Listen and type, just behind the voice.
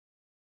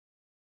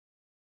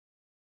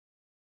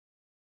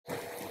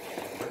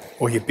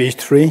Okay, page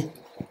 3.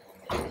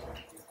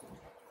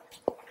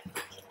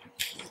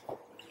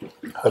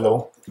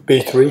 Hello,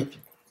 page 3.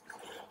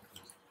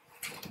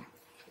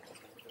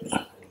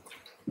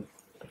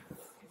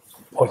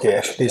 Okay,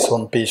 actually it's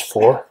on page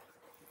 4.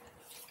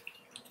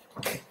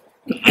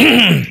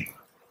 I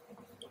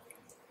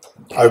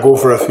go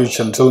for refuge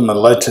until I'm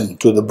enlightened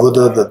to the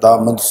Buddha, the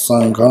Dharma, the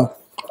Sangha,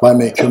 by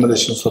my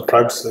accumulations of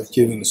practice of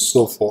giving and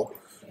so forth.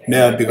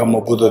 May I become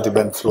a Buddha,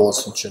 divine flow of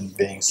sentient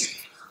beings.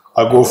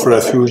 I go for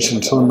refuge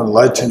until I'm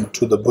enlightened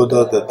to the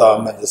Buddha, the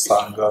Dharma, the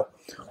Sangha,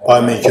 by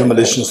my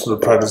accumulations of the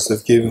practice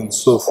of giving and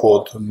so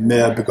forth.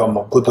 May I become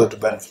a Buddha,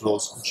 divine flow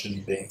of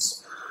sentient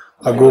beings.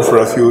 I go for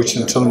refuge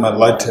until I'm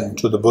enlightened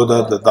to the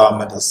Buddha, the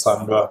Dharma, the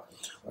Sangha,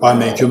 by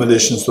my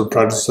accumulations of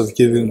practice of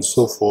giving and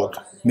so forth.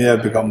 May I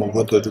become a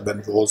Buddha,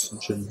 divine flow of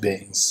sentient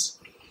beings.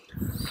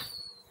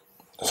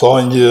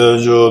 Sanje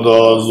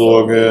joda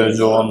zoge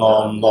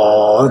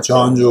jonamda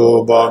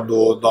chanjo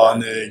bardo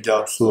dane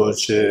gyapsu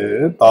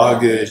che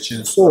dage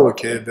chinso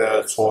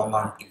kebe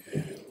sonam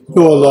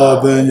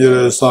yola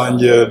benjere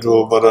sanje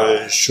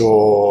drobara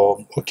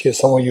sho. Okay,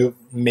 some of you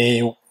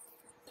may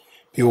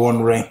be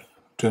wondering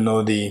to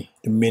know the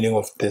meaning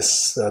of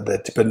this, the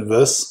Tibetan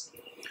verse.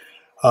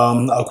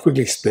 I'll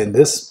quickly explain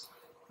this.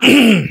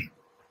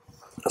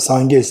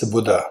 Sangha is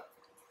Buddha.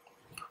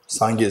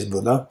 Sangha is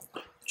Buddha.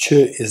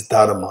 Che is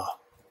Dharma.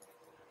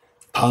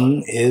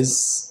 Tang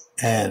is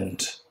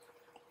and.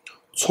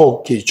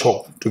 Choki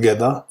chok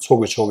together.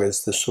 Choki chok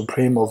is the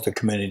supreme of the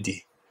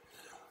community,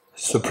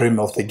 supreme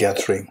of the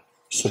gathering,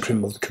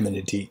 supreme of the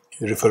community,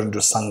 referring to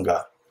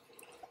Sangha.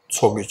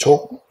 Choki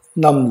chok.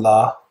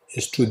 Namla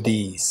is to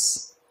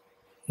these.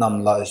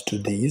 Namla is to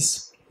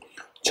these.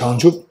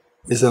 Changchup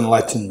is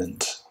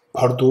enlightenment.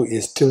 Pardu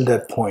is till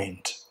that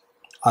point,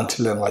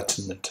 until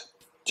enlightenment.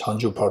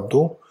 Changchup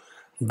Pardu.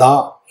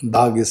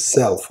 Dag is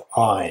self,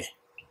 I.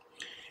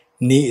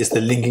 Ni is the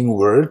linking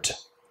word.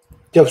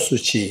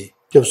 Gyapsuchi.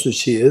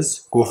 Gyapsuchi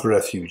is go for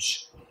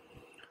refuge.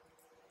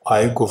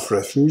 I go for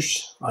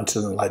refuge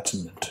until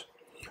enlightenment.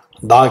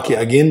 Dag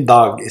again,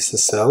 Dag is the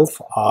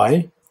self,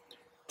 I.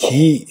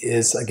 Ki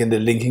is again the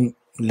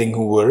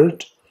linking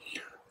word.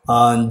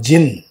 And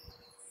Jin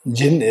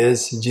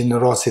is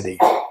generosity,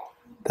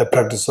 the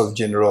practice of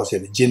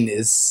generosity. Jin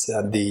is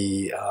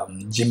the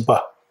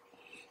Jimpa.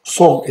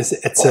 Song is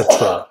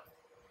etc.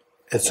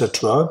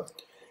 etc.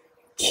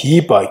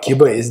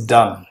 Kiba is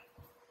done.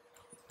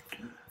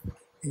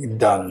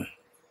 Done.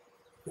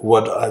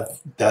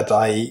 That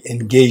I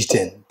engaged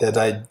in, that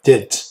I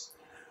did,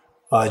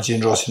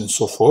 generosity and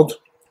so forth.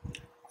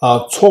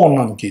 Chok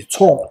namgi.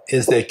 Chok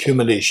is the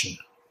accumulation.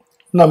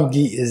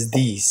 Namgi is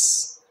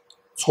these.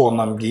 Chok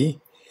namgi,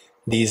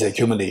 these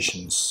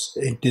accumulations.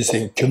 These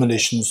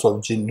accumulations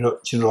of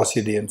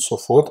generosity and so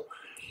forth.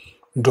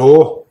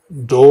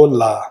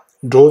 La.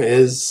 Do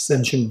is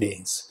sentient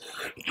beings.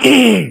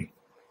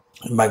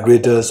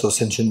 Migrators or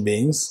sentient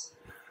beings.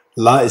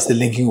 La is the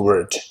linking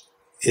word.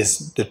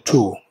 Is the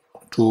two.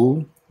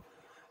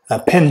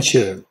 Pen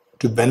chir,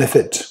 to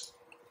benefit.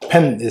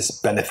 Pen is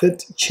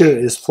benefit. Chir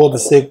is for the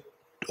sake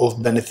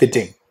of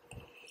benefiting.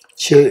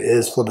 Chir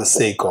is for the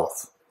sake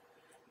of.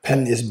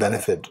 Pen is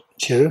benefit.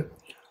 Chir.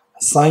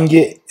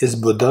 Sangye is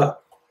Buddha.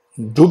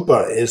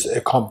 Drupa is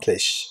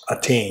accomplish,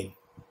 attain.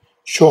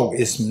 Shok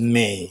is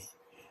may.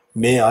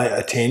 May I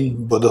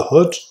attain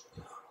Buddhahood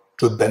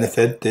to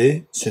benefit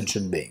the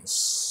sentient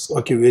beings.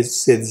 Okay, we'll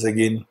say this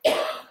again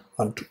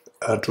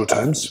 2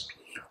 times.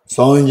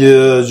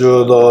 Sangye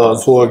joda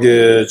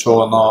soge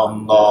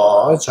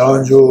chonamda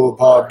chanju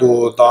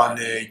pardu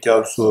dane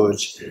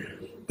gyapsuch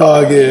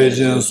dage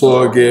jin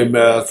soge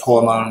me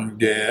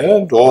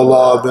sonamge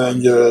dola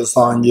benje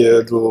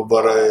sangye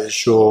drubare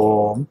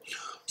sho.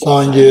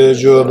 Sangye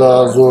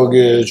joda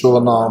soge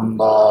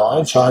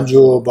chonamda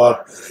chanju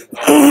par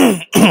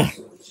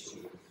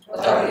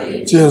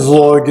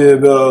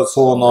Jinsoge be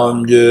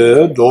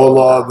sonamge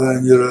dola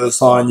benjire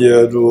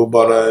sanye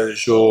drubare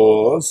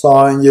sho.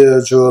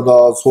 Sanye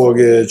choda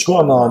soge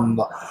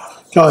chonamda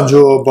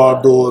chanjo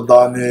bardo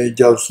dane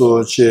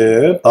gyapso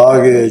che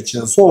dage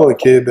jinso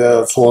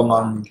kebe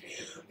sonamge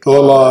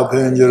dola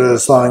benjire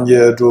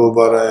sanye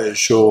drubare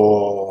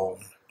sho.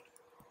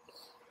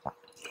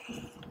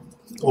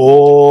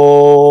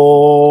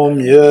 Om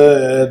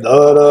ye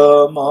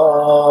dharma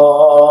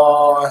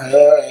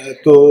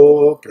hetu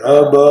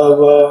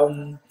prabhavam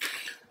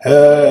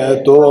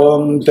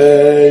hetum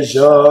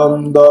tesham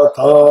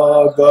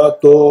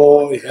dathagato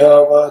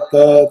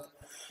yavatat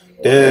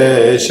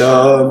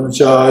tesham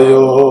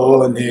chayo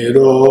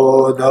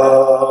nirodha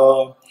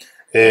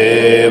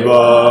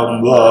evam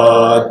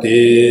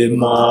vati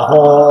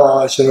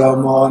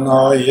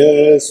mahashramanaye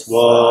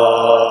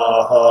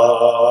svaha.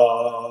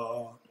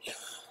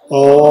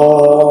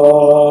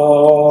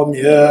 Om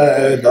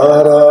ye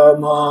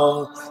dharma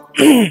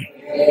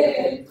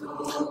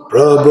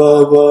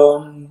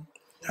prabhavam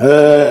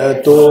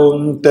hetum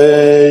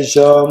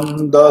tesham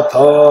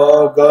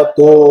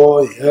dathagato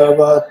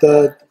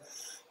yavatat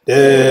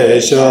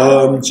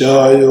tesham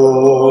chayo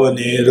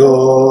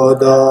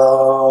nirodha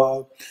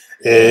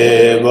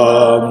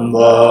Evam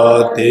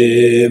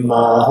Vati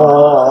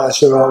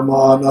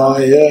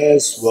Mahashramanaya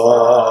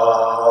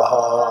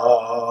Swaha.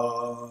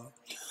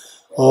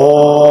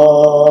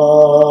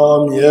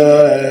 Om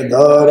Ye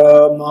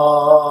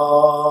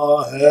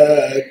Dharma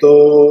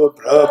Hetu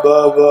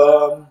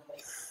Prabhavam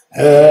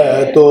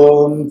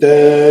Hetum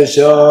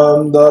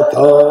Tesham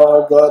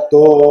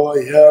Dathagato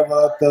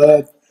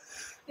Yavatat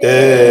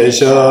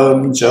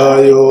Tesham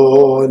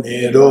Chayo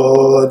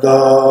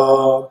Nirodha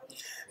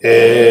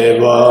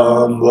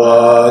Evam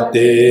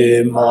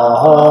Vati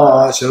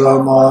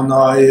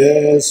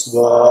Mahashramanaya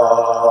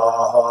Swaha.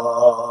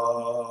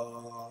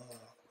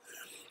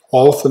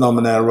 All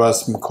phenomena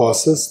arise from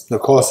causes. The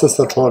causes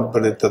are taught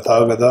by the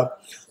Tathagata.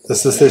 The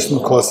cessation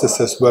causes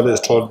as well as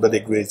taught by the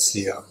great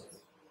seer.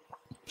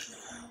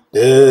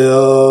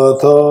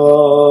 Deyata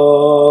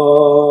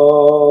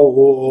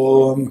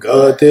Om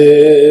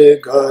Gate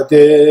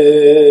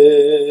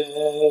Gate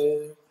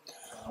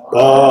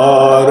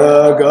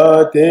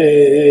Paragate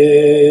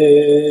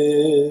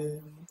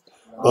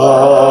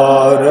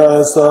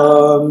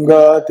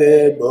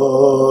Parasamgate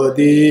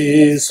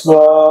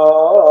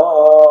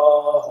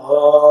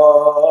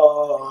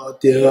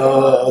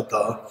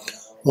Bodhisvatyata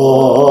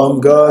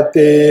Om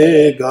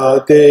Gate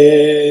Gate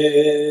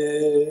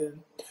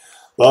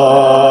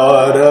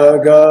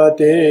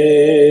Paragate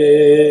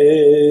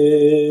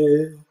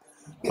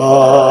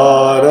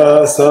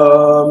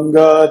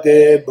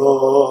Parasamgate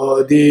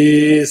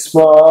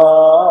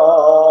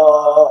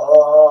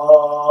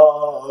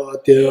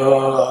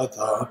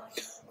Bodhisvatyata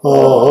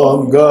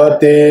Om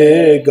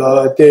Gate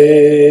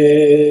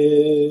Gate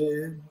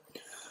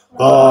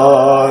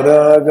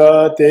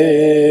Paragate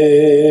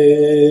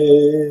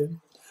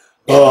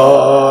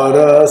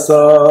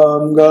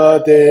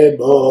Parasamgate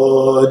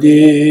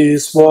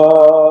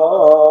Bodhisvaha.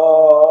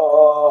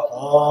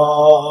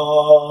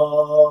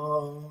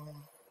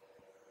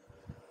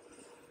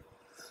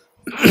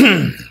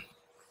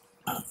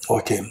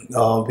 Okay,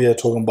 we are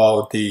talking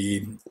about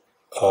the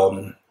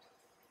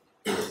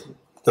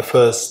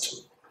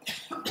first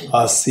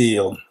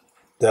seal,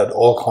 that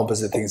all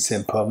composite things are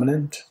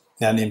impermanent,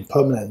 and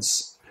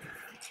impermanence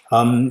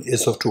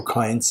is of two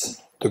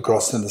kinds, the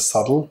gross and the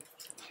subtle.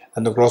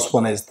 And the gross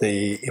one is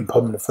the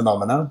impermanent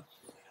phenomena,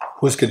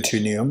 whose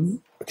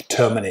continuum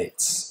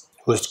terminates,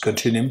 whose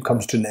continuum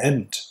comes to an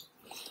end.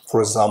 For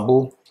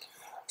example,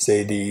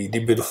 say the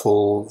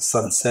beautiful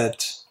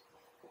sunset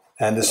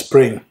and the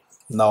spring.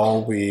 Now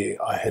we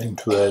are heading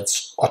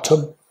towards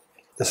autumn.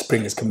 The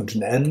spring is coming to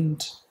an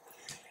end,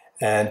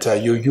 and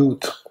your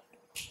youth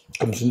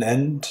comes to an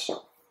end,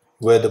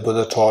 where the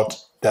Buddha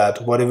taught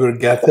that whatever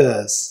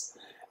gathers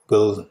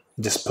will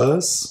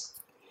disperse,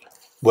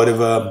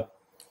 whatever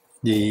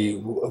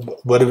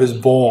is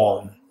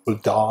born will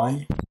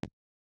die.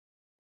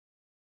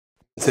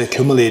 The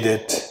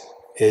accumulated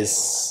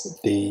is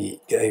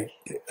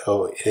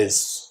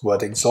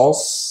what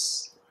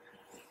exhausts.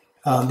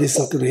 This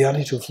is the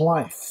reality of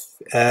life,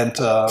 and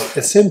at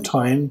the same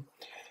time,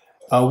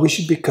 we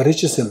should be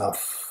courageous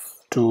enough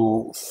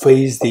to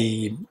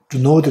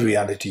know the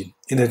reality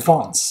in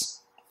advance.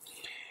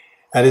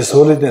 And His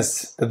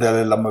Holiness, the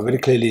Dalai Lama, very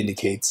clearly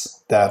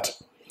indicates that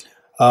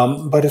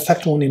by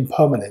reflecting on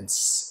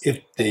impermanence,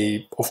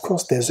 of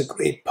course, there's a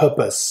great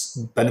purpose,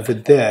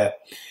 benefit there.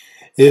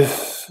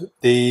 If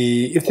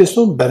there's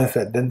no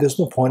benefit, then there's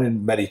no point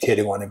in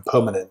meditating on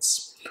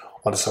impermanence,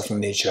 on the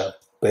suffering nature,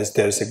 because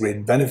there is a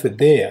great benefit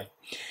there.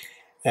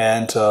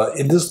 And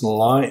in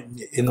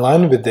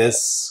line with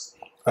this,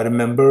 I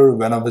remember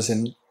when I was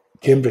in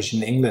Cambridge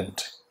in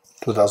England,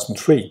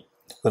 2003,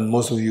 when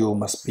most of you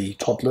must be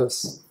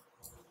toddlers.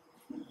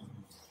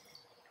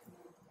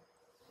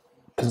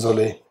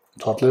 Pinzole,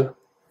 toddler,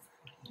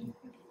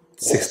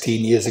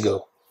 16 years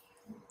ago.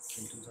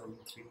 In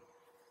 2003?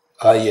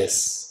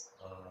 Yes.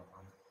 I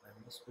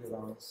must be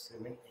around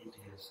 7-8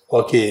 years.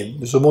 Okay,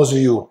 so most of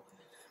you,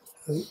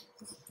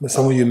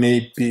 some of you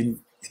may be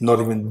not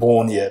even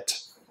born yet.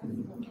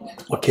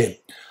 Okay,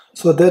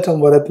 so at that time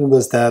what happened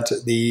was that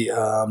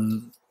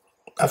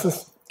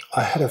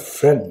I had a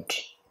friend,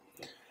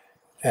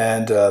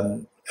 and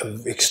an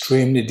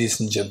extremely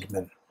decent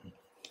gentleman,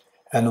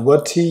 and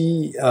what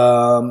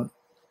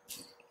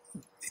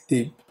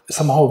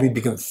somehow we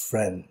became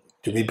friends.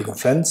 We became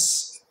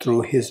friends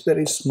through his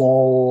very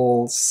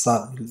small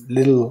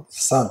little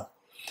son.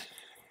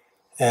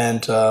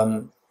 And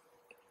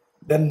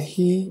then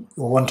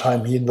one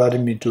time he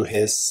invited me to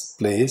his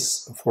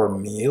place for a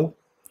meal.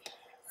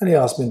 And he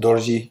asked me,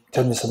 Dorji,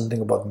 tell me something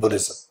about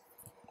Buddhism.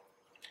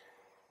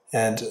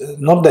 And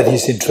not that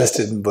he's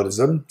interested in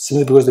Buddhism,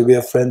 simply because we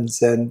are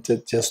friends and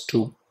just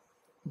to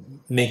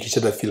make each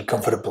other feel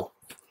comfortable.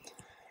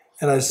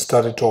 And I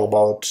started to talk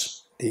about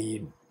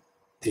the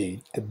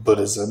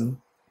Buddhism,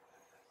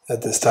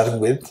 starting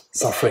with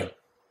suffering.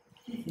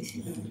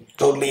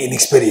 Totally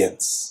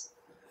inexperienced.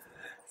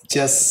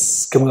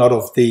 Just coming out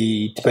of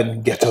the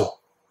Tibetan ghetto,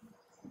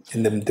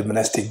 in the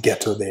monastic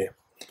ghetto there.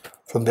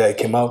 From there I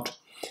came out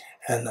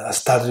and I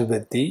started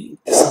with the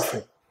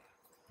suffering.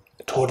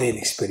 Totally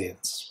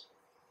inexperienced.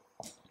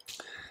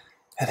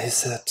 And he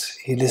said,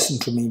 he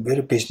listened to me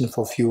very patient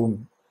for a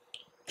few,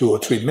 2 or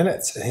 3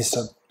 minutes. And he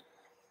said,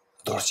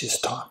 Dorji,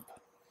 stop.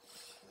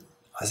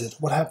 I said,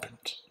 what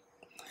happened?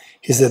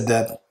 He said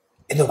that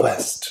in the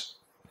West,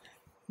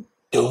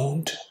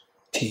 don't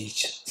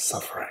teach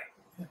suffering.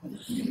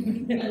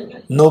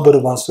 Nobody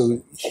wants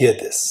to hear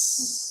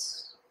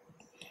this.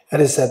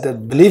 And he said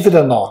that, believe it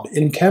or not,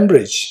 in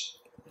Cambridge,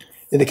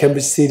 in the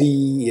Cambridge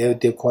city,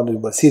 they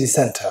call it city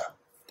center.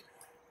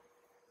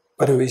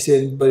 By the way, is there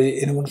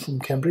anyone from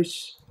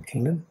Cambridge,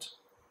 England?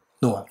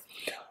 No one.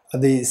 At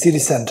the city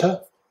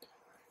center,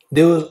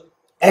 there were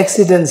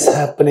accidents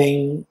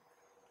happening.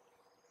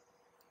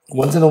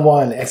 Once in a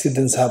while,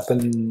 accidents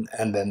happen,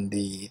 and then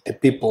the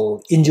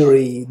people,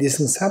 injury, these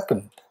things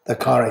happen. The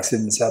car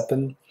accidents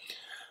happen.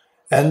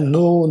 And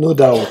no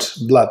doubt,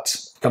 blood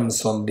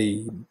comes on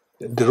the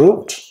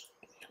road.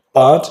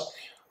 But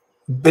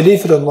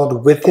believe it or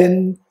not,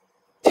 within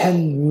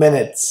 10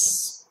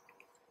 minutes,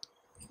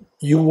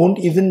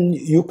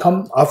 you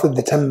come after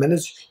the 10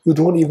 minutes, you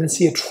don't even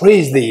see a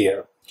trace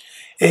there.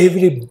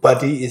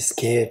 Everybody is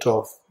scared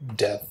of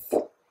death.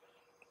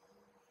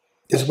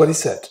 That's what he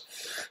said.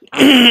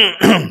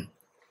 And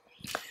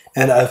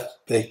I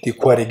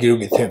quite agree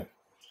with him.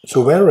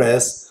 So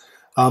whereas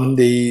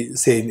they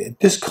say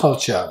this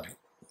culture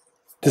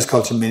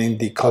meaning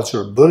the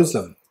culture of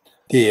Buddhism,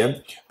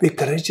 there we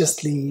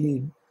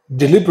courageously,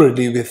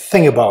 deliberately we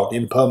think about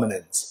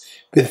impermanence,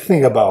 we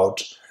think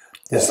about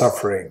the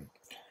suffering.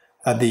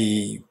 As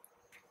the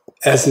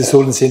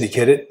Holiness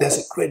indicated, there's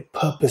a great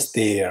purpose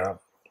there.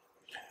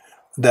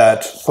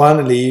 That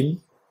finally,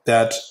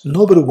 that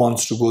nobody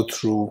wants to go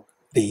through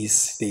the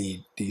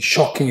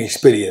shocking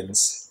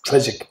experience,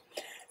 tragic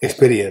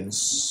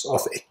experience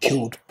of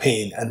acute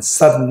pain and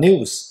sudden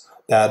news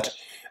that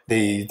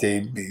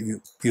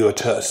you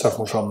are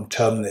suffering from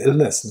terminal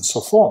illness and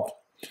so forth.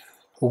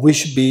 We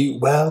should be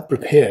well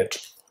prepared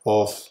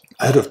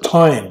ahead of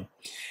time,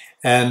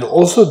 and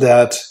also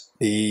that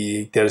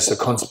there is a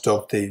concept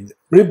of the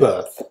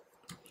rebirth,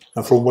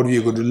 and from what we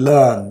are going to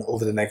learn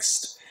over the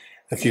next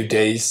few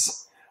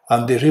days,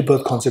 and the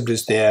rebirth concept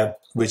is there,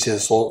 which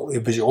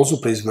also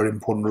plays a very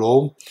important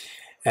role.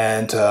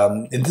 And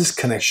in this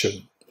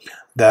connection,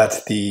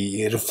 that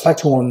the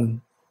reflecting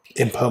on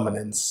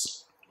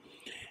impermanence,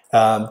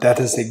 that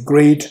is a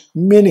great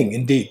meaning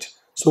indeed.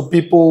 So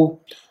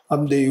people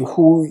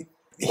who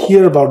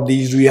hear about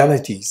these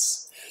realities,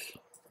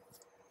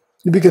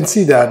 we can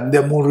see that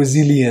they're more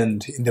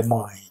resilient in their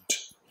mind,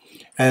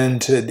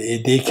 and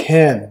they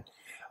can,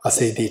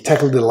 they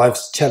tackle their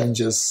life's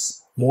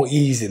challenges more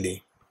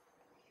easily.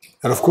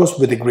 And of course,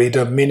 with the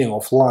greater meaning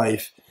of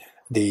life,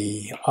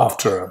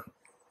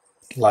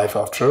 life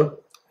after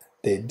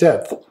the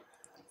death,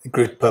 the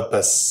great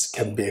purpose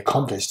can be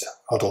accomplished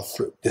out of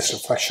this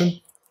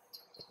reflection.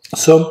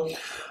 So,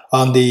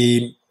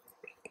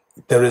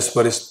 there is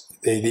what is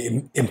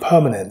the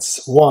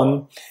impermanence.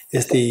 One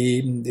is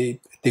the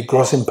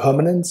gross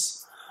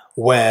impermanence,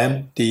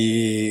 where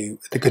the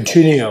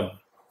continuum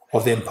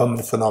of the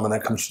impermanent phenomena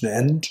comes to an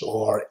end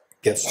or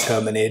gets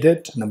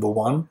terminated, number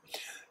one.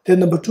 Then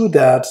number two,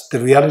 that the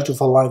reality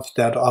of our life,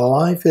 that our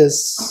life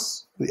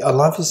is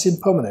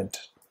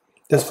impermanent.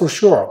 That's for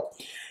sure.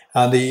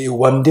 And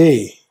one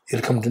day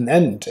it'll come to an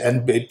end.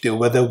 And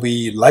whether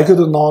we like it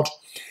or not,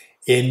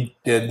 in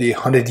the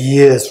 100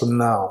 years from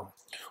now,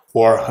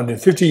 or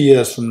 150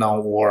 years from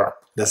now, or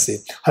let's say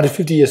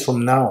 150 years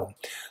from now,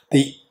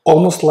 the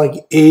almost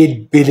like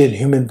 8 billion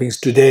human beings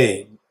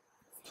today,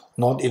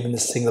 not even a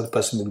single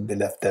person will be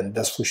left then,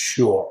 that's for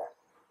sure.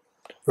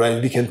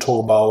 Right? We can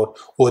talk about,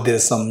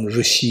 there's some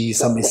rishi,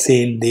 some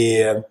saint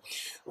there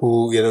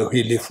who,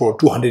 he lived for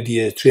 200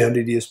 years,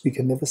 300 years. We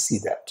can never see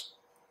that.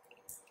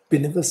 We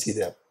never see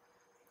that.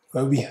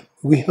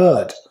 We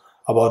heard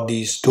about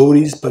these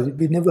stories, but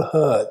we never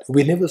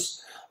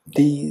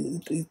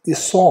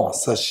saw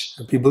such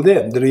people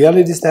there. The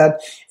reality is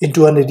that in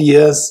 200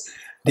 years,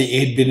 the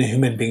 8 billion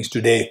human beings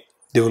today,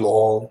 they will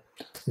all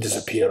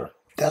disappear.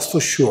 That's for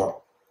sure.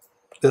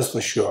 That's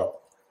for sure.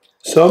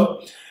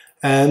 So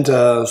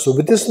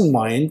with this in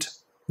mind,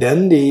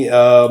 then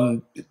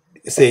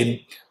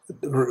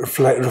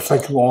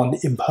reflecting on the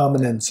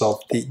impermanence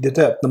of the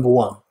death, number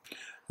one.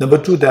 Number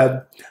two,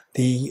 that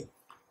the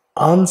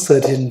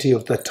uncertainty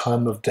of the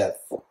time of death,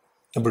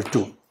 number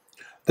two.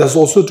 That's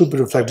also to be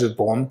reflected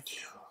upon.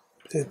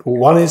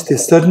 One is the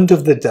certainty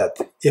of the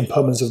death,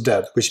 impermanence of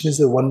death, which means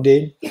that one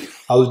day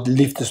I will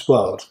leave this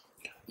world.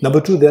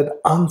 Number two, that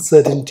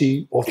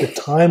uncertainty of the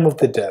time of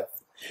the death.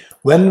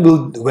 When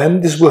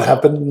this will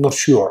happen, I'm not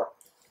sure.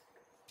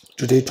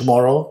 Today,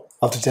 tomorrow,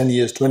 after 10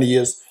 years, 20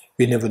 years,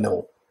 we never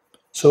know.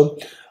 So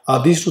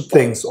these two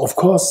things, of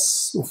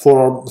course,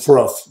 for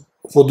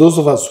those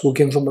of us who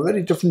came from a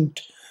very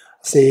different,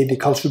 the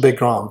cultural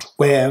background,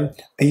 where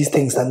these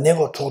things are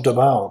never talked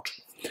about,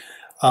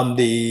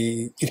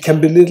 it can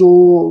be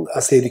little,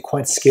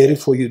 quite scary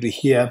for you to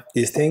hear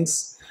these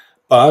things.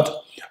 But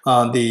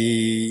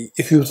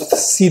if you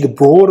see the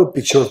broader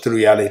picture of the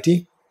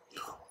reality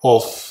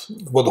of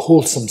what the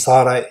whole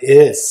samsara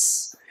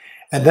is,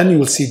 And then you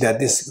will see that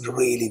this is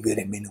really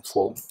very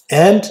meaningful.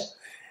 And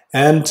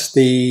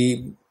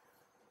the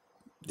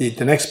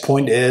next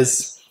point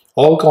is,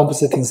 all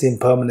composite things are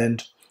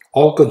impermanent,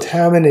 all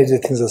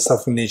contaminated things are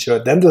suffering nature.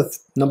 Then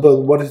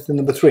what is the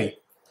number 3?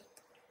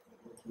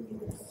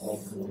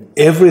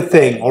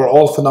 Everything or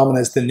all phenomena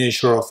is the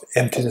nature of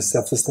emptiness,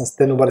 selflessness.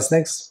 Then what is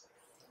next?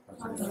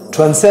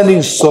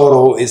 Transcending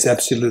sorrow is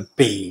absolute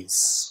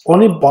peace.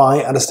 Only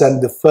by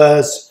understanding the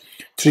first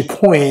 3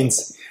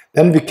 points,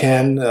 then we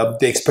can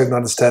expect to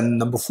understand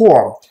number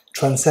 4,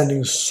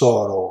 transcending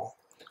sorrow,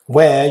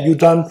 where you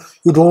don't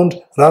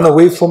run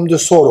away from the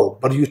sorrow,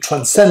 but you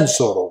transcend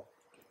sorrow.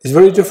 It's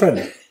very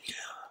different.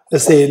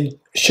 Let's say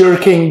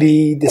shirking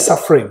the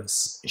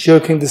sufferings,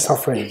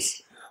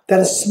 that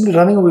is simply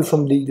running away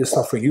from the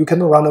suffering. You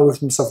cannot run away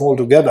from suffering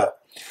altogether.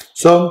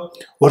 So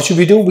what should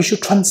we do? We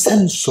should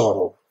transcend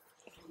sorrow.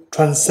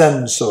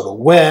 Transcend sorrow,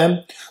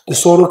 where the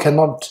sorrow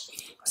cannot,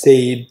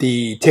 say,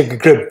 take a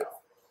grip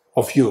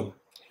of you.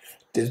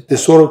 The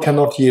sorrow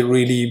cannot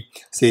really,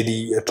 say,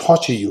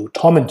 torture you,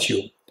 torment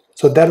you.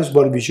 So that is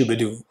what we should be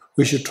doing.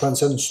 We should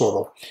transcend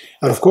sorrow.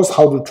 And of course,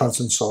 how to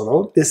transcend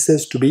sorrow? This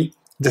is to be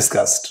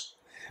discussed.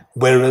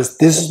 Whereas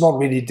this is not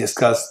really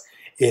discussed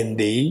in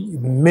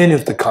many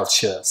of the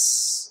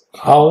cultures,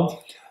 how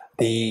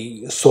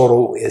the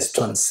sorrow is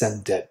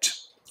transcended.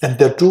 And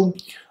that too,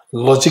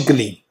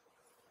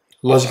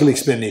 logical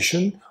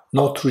explanation,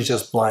 not through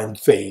just blind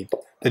faith.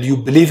 That you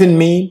believe in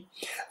me,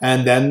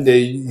 and then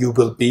you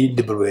will be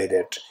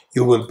liberated.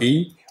 You will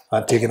be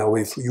taken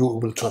away. You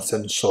will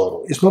transcend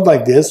sorrow. It's not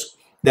like this,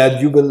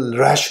 that you will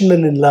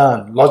rationally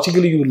learn,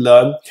 logically you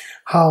learn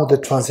how the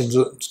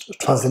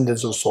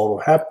transcendence of sorrow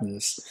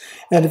happens.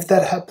 And if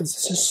that happens,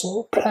 it's just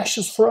so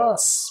precious for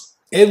us.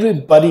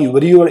 Everybody,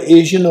 whether you are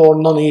Asian or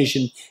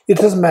non-Asian, it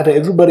doesn't matter.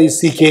 Everybody is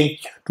seeking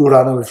to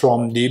run away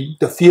from the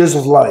fears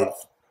of life,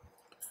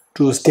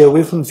 to stay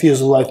away from the fears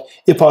of life,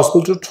 if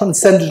possible, to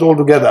transcend it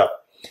altogether.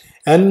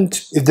 And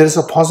if there is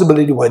a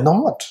possibility, why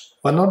not?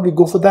 Why not we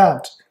go for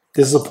that?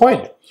 This is the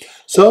point.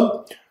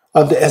 So,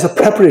 as a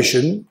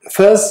preparation,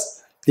 first,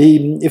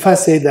 if I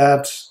say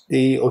that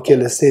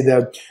let's say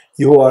that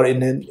you are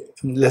in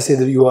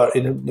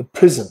a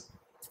prison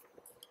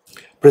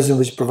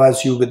which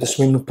provides you with the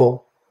swimming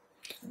pool,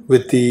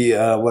 with the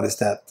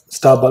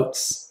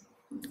Starbucks,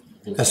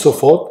 and so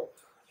forth.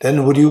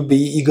 Then would you be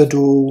eager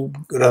to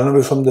run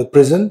away from the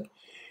prison?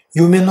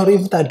 You may not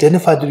even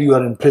identify that you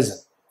are in prison.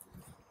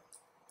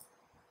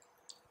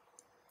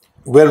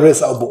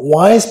 Whereas a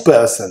wise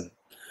person,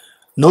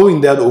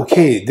 knowing that,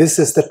 okay, this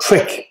is the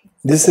trick,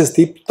 this is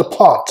the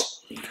plot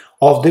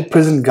of the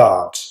prison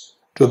guard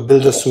to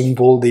build a swimming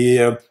pool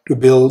there, to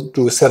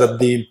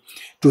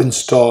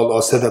install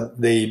or set up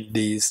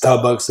the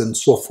Starbucks and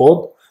so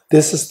forth.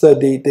 This is the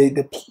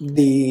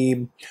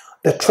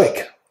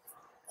trick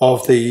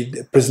of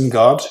the prison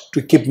guard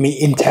to keep me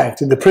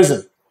intact in the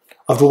prison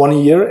after 1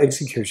 year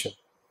execution,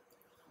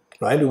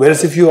 right?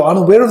 Whereas if you are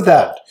unaware of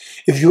that,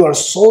 if you are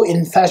so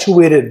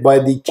infatuated by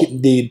the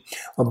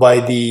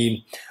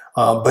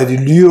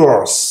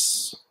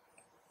lures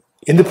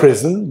in the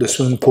prison, the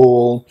swimming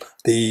pool,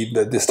 the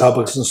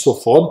Starbucks and so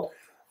forth,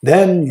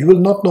 then you will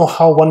not know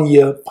how 1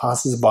 year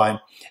passes by,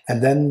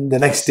 and then the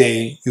next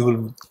day you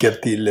will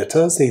get the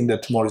letter saying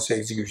that tomorrow is your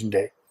execution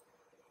day.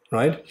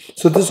 Right?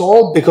 So this is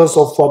all because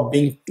of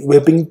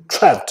we're being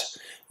trapped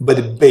by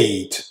the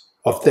bait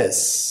of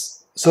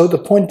this. So the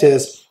point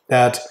is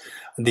that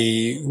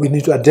we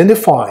need to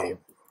identify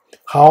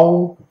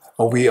how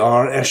we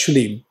are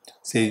actually,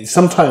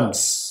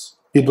 sometimes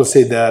people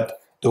say that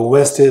the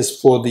West is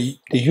for the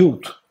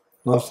youth,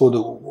 not for the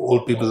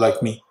old people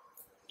like me.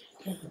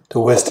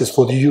 The West is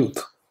for the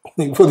youth,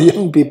 for the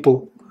young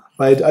people.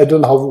 Right? I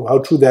don't know how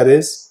true that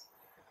is.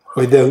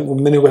 But there are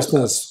many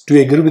Westerners. Do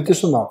you agree with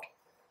this or not?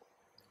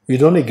 We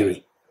don't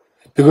agree,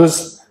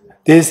 because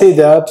they say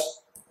that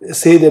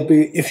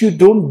if you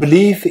don't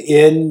believe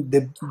in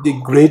the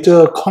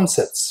greater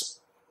concepts,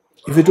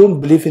 if you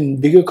don't believe in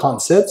bigger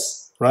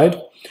concepts, right?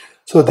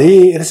 So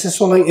it's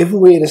just like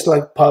everywhere it is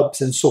like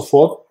pubs and so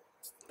forth.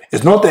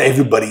 It's not that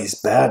everybody is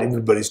bad,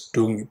 everybody's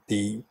doing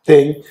the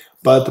thing,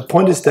 but the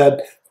point is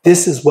that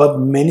this is what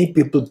many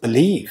people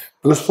believe,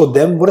 because for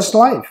them, what is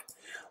life?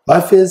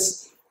 Life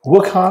is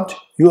work hard,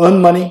 you earn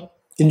money,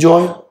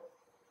 enjoy.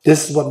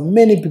 This is what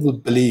many people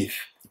believe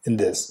in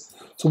this.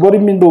 So what do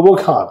you mean by work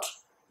hard?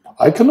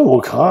 I cannot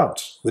work hard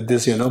with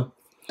this,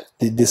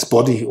 this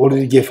body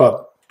already gave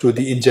up to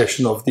the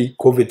injection of the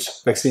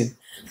COVID vaccine.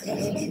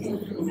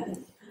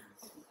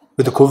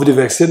 With the COVID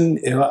vaccine,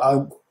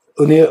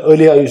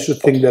 earlier I used to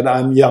think that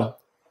I'm young.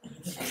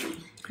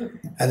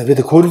 And with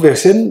the COVID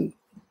vaccine,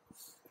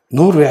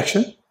 no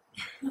reaction.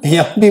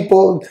 Young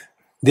people,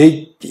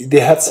 they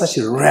had such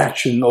a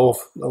reaction of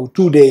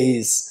 2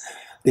 days,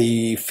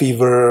 the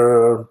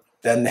fever,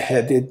 then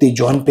had the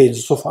joint pain and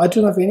so forth. I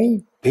don't have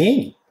any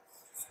pain.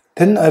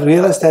 Then I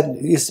realized that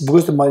it's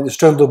because of my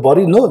strength of the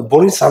body. No, the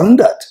body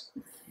surrendered.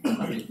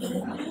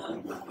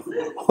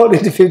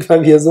 Already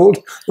 55 years old,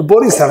 the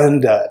body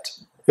surrendered.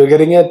 You're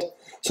getting it?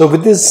 So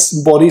with this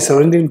body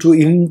surrendering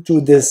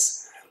into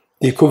this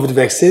the COVID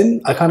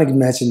vaccine, I can't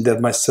imagine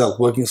that myself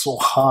working so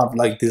hard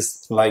like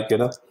this, like,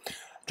 to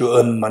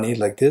earn money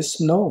like this.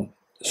 No.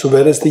 So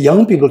whereas the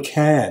young people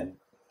can.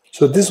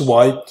 So this is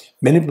why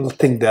many people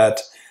think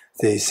that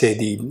they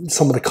say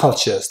some of the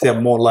cultures, they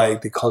are more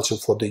like the culture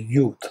for the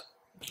youth.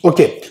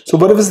 Okay, so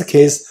whatever is the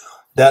case,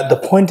 that the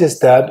point is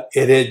that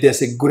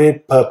there's a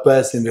great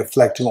purpose in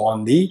reflecting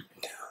on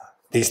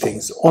these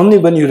things. Only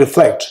when you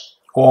reflect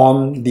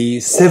on the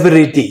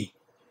severity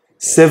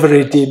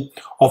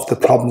of the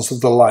problems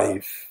of the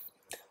life,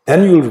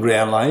 then you will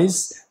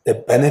realize the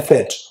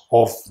benefit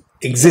of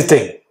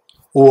exiting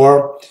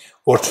or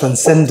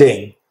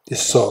transcending the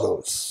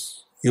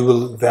sorrows. You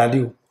will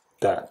value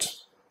that.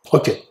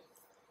 Okay.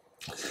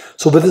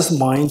 So with this in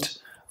mind,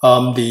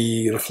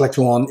 the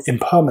reflection on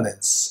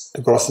impermanence,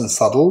 the gross and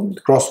subtle.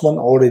 The gross one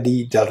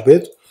already dealt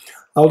with.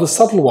 Now the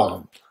subtle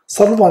one.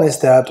 Subtle one is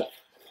that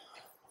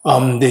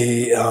what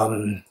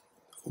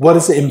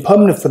is the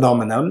impermanent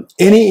phenomenon?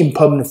 Any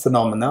impermanent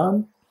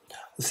phenomenon,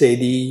 say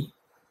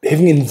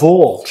having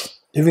involved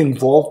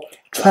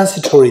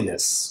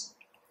transitoriness,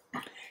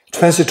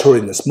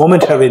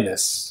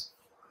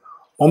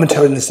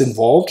 momentariness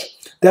involved.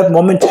 That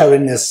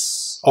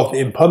momentariness of the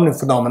impermanent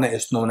phenomena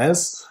is known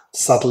as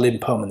subtle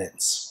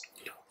impermanence.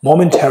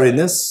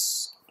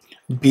 Momentariness,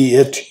 be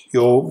it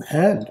your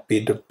hand, be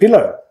it the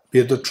pillar, be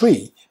it the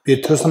tree, be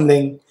it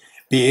Thosamling,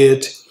 be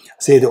it,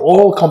 say, the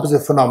all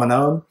composite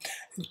phenomena,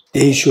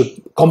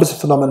 composite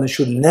phenomena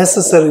should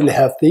necessarily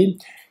have the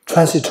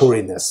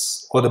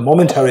transitoriness or the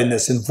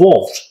momentariness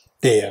involved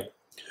there.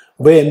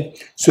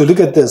 So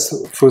look at this,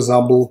 for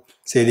example,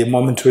 say the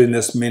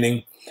momentariness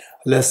meaning,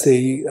 let's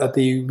say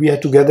we are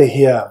together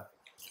here,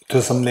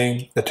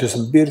 Thosamling, that is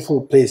some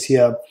beautiful place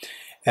here,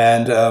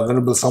 and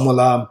Venerable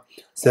Samala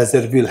says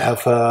that we'll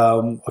have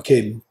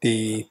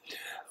we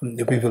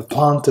will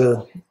plant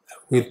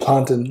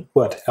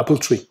apple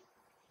tree.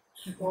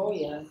 Oh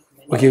yeah.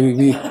 Okay,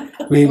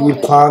 we'll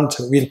plant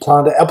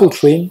an apple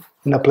tree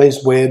in a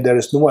place where there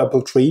is no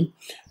apple tree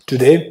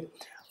today.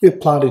 We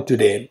plant it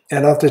today,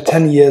 and after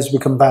 10 years we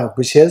come back,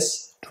 which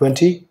is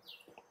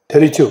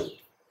 2032.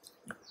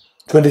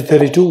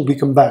 2032 we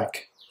come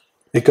back.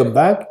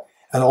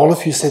 And all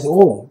of you said,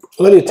 oh,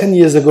 earlier 10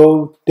 years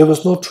ago, there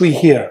was no tree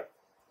here.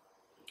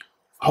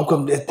 How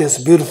come there's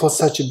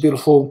such a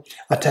beautiful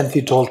 10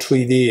 feet tall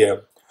tree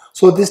there?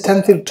 So this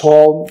 10 feet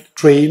tall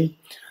tree,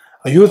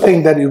 you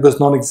think that it was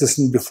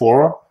non-existent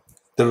before,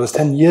 that was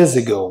 10 years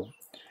ago.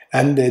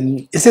 And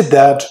then is it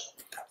that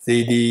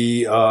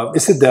the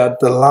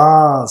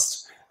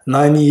last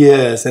 9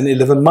 years and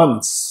 11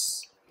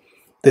 months,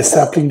 the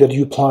sapling that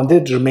you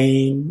planted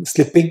remain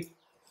sleeping?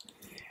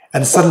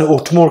 And suddenly, oh,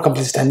 tomorrow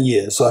completes 10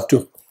 years, so I have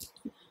to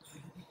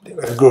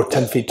grow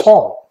 10 feet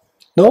tall.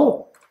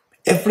 No.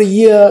 Every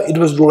year it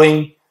was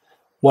growing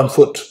 1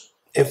 foot.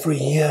 Every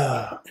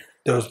year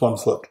there was 1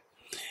 foot.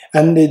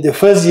 And the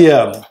first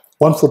year,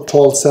 1 foot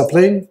tall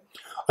sapling,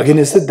 again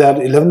he said that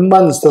 11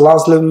 months, the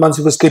last 11 months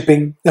he was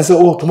sleeping. And said,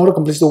 oh, tomorrow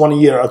completes the 1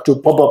 year, I have to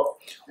pop up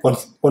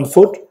 1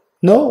 foot.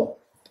 No.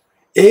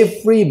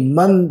 Every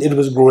month it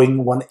was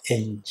growing 1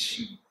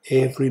 inch.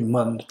 Every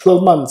month.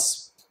 12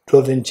 months,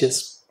 12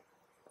 inches.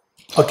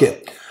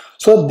 Okay,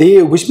 so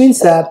which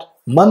means that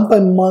month by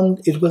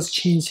month it was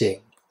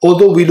changing.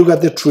 Although we look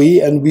at the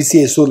tree and we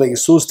see it's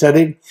so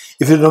static.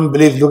 If you don't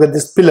believe, look at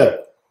this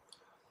pillar.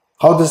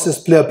 How does this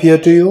pillar appear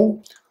to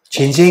you?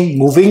 Changing,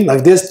 moving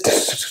like this,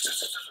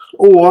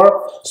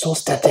 or so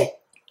static.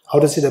 How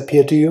does it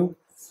appear to you?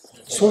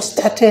 So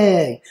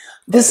static.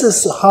 This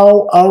is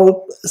how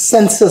our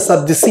senses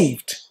are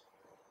deceived.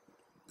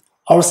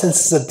 Our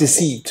senses are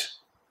deceived.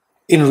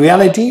 In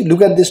reality,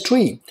 look at this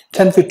tree.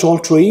 10 feet tall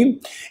tree.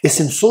 It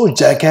seems so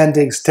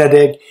gigantic,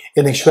 static.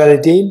 In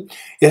actuality,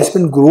 it has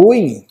been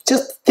growing.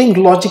 Just think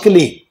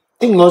logically.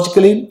 Think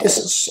logically. This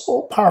is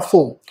so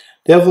powerful.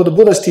 Therefore, the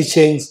Buddha's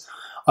teachings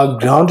are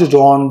grounded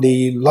on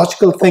the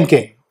logical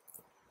thinking.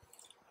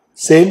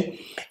 Say,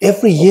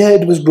 every year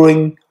it was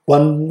growing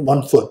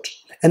one foot.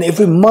 And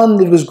every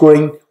month it was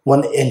growing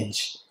 1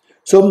 inch.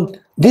 So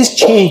this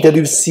change that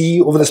you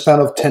see over the span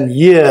of 10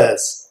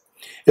 years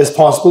is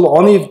possible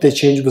only if the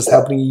change was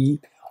happening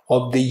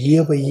of the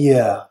year by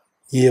year,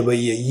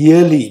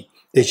 yearly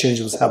the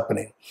change was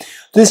happening.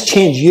 This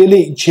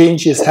yearly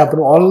change is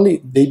happening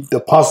only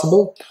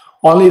possible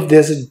only if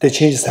the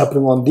change is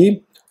happening on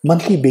the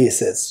monthly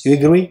basis. You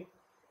agree?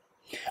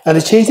 And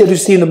the change that you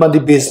see on the monthly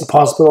basis is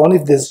possible only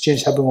if there's a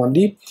change happening on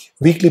the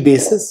weekly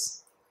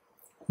basis,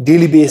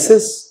 daily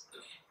basis,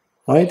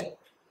 right?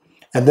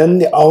 And then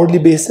the hourly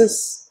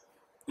basis,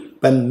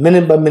 and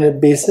minute by minute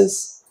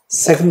basis,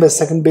 second by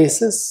second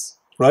basis,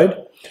 right?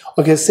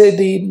 Okay, say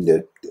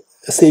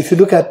if you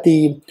look at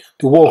the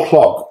wall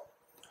clock,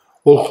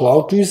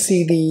 do you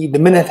see the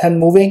minute hand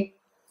moving?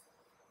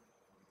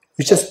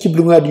 You just keep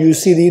looking at it, you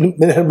see the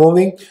minute hand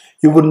moving,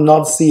 you would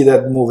not see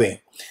that moving.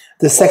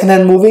 The second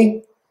hand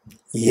moving?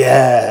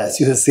 Yes,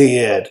 you see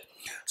it.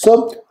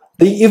 So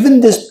even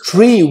this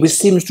tree, which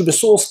seems to be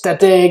so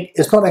static,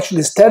 it's not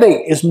actually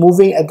static, it's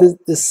moving at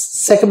the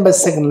second by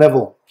second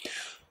level.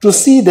 to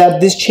see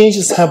that this change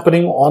is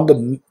happening on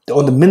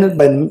the minute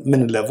by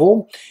minute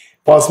level,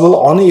 possible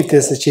only if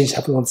there's a change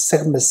happening on the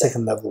second by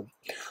second level.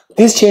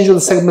 This change on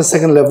the second by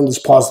second level is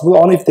possible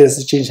only if there's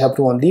a change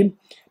happening on the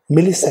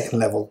millisecond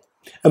level.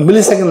 A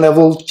millisecond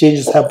level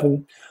changes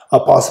happen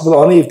are possible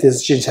only if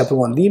there's a change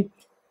happening on the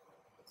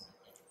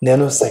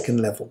nanosecond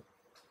level.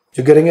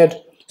 You're getting it?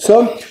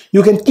 So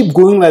you can keep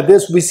going like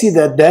this. We see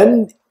that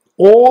then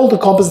all the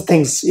composite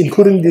things,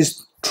 including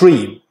this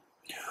tree,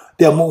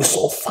 they are moving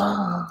so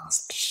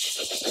fast.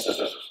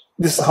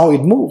 This is how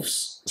it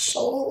moves,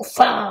 so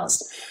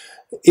fast.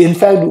 In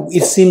fact,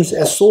 it seems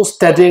as so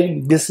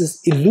static. This is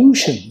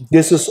illusion.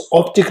 This is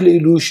optical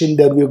illusion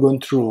that we're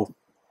going through.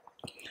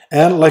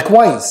 And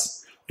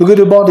likewise, look at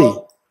your body.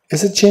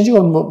 Is it changing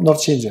or not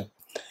changing?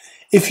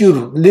 If you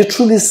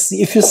literally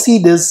see, if you see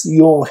this,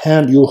 your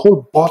hand, your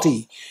whole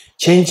body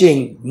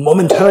changing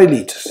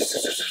momentarily,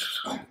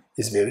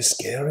 it's very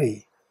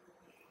scary,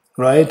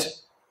 right?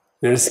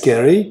 Very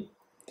scary.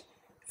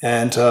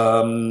 And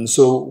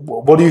so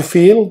what do you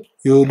feel?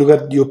 You look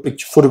at your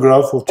picture,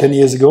 photograph of 10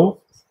 years ago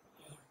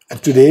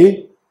and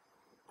today.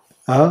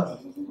 What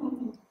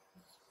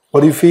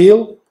do you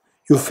feel?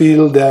 You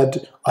feel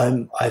that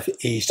I've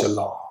aged a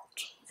lot.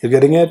 You're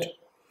getting it?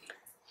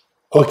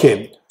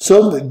 Okay,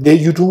 so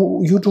you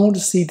don't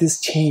see this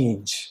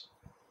change,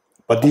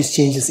 but this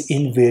change is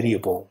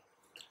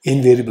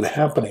invariably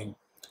happening.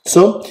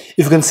 So if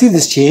you can see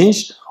this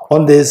change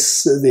on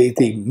this the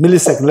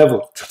millisecond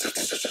level,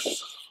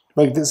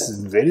 like this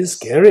is very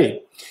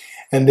scary.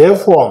 And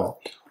therefore,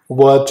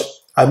 what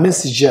I may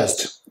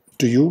suggest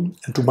to you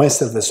and to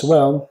myself as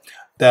well,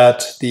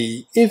 that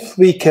if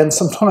we can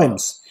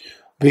sometimes,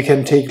 we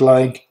can take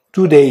like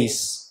 2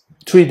 days,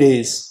 3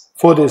 days,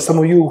 4 days. Some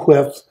of you who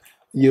have,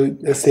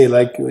 let's say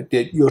like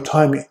your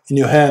time in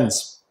your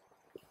hands,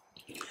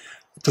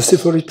 to sit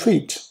for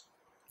retreat,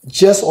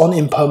 just on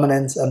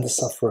impermanence and the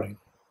suffering.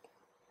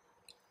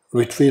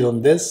 Retreat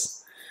on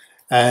this,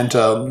 and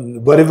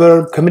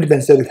whatever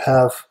commitments that you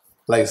have,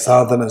 like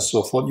sadhana and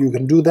so forth, you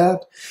can do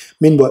that.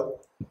 Meanwhile,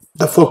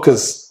 the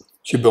focus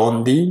should be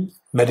on the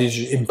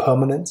meditation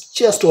impermanence,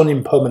 just on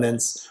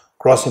impermanence,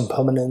 gross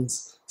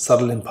impermanence,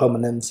 subtle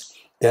impermanence,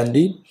 then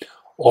the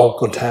all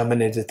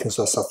contaminated things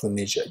of suffering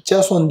nature.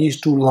 Just on these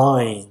 2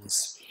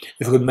 lines,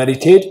 if you could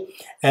meditate,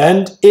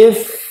 and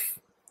if,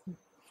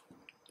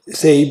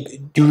 say,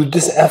 due to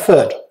this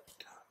effort,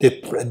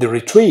 the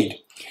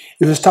retreat,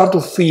 if you start to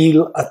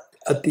feel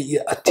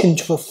a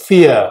tinge of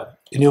fear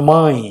in your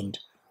mind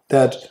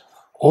that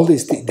all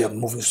these things, they're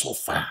moving so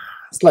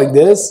fast like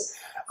this,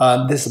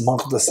 this is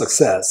mark of the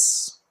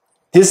success.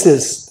 This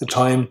is the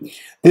time, it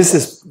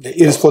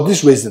is for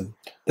this reason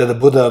that the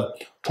Buddha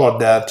taught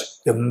that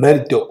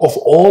of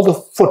all the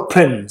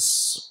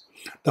footprints,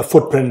 the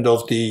footprint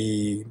of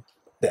the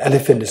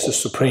elephant is the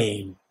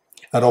supreme,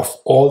 and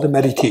of all the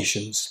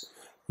meditations,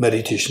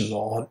 meditation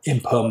on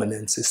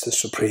impermanence is the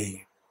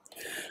supreme.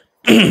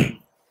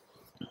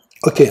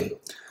 Okay,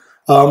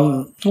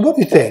 what do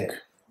you think?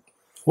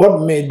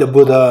 What made the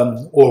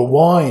Buddha, or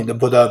why the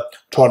Buddha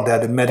taught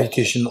that the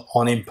meditation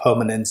on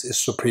impermanence is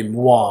supreme?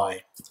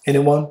 Why?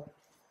 Anyone?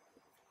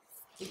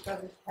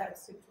 Because it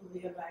helps you to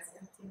realize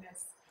emptiness.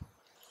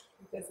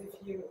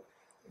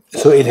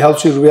 Because so it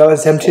helps you to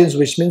realize emptiness,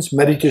 which means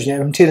meditation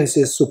on emptiness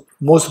is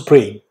more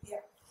supreme.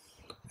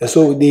 Yeah.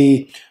 So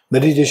the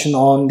meditation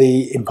on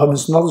the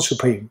impermanence is not the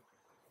supreme.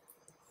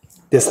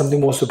 There's something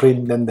more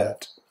supreme than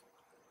that.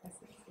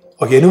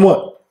 Okay,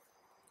 anyone?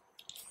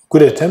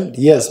 Good attempt?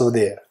 Yes, over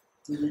there.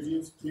 To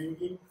reduce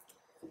clinging?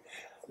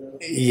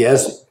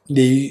 Yes,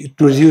 to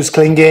reduce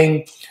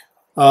clinging,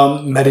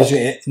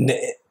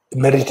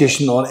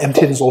 meditation on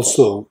emptiness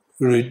also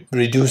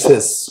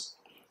reduces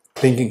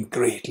clinging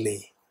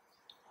greatly.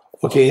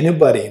 Okay,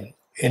 anybody?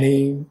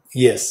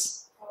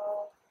 Yes?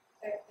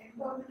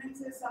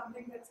 impermanence is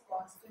something that's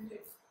constant,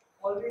 it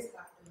always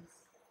happens.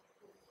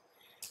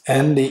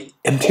 And the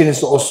emptiness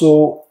is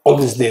also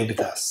always there with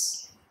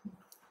us.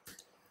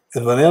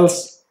 Anyone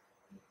else?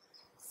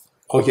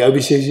 Okay,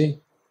 Abhishekji?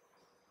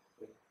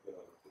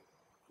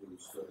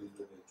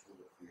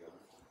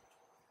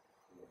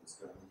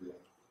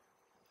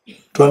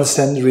 To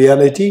understand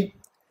reality,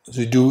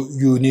 so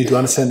you need to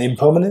understand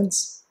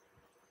impermanence?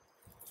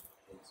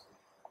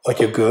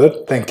 Okay,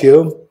 good. Thank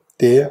you.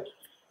 There.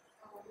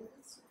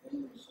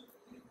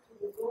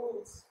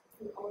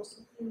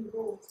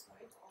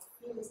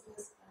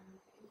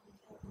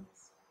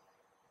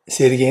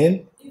 Say it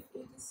again. If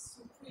it is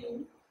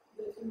supreme,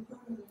 the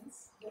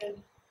impermanence, then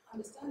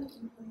understanding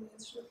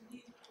impermanence should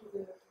lead to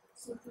the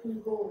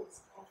supreme goals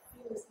of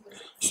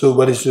fearlessness. So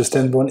what is your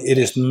standpoint? It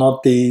is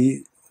not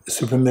the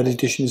supreme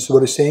meditation, is what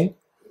you're saying?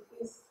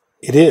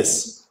 It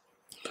is.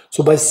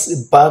 So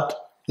but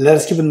let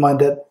us keep in mind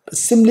that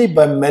simply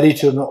by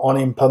meditating on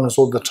impermanence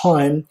all the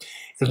time,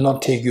 it will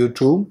not take you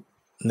to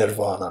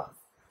nirvana.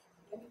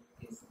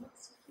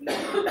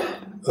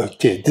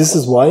 Okay, this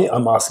is why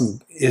I'm asking.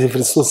 If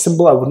it's so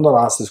simple, I would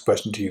not ask this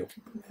question to you.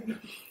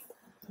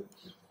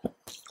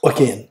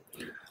 Okay,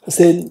 I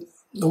said,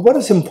 what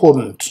is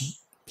important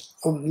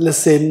let's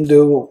say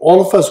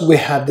all of us, we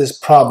have this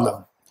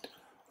problem,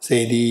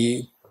 say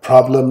the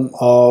problem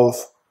of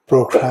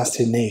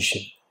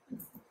procrastination,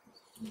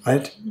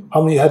 right?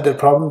 How many had that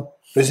problem?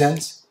 Raise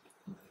hands.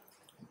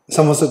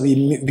 Some of us, we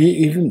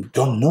even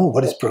don't know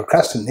what is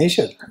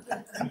procrastination.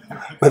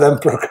 Whether I'm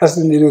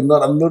procrastinating or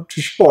not, I'm not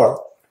too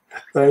sure,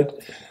 right?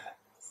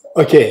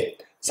 Okay,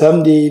 so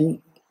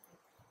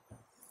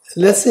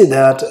let's say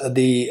that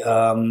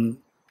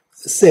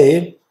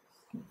say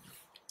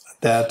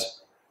that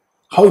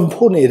how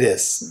important it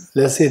is.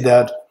 Let's say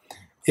that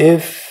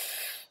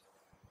if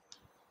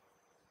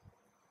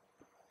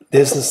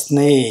there's a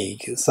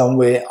snake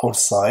somewhere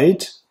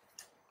outside,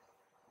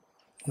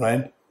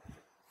 right?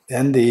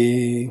 Then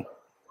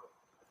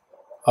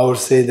I would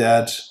say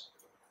that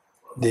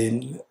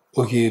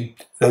okay,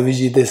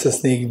 Raviji, there's a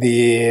snake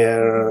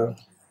there,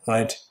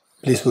 right?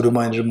 Please would you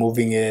mind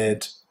removing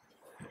it?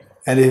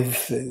 And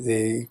if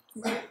the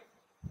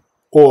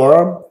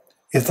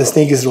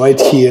snake is right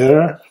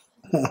here,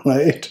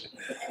 right?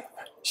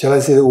 Shall I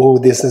say, oh,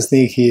 there's a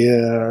snake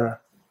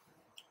here?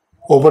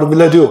 Or what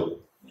will I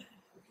do?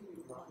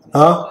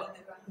 Huh?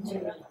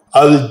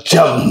 I'll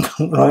jump,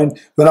 right?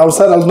 When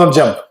outside, I'll not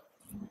jump.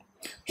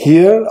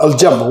 Here, I'll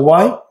jump.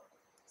 Why?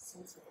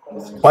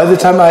 By the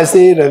time I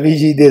say,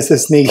 Raviji, there's a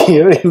snake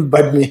here, it will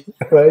bite me,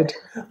 right?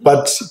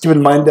 But keep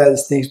in mind that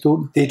snakes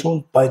they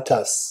don't bite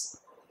us.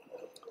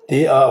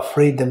 They are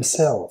afraid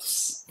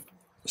themselves.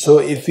 So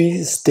if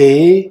we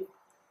stay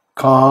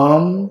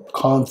calm,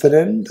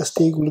 confident, the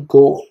snake will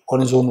go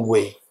on its own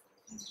way.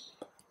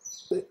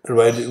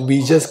 Right?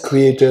 We just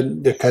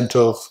created the kind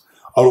of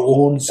our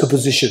own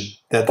supposition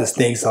that the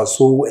snakes are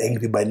so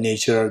angry by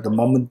nature. The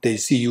moment they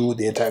see you,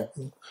 they attack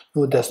you.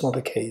 No, that's not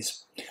the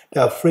case. They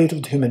are afraid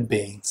of the human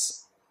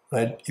beings.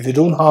 Right? If you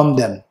don't harm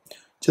them,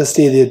 just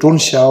stay there, don't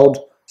shout,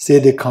 stay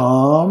there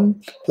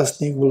calm, the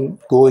snake will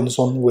go in its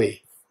own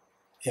way.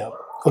 Yeah.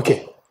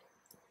 Okay.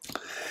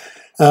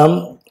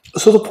 So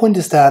the point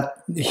is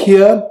that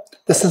here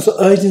the sense of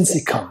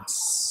urgency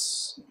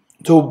comes.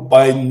 So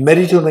by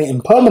meditating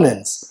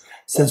impermanence,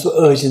 sense of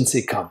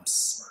urgency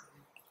comes.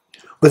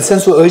 With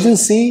sense of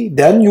urgency,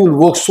 then you will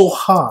work so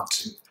hard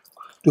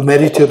to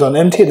meditate on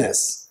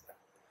emptiness,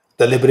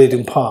 the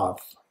liberating path,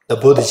 the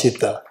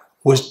bodhicitta,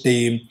 with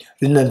the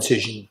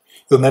renunciation.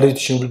 Your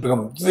meditation will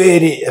become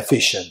very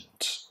efficient.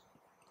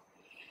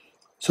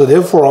 So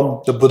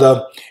therefore, the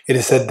Buddha, it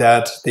is said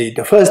that the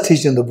first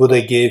teaching the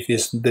Buddha gave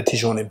is the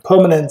teaching on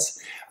impermanence,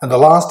 and the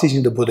last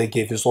teaching the Buddha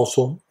gave is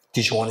also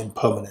teaching on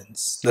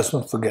impermanence. Let's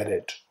not forget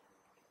it.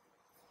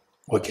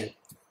 Okay.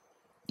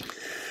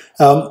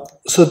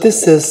 So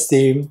this is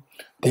the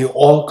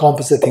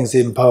all-composite things,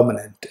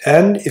 impermanent.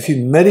 And if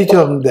you meditate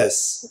on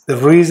this, the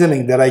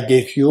reasoning that I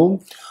gave you,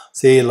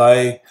 say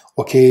like,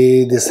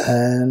 okay, this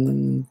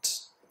hand,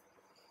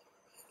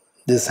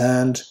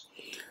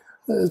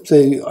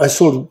 say I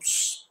saw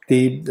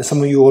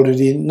some of you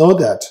already know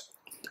that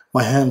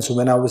my hands. So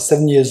when I was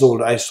 7 years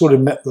old, I so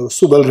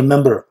well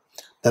remember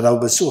that I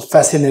was so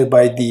fascinated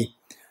by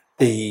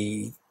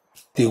the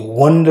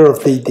wonder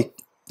of the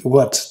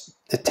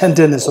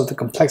tenderness of the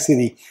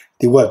complexity,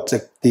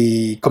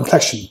 the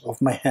complexion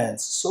of my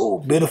hands. So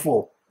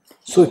beautiful,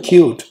 so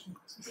cute.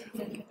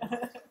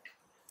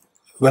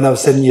 When I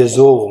was 7 years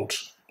old,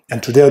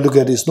 and today I look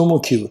at it, it's no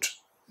more cute.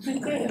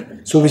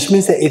 So which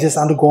means that it has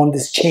undergone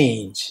this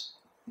change.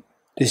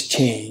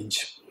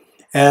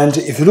 And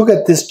if you look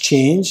at this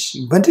change,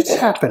 when did it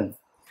happen?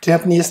 Did it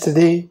happen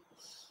yesterday?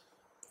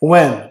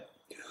 When?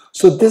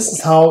 So this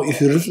is how,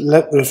 if you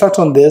reflect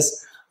on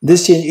this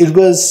change, it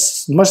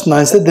was much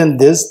nicer than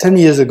this 10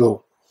 years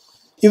ago.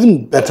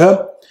 Even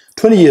better,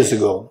 20 years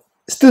ago.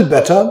 Still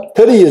better,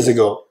 30 years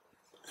ago.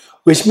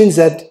 Which means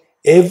that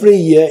every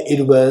year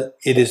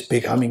it is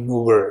becoming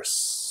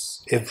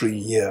worse. Every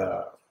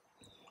year.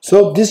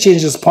 So this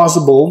change is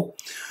possible.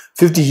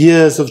 50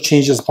 years of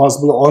change is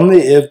possible only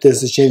if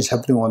there's a change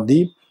happening on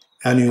the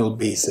annual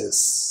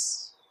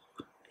basis.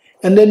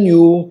 And then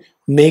you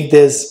make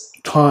this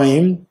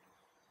time,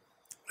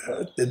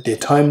 the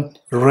time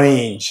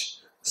range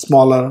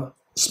smaller.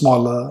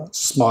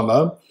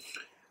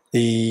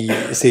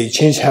 The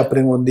change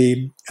happening on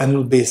the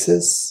annual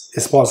basis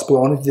is possible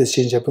only if there's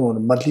change happening on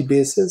a monthly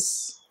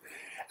basis.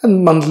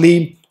 And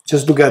monthly,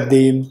 just look at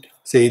the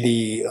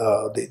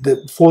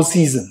 4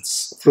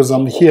 seasons. For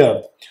example,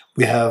 here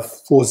we have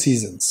 4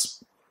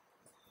 seasons.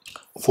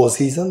 4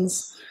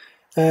 seasons,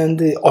 and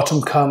the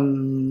autumn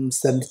comes,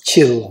 then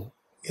chill,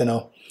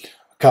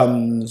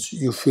 comes.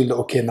 You feel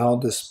okay now.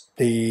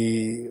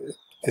 The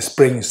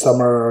spring,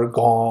 summer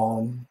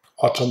gone,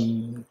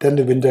 autumn. Then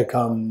the winter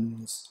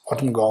comes,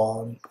 autumn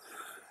gone.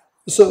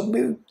 So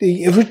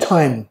every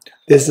time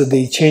there's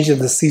the change of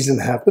the season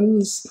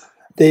happens,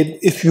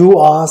 if you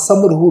are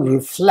someone who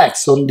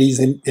reflects on these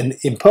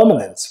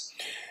impermanence,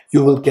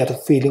 you will get a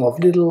feeling of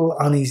little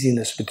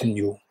uneasiness within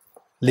you,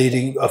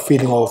 leading a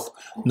feeling of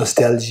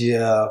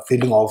nostalgia,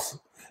 feeling of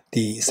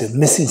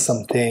missing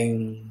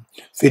something,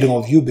 feeling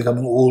of you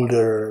becoming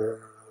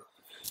older.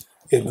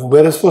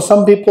 Whereas for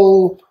some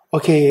people,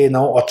 okay,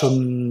 now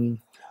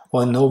autumn,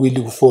 Or no, we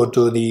look forward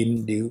to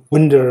the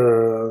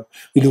winter,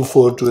 we look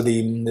forward to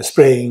the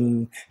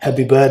spring,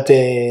 happy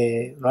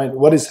birthday, right?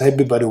 What is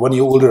happy birthday? 1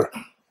 year older.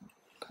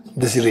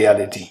 This is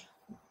reality,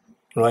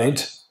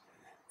 right?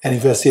 And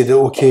if I say that,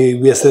 okay,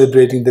 we are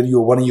celebrating that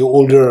you're 1 year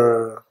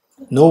older,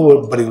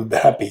 nobody will be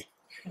happy,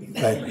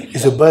 right?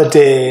 It's a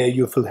birthday,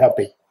 you feel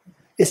happy.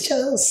 It's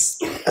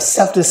just a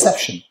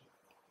self-deception.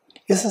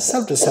 It's a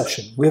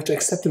self-deception. We have to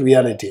accept the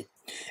reality.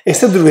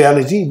 Accept the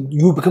reality,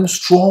 you become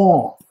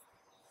strong.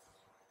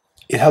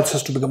 It helps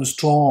us to become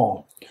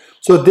strong.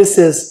 So this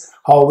is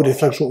how we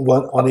reflect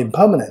on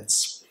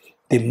impermanence.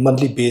 The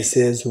monthly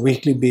basis,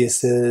 weekly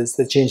basis,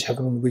 the change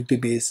happens on weekly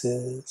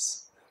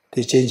basis.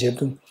 The change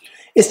happens.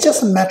 It's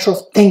just a matter of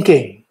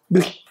thinking.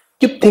 You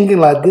keep thinking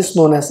like this,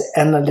 known as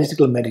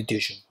analytical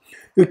meditation.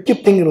 You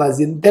keep thinking like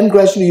this, then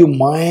gradually your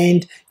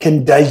mind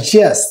can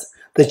digest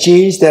the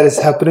change that is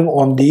happening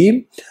on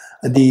the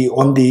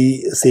on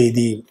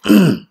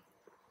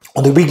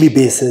the weekly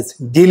basis,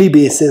 daily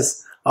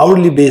basis,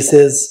 hourly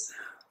basis,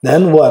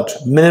 then what?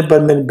 Minute by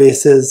minute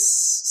basis,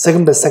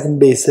 second by second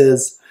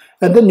basis,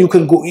 and then you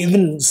can go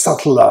even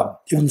subtler,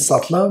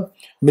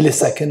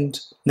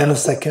 millisecond,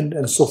 nanosecond,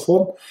 and so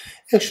forth.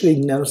 Actually,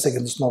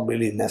 nanosecond is not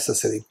really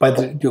necessary. By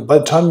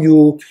the time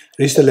you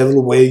reach the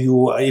level where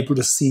you are able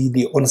to see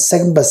on a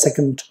second by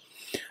second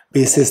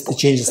basis the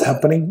change is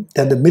happening,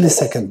 then the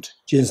millisecond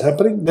change is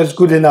happening, that's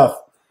good enough.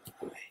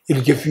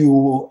 It'll give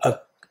you a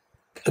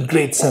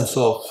great sense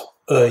of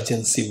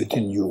urgency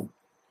within you,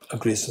 a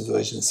great sense of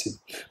urgency.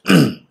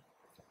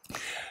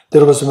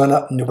 There was when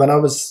I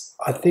was,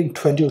 I think,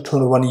 20 or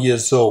 21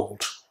 years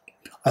old,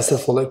 I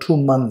said for like 2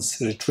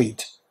 months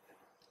retreat,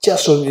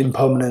 just on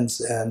impermanence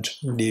and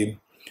the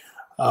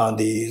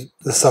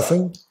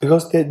suffering,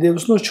 because there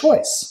was no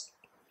choice.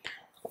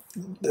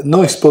 I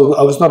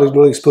was not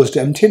really exposed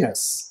to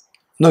emptiness,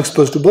 not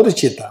exposed to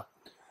Bodhicitta,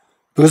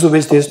 because of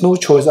which there's no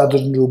choice other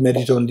than to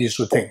meditate on these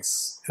two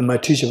things. And my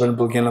teacher,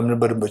 Venerable Genlam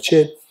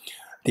Rinpoche,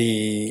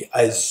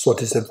 I sought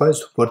his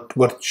advice,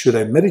 what should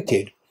I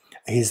meditate?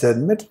 He said,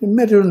 meditate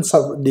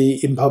on the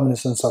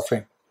impermanence and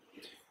suffering.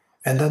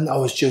 And then I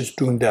was just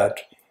doing that.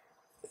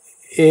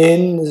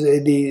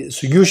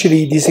 So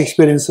usually these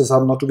experiences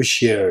are not to be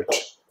shared.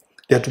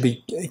 They have to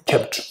be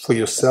kept for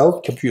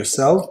yourself, kept to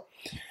yourself,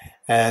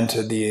 and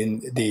kept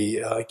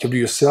to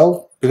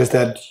yourself, because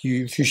that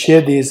if you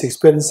share these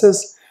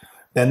experiences,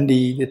 then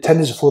the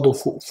tendency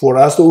for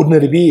us, the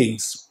ordinary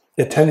beings,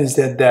 the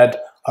tendency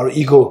that our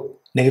ego,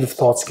 negative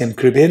thoughts can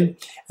creep in,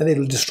 and it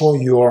will destroy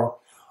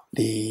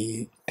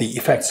the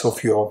effects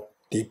of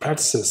the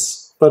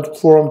practices. But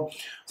for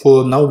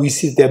now, we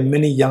see there are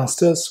many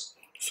youngsters,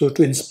 so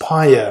to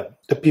inspire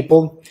the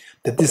people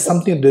that this is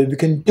something that we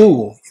can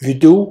do. If you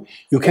do,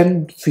 you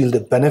can feel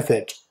the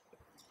benefit.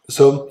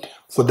 So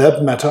for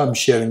that matter, I'm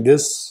sharing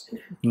this,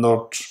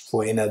 not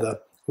for any other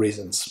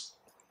reasons.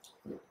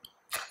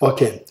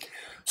 Okay,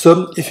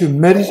 so if you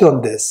meditate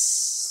on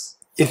this,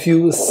 if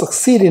you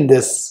succeed in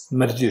this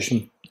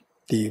meditation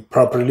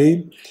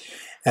properly,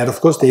 and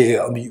of course,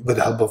 with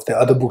the help of the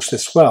other books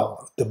as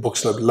well, the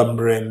books like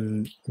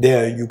Lumbering,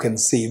 there you can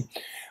see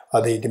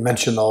the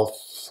dimension of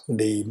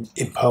the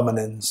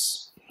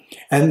impermanence.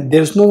 And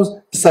there's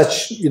no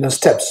such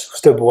steps,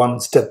 step 1,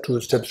 step 2,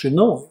 step 3.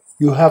 No,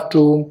 you have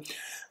to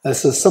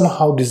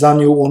somehow design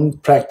your own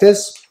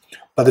practice.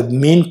 But the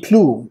main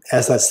clue,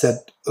 as I said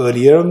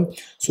earlier,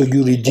 so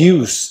you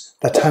reduce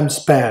the time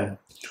span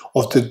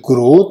of the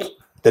growth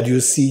that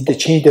you see, the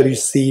change that you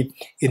see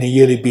in a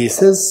yearly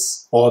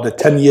basis, or the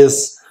 10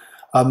 years,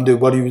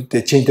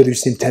 the change that you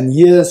see in 10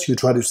 years, you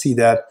try to see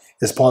that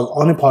it's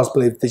only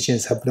possible if the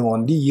change is happening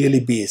on the yearly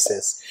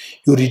basis.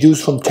 You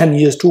reduce from 10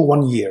 years to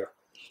 1 year,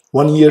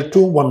 1 year to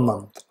 1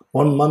 month,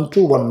 1 month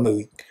to 1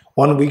 week,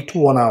 1 week to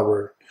 1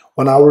 hour,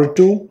 1 hour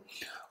to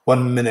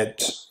 1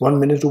 minute, 1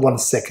 minute to 1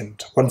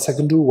 second, 1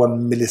 second to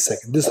 1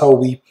 millisecond. This is how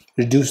we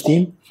reduce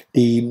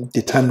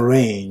the time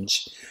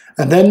range.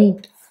 And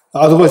then,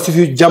 otherwise, if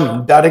you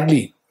jump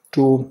directly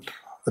to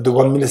the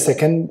 1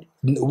 millisecond,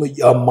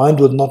 our mind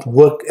will not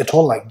work at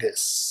all like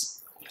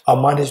this. Our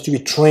mind has to be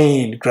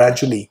trained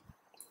gradually.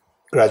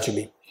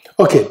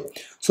 Okay,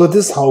 so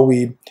this is how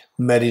we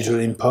meditate on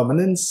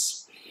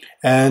impermanence.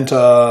 And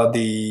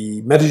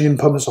the meditation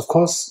impermanence, of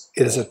course,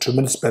 it is a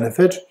tremendous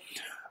benefit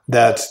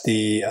that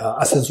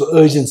a sense of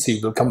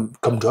urgency will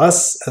come to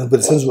us. And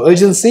with a sense of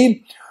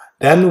urgency,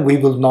 then we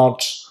will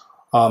not,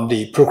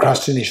 the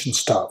procrastination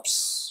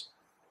stops.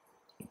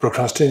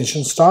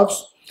 Procrastination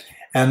stops,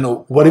 and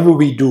whatever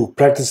we do,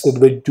 practice that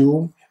we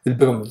do, will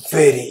become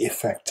very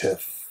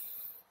effective.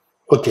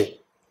 Okay,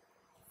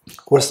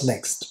 what's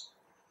next?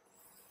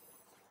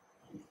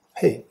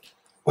 Hey,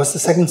 what's the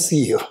second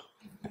C here?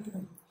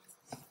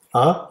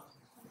 Huh?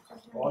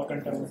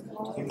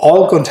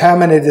 All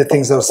contaminated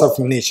things are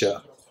suffering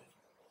nature.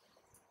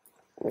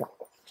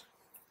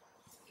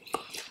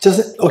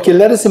 Just, okay,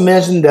 let us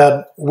imagine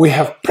that we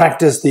have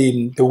practiced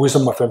the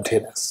wisdom of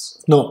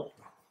emptiness. No,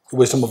 the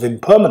wisdom of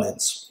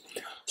impermanence.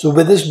 So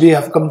with this, we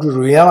have come to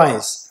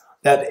realize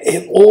that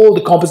all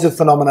the composite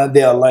phenomena,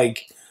 they are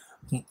like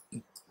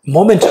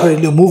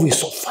momentarily moving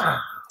so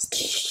fast.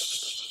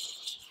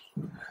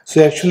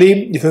 So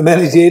actually, if you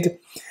meditate,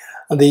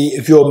 and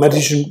if your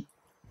meditation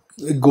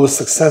goes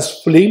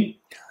successfully,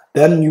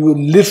 then you will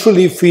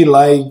literally feel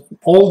like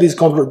all these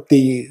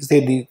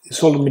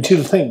sort of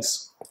material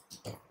things.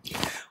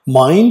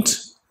 Mind,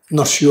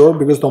 not sure,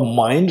 because the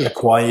mind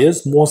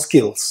requires more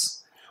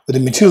skills. But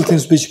the material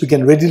things which we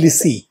can readily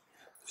see,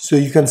 so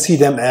you can see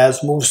them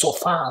as move so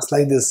fast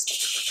like this.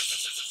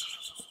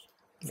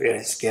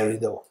 Very scary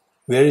though,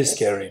 very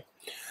scary.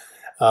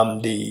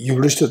 You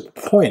reach the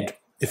point.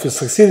 If you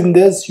succeed in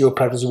this, your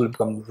practice will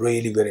become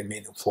really very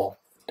meaningful.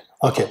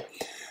 Okay.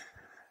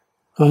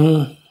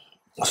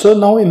 So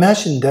now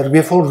imagine that we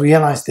have all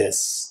realized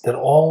this, that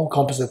all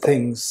composite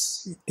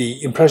things,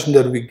 the impression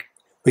that we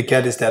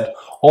get is that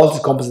all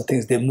these composite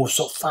things, they move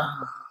so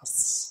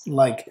fast,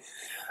 like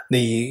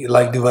the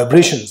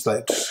vibrations,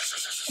 like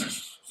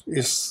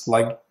it's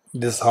like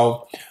this is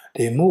how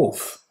they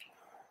move.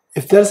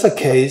 If that's the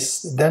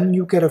case, then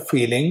you get a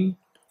feeling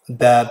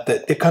that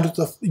the kind of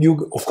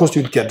of course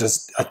you get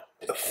this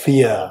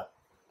fear,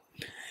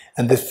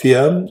 and the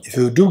fear, if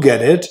you do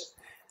get it,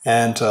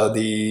 and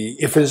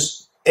if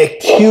it's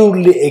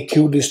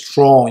acutely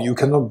strong, you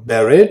cannot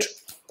bear it,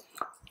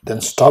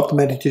 then stop the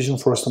meditation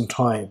for some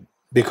time,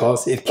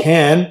 because it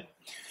can,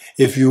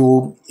 if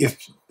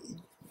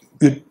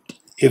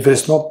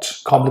it's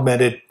not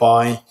complemented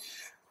by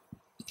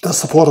the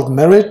support of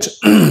merit,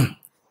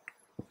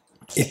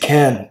 it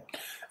can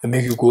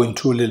make you go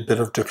into a little bit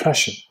of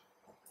depression.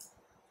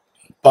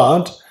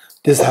 But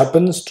this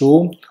happens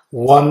to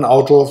 1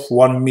 out of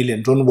 1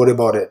 million. Don't worry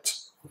about it,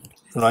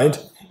 right?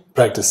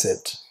 Practice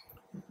it.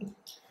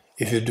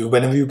 If you do,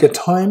 whenever you get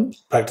time,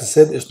 practice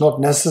it. It's not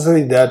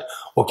necessary that,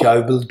 okay, I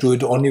will do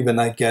it only when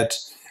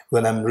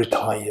I'm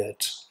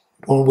retired.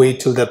 Don't wait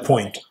till that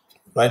point,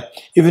 right?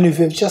 Even if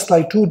it's just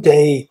like 2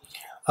 days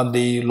on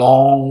the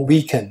long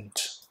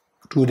weekend,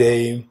 2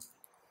 days,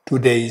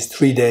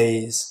 3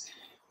 days,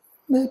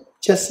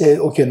 just say,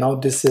 okay, now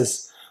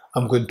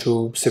I'm going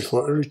to sit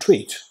for a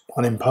retreat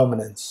on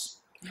impermanence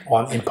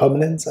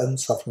and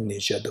suffering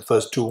nature, the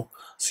first 2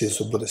 series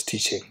of Buddhist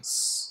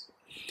teachings.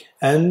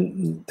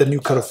 And then you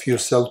kind of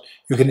yourself,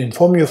 you can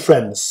inform your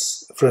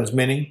friends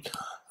meaning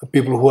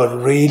people who are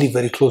really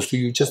very close to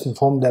you, just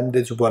inform them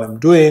this is what I'm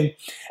doing,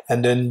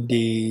 and then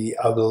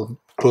I will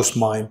close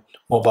my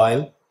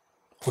mobile.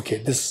 Okay,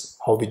 this is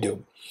how we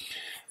do.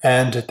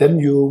 And then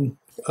you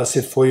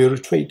sit for your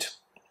retreat.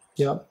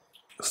 Yeah,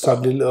 start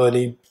a little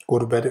early, go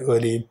to bed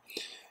early,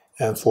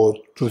 and for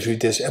 2-3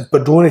 days.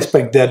 But don't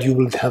expect that you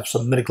will have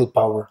some miracle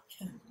power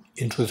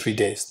in 2-3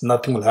 days.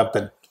 Nothing will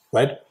happen,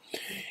 right?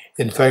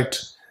 In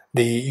fact,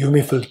 you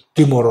may feel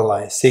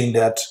demoralized, saying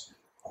that,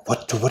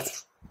 what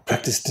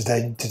practice did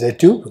I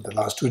do for the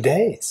last 2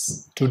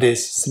 days? 2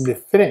 days simply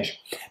finish.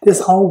 This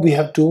is how we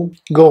have to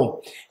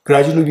go.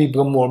 Gradually we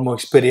become more and more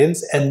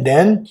experienced, and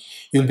then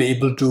you'll be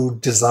able to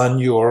design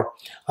your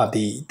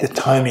the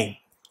timing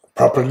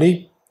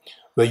properly,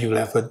 where you'll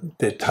have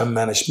the time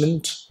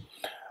management,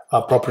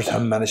 proper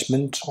time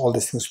management. All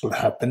these things will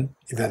happen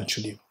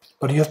eventually.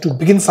 But you have to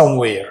begin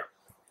somewhere.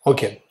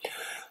 Okay.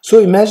 So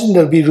imagine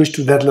that we reach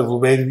to that level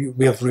where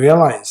we have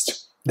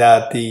realized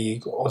that the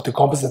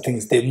composite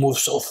things, they move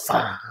so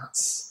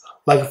fast,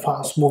 like a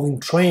fast-moving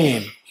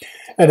train.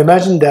 And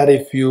imagine that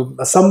if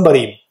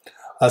somebody,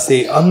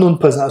 say unknown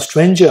person, a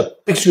stranger,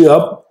 picks you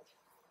up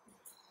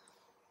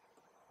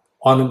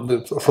from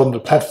the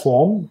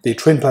platform, the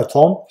train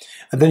platform,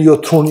 and then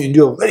you're thrown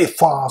into a very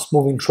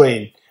fast-moving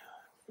train.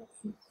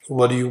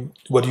 What do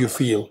you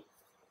feel?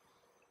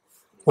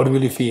 What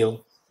will you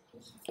feel?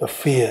 The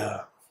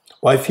fear.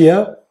 Why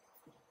fear?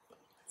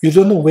 You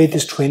don't know where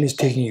this train is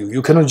taking you.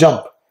 You cannot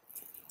jump.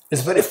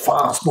 It's a very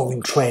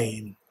fast-moving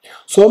train.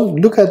 So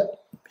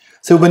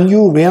when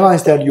you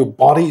realize that your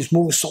body is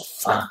moving so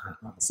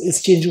fast,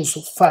 it's changing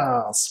so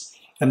fast,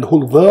 and the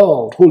whole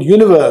world, whole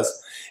universe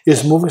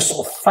is moving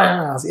so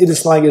fast,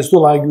 it's like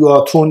you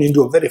are thrown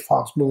into a very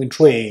fast-moving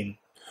train.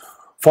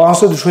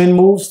 Faster the train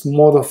moves, the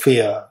more the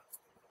fear.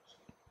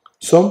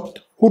 So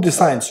who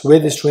decides where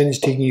this train is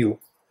taking you?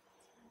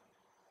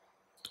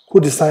 Who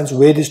decides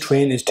where this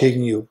train is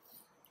taking you?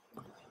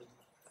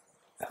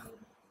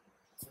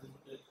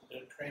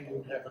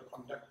 Would have a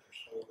conductor.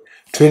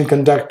 Train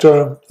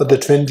conductor or the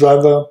train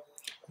driver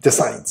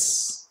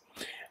decides.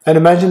 And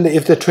imagine that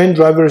if the train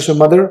driver is your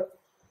mother,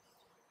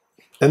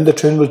 then the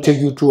train will take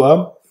you to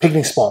a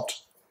picnic spot.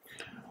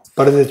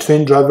 But if the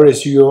train driver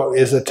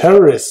is a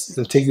terrorist, it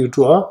will take you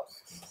to a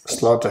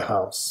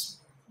slaughterhouse.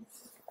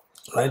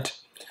 Right?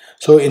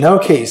 So in our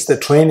case, the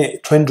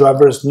train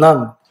driver is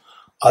none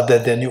other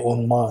than your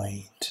own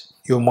mind.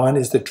 Your mind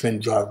is the train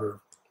driver.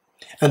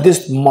 And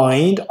this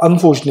mind,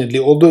 unfortunately,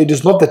 although it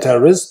is not the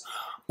terrorist,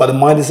 but the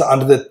mind is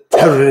under the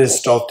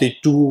terrorist of the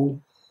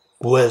 2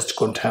 worst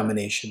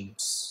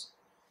contaminations.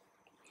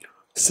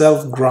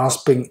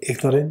 Self-grasping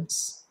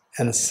ignorance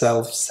and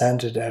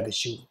self-centered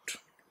attitude.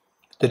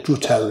 The 2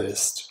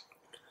 terrorists.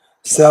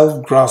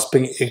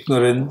 Self-grasping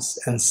ignorance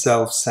and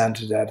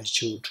self-centered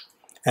attitude.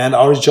 And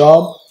our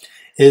job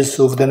is,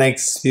 over the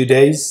next few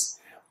days,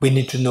 we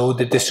need to know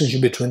the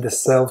distinction between the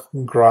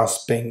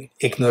self-grasping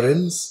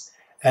ignorance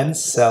and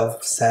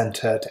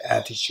self-centered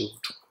attitude.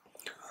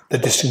 The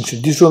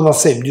distinction, these two are not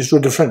same, these two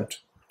are different.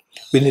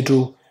 We need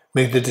to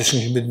make the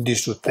distinction between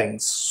these two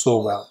things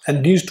so well.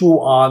 And these two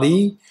are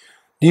the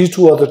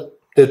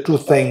two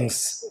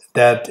things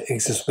that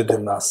exist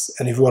within us.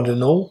 And if you want to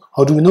know,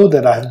 how do we know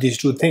that I have these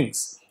two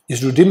things,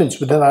 these two demons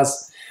within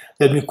us?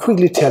 Let me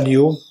quickly tell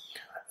you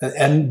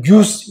and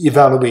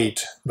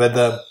evaluate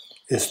whether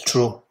it's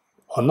true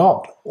or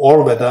not,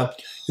 or whether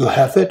you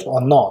have it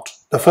or not.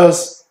 The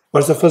first,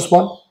 what's the first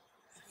one?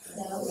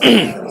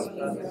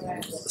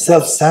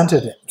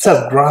 Self-centered,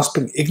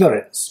 self-grasping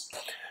ignorance.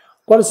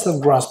 What is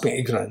self-grasping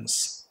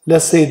ignorance?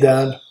 Let's say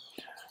that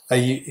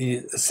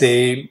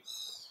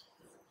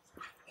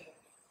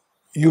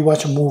you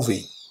watch a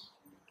movie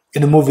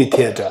in a movie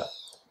theater,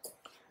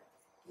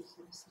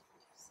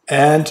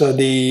 and a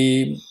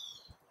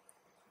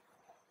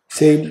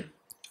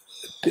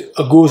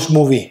ghost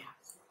movie.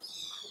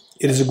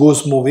 It is a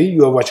ghost movie.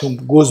 You are watching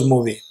a ghost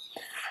movie.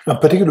 And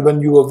particularly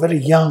when you are very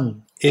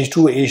young, age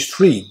 2, age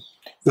 3,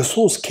 you're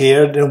so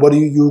scared, and what do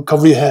you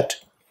cover your head,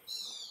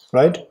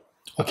 right?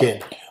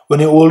 Okay. When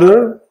you're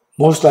older,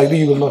 most likely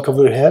you will not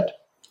cover your head.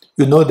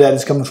 You know that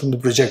it's coming from the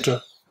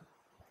projector.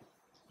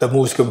 The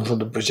movie is coming from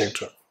the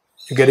projector.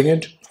 You getting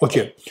it?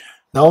 Okay.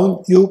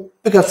 Now you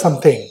pick up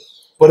something.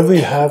 Whatever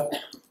you have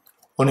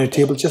on your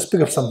table, just pick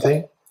up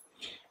something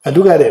and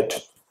look at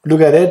it.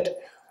 Look at it.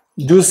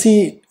 Do you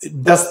see,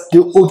 does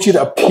the object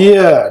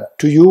appear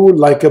to you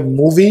like a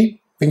movie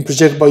being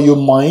projected by your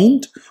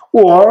mind,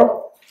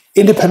 or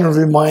independent of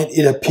your mind,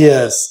 it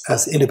appears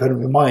as independent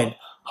of your mind?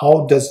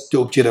 How does the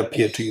object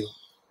appear to you?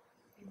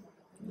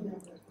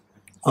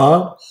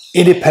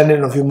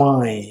 Independent of your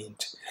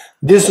mind.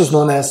 This is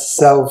known as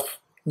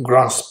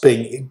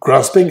self-grasping.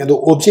 Grasping the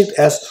object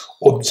as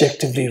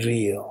objectively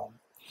real.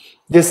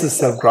 This is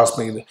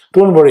self-grasping.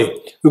 Don't worry,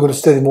 we're going to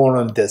study more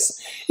on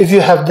this. If you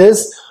have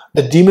this,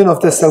 the demon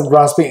of the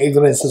self-grasping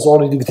ignorance is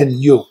already within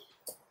you.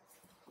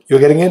 You're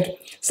getting it?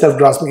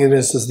 Self-grasping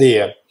ignorance is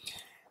there.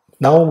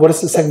 Now, what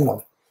is the second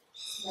one?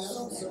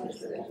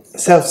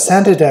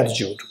 Self-centered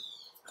attitude.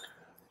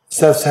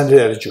 Self-centered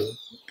attitude.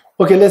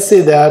 Okay, let's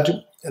say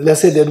that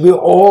we're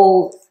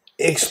all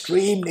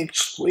extremely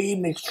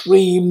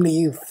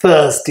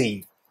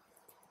thirsty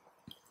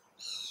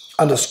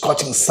under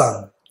scorching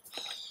sun.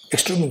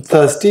 Extremely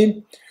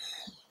thirsty,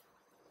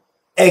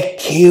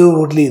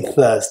 acutely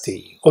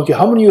thirsty. Okay,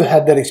 how many of you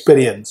had that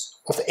experience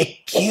of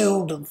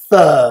acute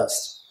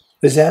thirst?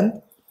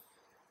 Listen,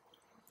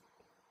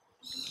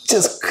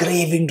 just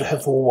craving to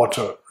have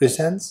water.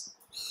 Listen.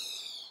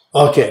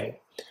 Okay.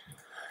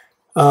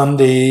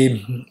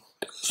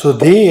 So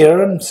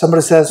there,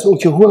 somebody says,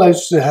 okay, who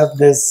likes to have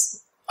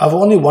this? I have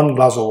only one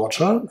glass of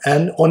water,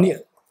 and I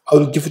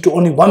will give it to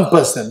only one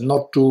person,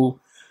 not to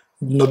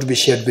be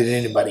shared with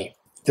anybody.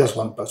 Just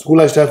one person. Who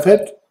likes to have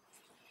it?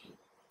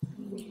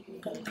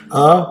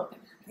 I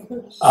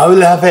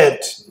will have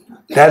it.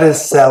 That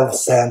is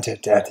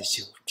self-centered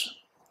attitude.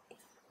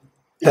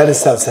 That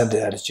is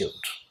self-centered attitude.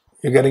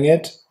 You're getting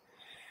it?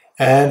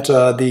 And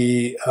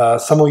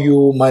some of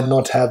you might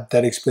not have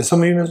that experience.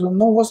 Some of you may say,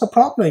 no, what's the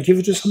problem? Give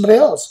it to somebody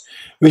else.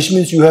 Which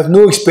means you have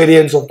no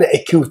experience of the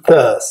acute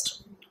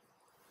thirst,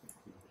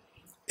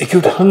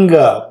 acute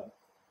hunger,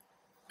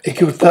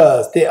 acute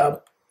thirst. They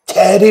are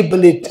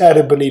terribly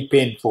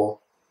painful.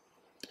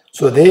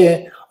 So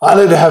I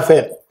let have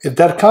it. If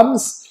that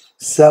comes,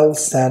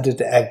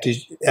 self-centered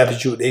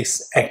attitude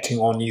is acting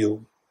on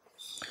you.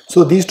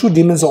 So these two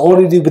demons are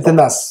already within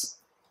us.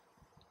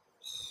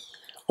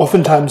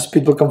 Oftentimes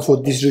people come for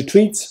these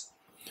retreats,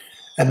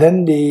 and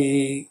then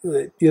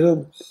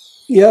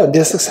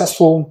they're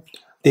successful.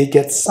 They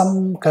get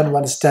some kind of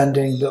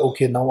understanding that,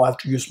 okay, now I have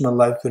to use my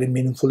life very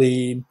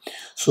meaningfully.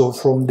 So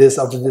from this,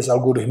 after this, I'll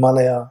go to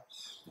Himalaya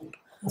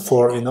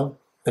for,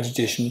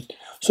 meditation.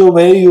 So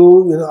where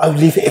I'll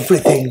leave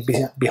everything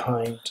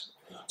behind.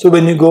 So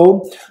when you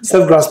go,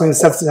 self-grasping,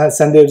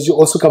 self-centered, you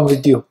also come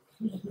with you.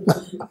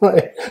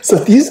 Right? So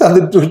these are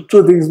the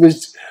two things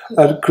which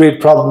create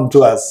problem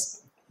to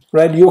us.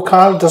 Right? Your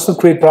car doesn't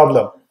create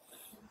problem.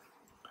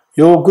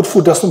 Your good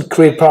food doesn't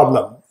create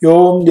problem.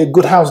 Your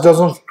good house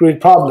doesn't create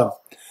problem.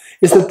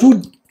 It's the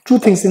two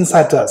things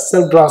inside us: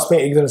 self-grasping,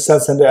 ignorance,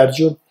 self-centered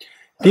attitude.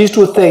 These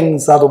two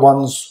things are the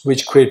ones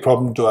which create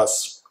problem to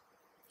us.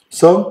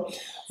 So,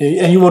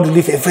 and you want to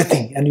leave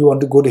everything, and you want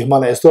to go to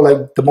Himalaya. So,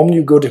 like the moment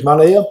you go to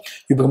Himalaya,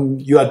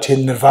 you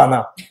attain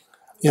nirvana.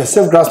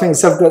 Self-grasping,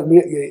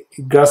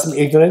 grasping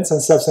ignorance,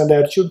 and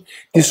self-centered attitude.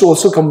 These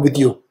also come with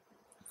you,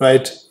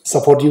 right?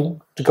 Support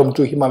you to come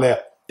to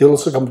Himalaya. They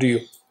also come to you.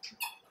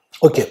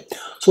 Okay,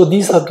 so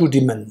these are two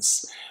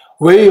demons.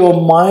 Where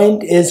your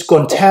mind is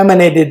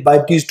contaminated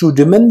by these two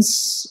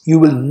demons, you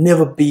will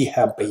never be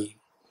happy.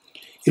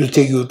 It will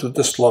take you to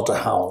the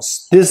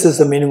slaughterhouse. This is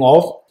the meaning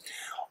of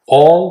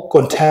all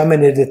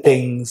contaminated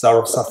things are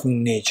of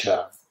suffering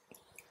nature.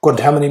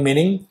 Contaminated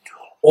meaning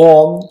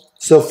all,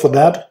 so for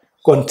that,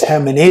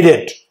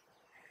 contaminated.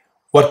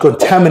 What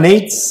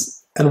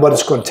contaminates and what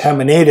is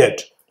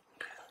contaminated.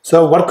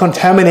 So what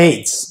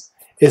contaminates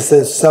is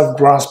a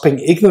self-grasping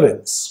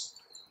ignorance.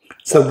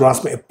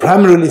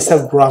 Primarily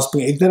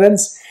self-grasping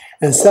ignorance,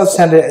 and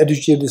self-centered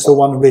attitude is the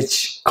one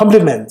which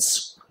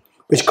complements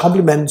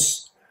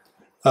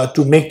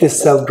to make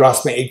this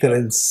self-grasping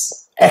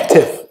ignorance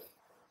active,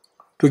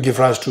 to give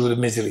rise to the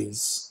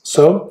miseries.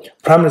 So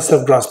primary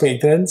self-grasping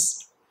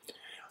ignorance.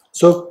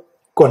 So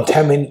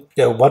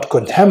what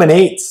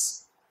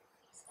contaminates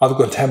are the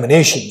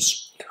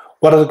contaminations.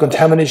 What are the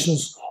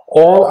contaminations?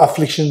 All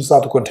afflictions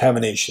are the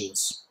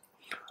contaminations.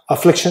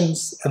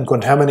 Afflictions and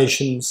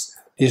contaminations,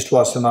 these two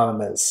are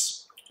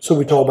synonymous. So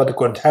we talk about the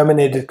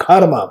contaminated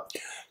karma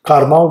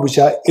which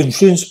are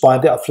influenced by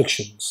the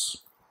afflictions.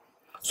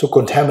 So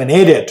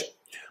contaminated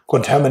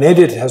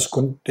has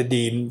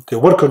the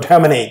word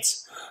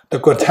contaminates. The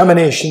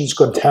contaminations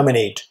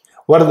contaminate.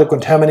 What are the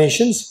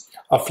contaminations?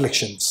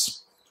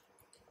 Afflictions.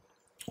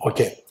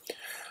 Okay.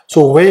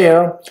 So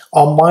where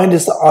our mind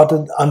is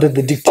under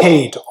the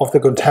dictate of the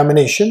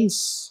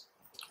contaminations,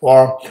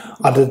 or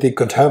under the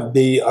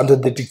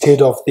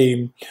dictate of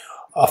the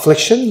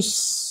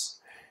afflictions,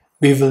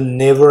 we will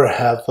never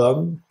have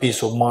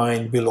peace of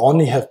mind. We'll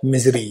only have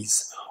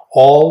miseries.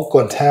 All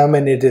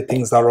contaminated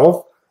things are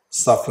of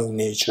suffering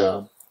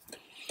nature.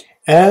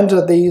 And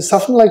the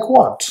suffering like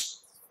what?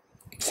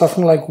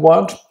 Suffering like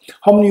what?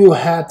 How many of you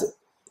had,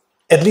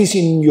 at least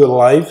in your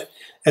life,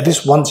 at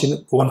least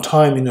one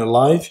time in your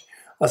life,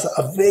 as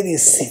a very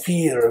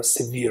severe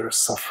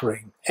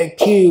suffering,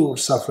 acute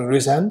suffering?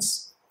 Raise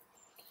hands.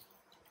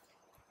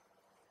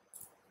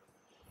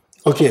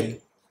 Okay.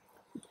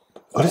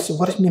 What does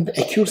it mean by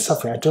acute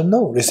suffering? I don't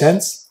know. Raise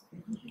hands.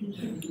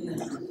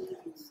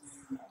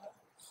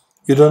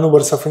 You don't know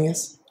what suffering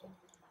is?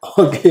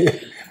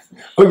 Okay.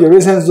 Okay,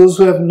 raise hands those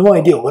who have no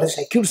idea what is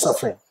acute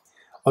suffering.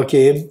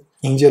 Okay,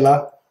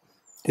 Angela,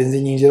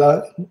 Tenzin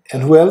Angela,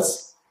 and who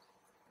else?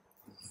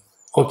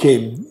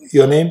 Okay,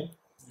 your name?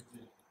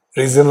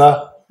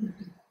 Rizanla,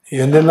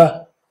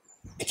 Yundela,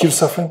 acute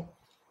suffering?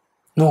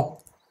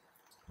 No.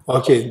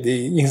 Okay,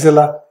 the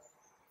Ingzela?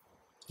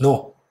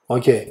 No.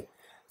 Okay.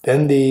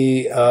 Then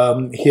the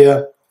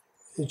here,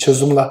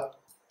 Chazumla?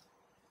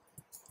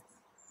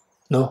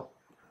 No.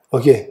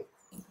 Okay.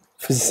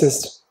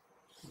 Physicist?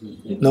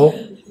 No.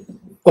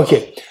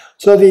 Okay.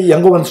 So the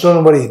younger ones,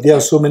 don't worry. There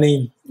are so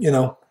many,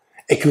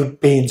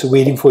 acute pains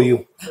waiting for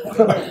you.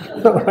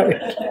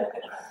 Right?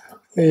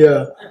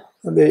 Yeah.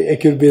 The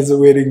acute pains are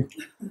waiting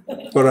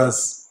for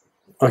us.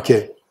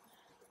 Okay.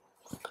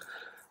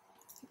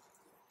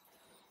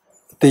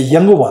 The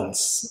younger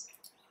ones,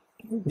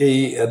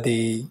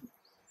 the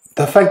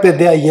fact that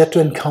they are yet to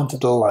encounter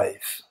the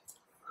life,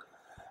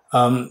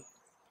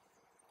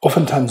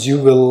 oftentimes you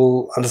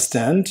will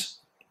understand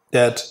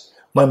that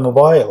my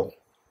mobile,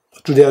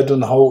 today I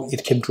don't know how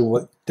it came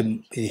to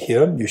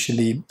here.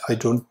 Usually I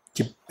don't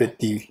keep the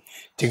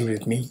ticket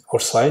with me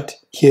outside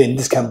here in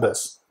this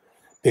campus,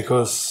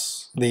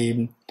 because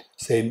they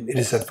say it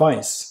is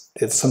advised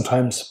that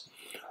sometimes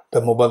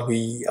the mobile,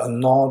 we are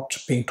not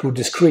being too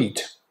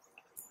discreet,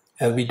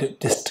 and we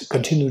just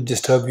continue to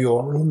disturb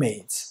your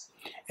roommates.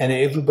 And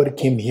everybody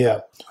came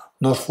here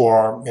not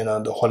for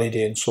the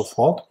holiday and so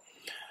forth.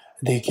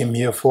 They came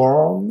here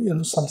for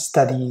some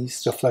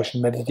studies,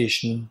 reflection,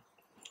 meditation,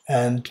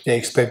 and they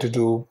expected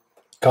to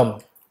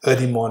come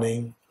early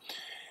morning,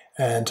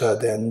 and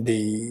then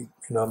the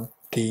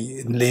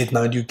late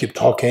night you keep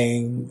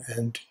talking,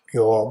 and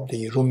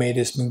the roommate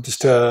is being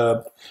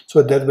disturbed.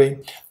 So that way,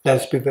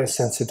 let us be very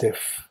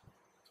sensitive.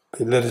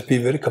 Let us be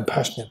very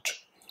compassionate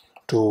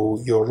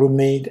to your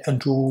roommate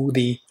and to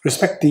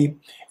respect the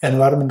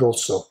environment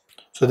also.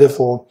 So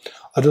therefore,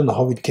 I don't know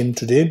how it came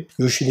today.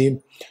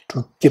 Usually,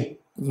 to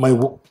keep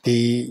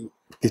the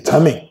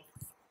timing,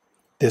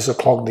 there's a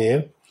clock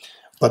there,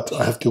 but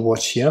I have to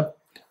watch here.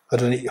 I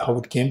don't know how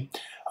it came.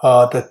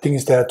 The thing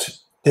is that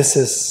this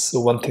is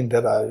one thing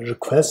that I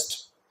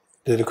request.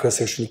 The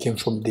request actually came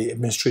from the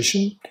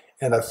administration,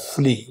 and I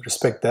fully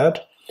respect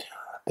that.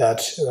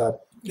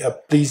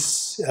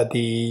 Please,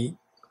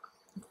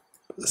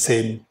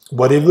 say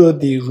whatever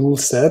the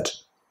rules said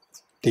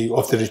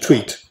of the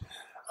retreat,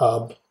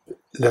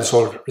 let's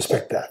all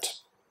respect that.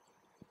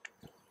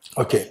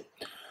 Okay.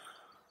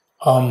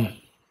 What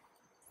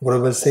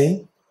was I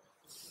saying?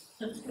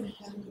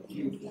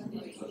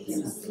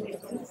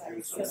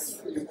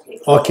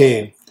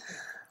 Okay.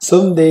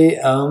 So they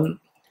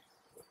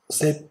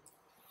say,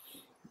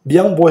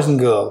 young boys and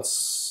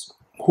girls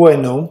who I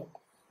know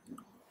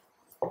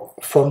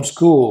from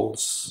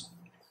schools,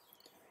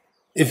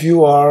 if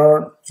you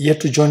are yet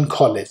to join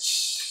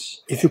college,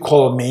 if you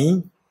call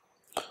me,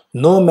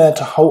 no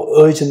matter how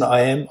urgent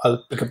I am,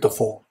 I'll pick up the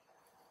phone.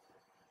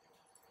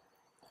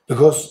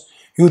 Because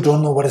you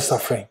don't know what is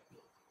suffering.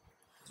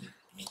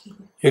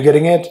 You're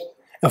getting it?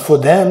 And for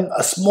them,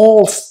 a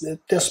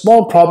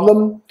small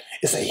problem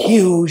is a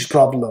huge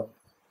problem,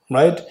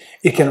 right?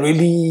 It can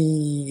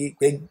really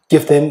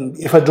give them,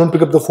 if I don't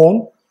pick up the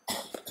phone,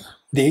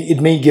 it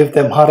may give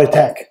them heart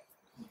attack.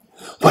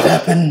 What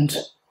happened?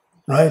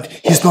 Right?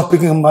 He's not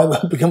picking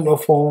up my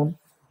phone.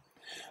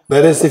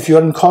 Whereas if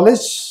you're in college,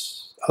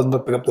 I'll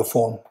not pick up the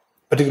phone.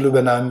 Particularly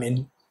when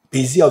I'm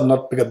busy, I'll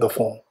not pick up the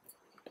phone.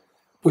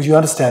 But you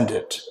understand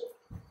it.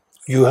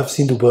 You have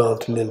seen the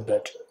world a little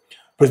bit.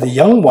 But the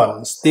young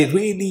ones, they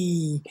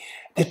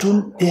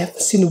have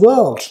seen the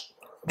world.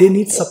 They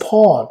need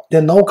support.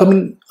 They're now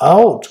coming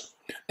out.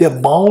 They're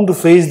bound to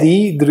face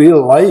the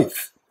real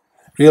life.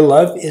 Real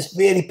life is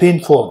very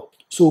painful.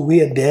 So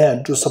we are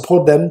there to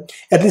support them,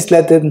 at least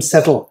let them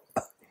settle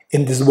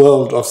in this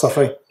world of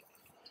suffering.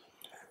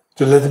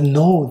 To let them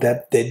know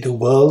that the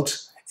world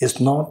is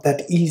not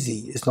that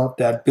easy. It's not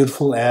that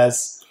beautiful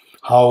as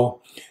how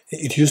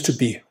it used to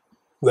be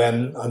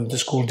when on the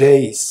school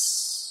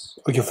days.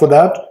 Okay, for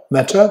that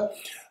matter,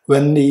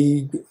 when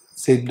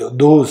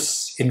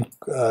those in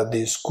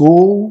the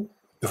school,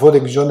 before they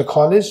join the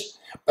college,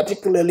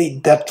 particularly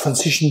that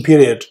transition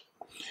period,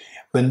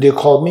 when they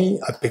call me,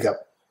 I pick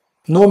up.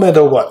 No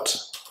matter what,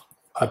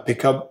 I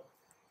pick up.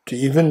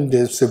 Even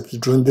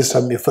during this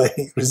time, if I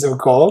receive a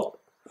call,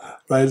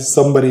 right,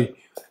 somebody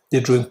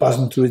they're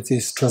passing through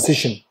this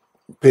transition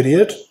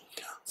period,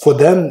 for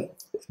them,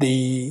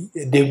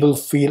 they will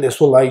feel as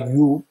well like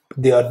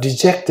they are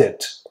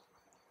dejected.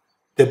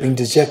 They're being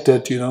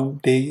dejected,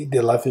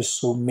 their life is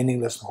so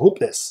meaningless and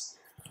hopeless.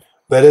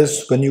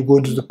 Whereas when you go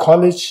to the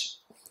college,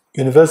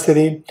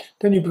 university,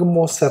 then you become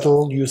more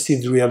settled, you see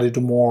the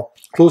reality more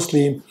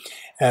closely,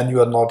 and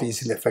you are not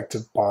easily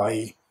affected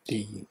by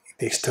the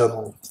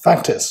external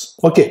factors.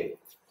 Okay.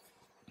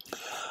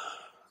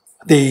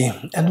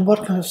 And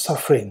what kind of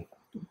suffering?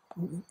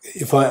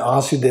 If I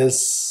ask you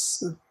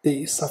this,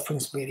 the suffering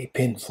is very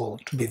painful,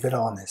 to be very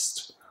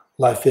honest.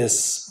 Life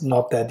is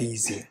not that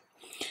easy.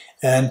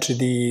 And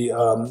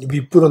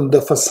we put on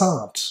the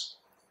facade,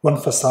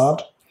 one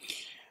facade.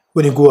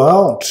 When you go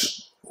out,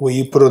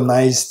 we put on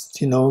nice,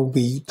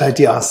 we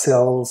tidy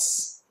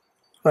ourselves,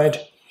 right?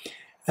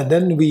 And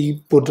then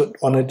we put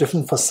on a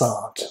different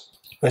facade.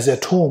 Whereas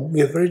at home,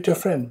 we are very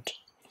different.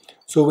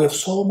 So we have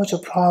so much a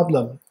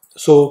problem.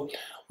 So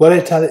what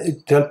I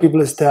tell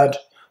people is that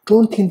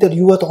don't think that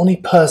you are the only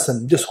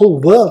person. This whole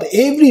world,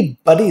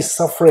 everybody is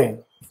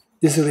suffering.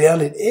 This is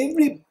reality.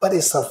 Everybody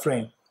is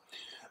suffering.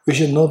 We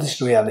should know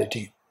this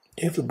reality.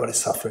 Everybody is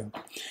suffering.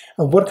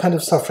 And what kind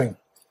of suffering?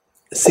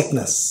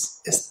 Sickness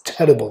is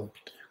terrible.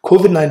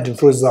 COVID-19,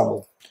 for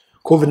example,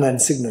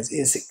 COVID-19 sickness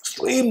is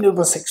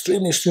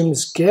extremely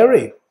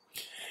scary.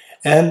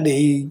 And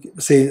they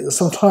say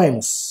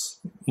sometimes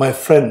my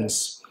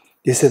friends,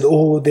 they said,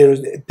 oh,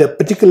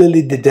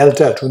 particularly the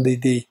Delta,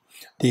 the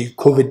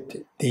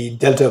COVID, the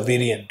Delta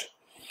variant.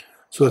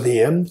 So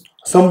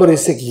somebody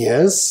is sick,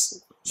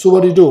 yes. So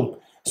what do you do?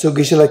 So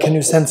Geshe, can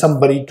you send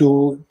somebody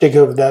to take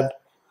care of that?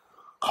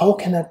 How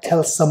can I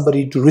tell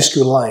somebody to risk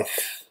your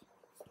life,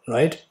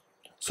 right?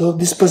 So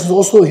this person is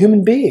also a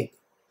human being,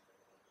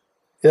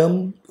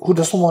 who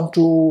doesn't want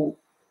to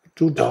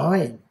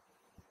die.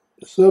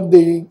 So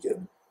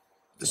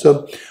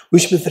we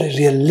should be very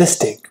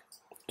realistic.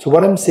 So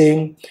what I'm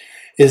saying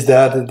is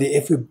that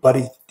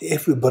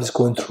everybody's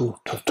going through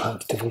tough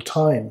times, difficult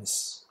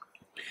times.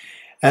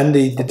 And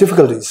the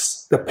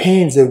difficulties, the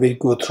pains that we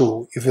go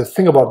through, if you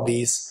think about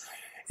these,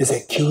 is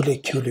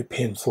acutely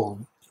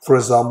painful. For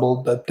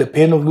example, the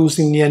pain of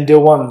losing near and dear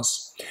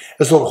ones.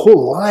 And so the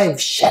whole life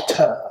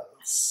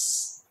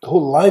shatters. The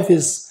whole life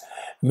is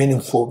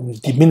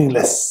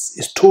meaningless.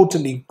 It's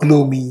totally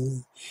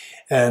gloomy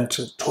and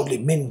totally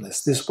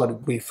meaningless. This is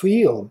what we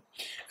feel.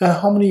 And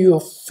how many of you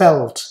have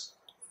felt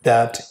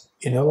that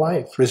in your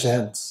life? Raise your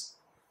hands.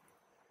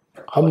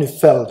 How many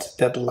felt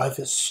that life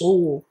is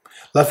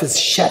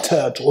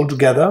shattered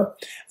altogether?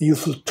 You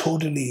feel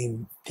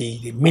totally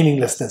the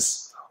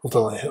meaninglessness of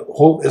the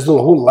whole, as though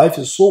the whole life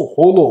is so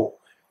hollow,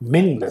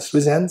 meaningless.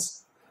 Raise your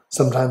hands.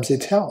 Sometimes they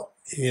tell,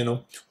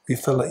 we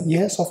feel like,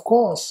 yes, of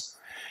course.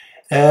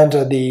 And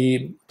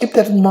keep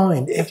that in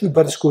mind.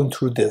 Everybody's going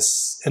through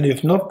this. And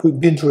you've not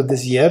been through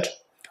this yet,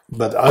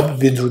 but I've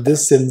been through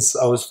this since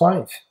I was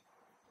 5.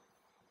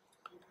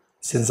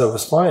 Since I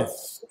was 5.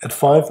 At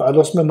 5, I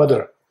lost my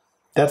mother.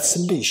 That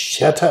simply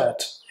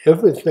shattered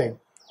everything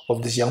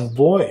of this young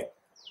boy.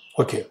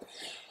 Okay.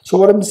 So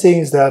what I'm saying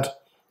is that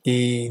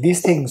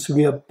these things,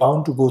 we are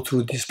bound to go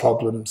through these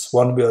problems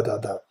one way or the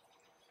other.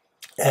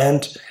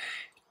 And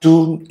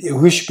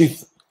we should be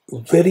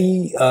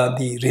very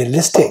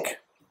realistic.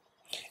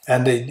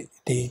 And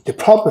the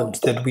problems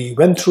that we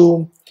went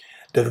through,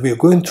 that we are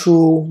going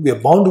through, we are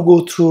bound to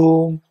go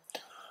through.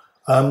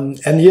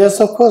 And yes,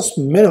 of course,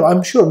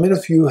 I'm sure many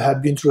of you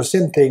have been through the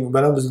same thing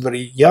when I was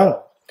very young.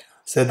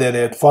 Said that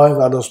at 5,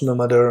 I lost my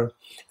mother.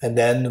 And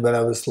then when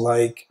I was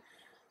like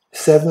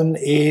 7,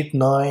 8,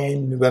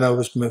 9, when I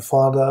was with my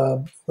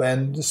father,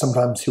 when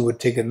sometimes he would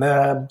take a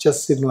nap,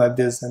 just sitting like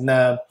this and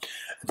nap.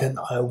 And then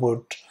I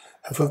would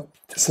have a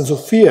sense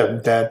of fear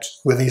that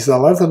whether he's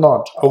alive or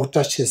not, I would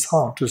touch his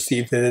heart to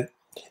see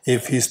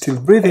if he's still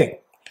breathing.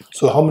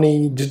 So how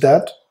many did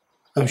that?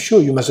 I'm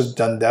sure you must have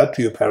done that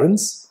to your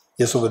parents.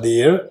 Yes, over the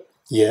year.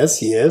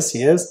 Yes.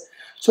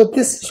 So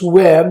this is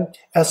where,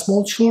 as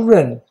small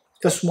children,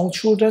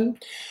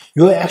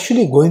 you are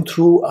actually going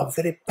through a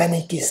very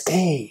panicky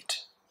state.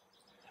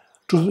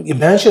 to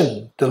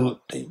imagine to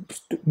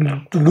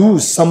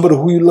lose somebody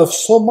who you love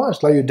so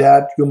much, like your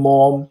dad, your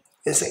mom.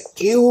 It's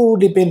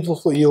hugely painful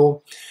for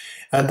you.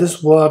 And this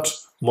is what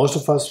most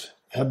of us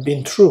have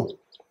been through.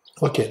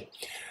 Okay.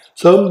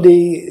 So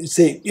they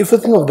say, if you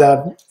think of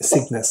that,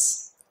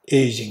 sickness,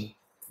 aging,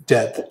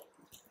 death,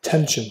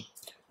 tension,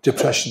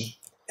 depression,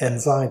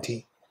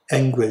 anxiety,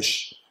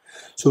 anguish,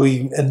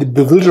 and the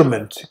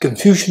bewilderment,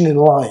 confusion in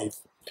life.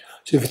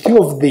 So if you think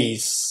of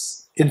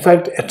these, in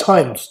fact, at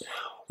times,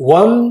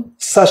 one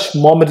such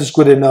moment is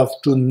good enough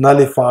to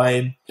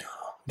nullify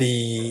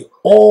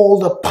all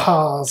the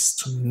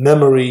past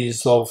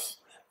memories of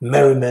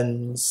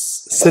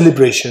merriments,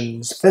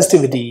 celebrations,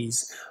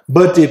 festivities,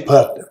 birthday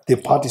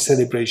party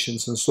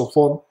celebrations, and so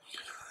forth.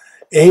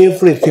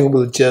 Everything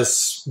will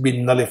just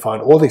be nullified.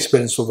 All the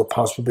experience of the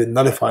past will be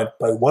nullified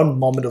by one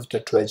moment of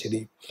the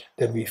tragedy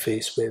that we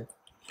face with.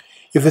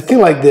 If we think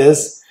like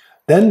this,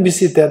 then we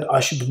see that I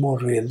should be more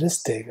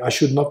realistic. I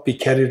should not be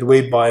carried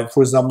away by,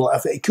 for example, I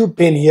have acute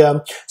pain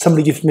here,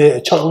 somebody gives me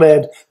a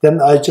chocolate, then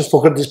I just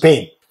forget this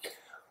pain.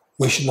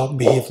 We should not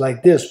behave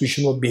like this. We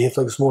should not behave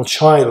like a small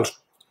child.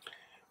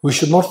 We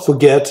should not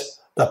forget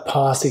the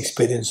past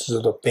experiences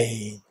of the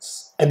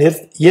pains. And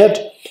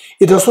yet,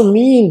 it doesn't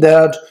mean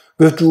that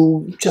we have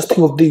to just think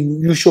of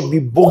you should be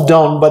bogged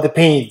down by the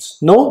pains.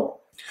 No.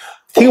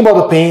 Think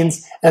about the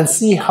pains and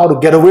see how to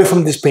get away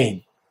from this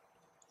pain.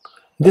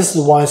 This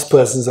is a wise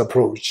person's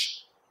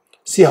approach.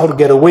 See how to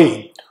get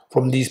away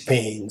from these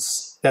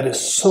pains. That is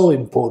so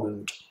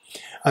important.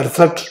 I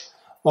reflect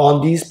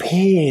on these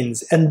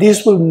pains, and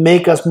this will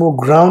make us more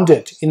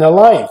grounded in our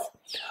life.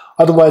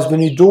 Otherwise, when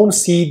we don't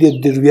see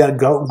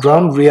the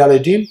ground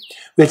reality,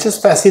 we're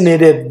just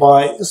fascinated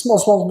by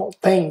small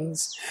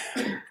things.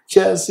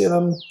 Just,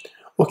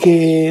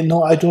 okay,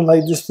 no, I don't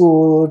like this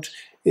food.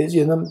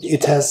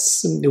 It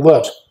has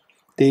what?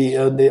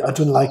 I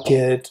don't like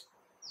it.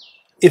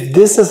 If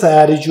this is the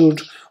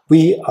attitude,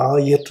 we are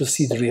yet to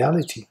see the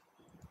reality.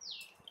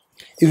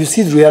 If you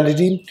see the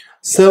reality,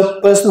 so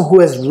a person who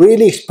has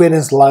really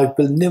experienced life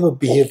will never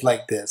behave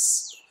like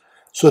this.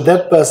 So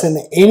that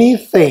person,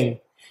 anything,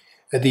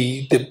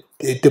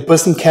 the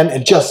person can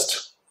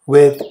adjust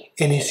with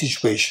any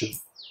situation.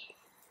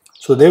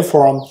 So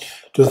therefore,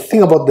 to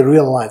think about the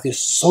real life is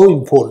so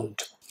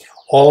important.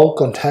 All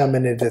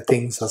contaminated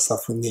things are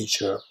suffering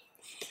nature.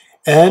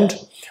 And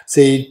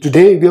say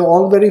today we are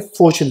all very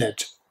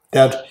fortunate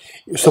that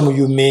some of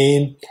you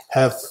may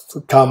have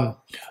come,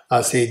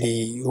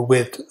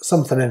 with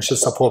some financial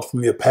support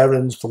from your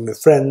parents, from your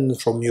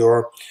friends, from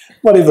your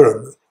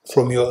whatever,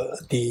 from your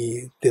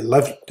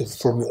life,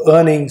 from your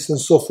earnings and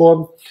so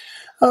forth.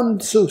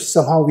 So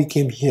somehow we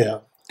came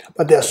here.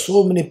 But there are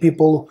so many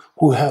people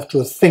who have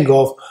to think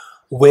of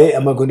where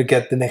am I going to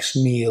get the next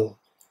meal?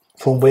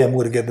 From where am I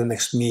going to get the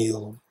next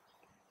meal?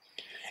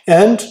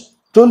 And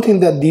don't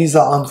think that these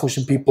are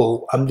unfortunate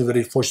people. I'm the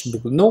very fortunate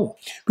people. No,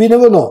 we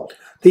never know.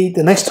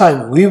 The next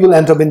time we will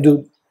end up in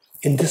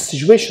this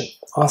situation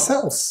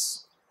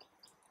ourselves.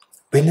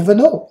 We never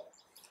know.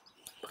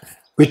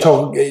 We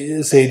talk,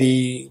 say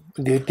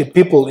the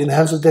people in the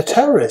hands of the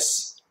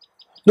terrorists.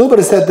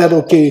 Nobody said that,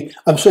 okay,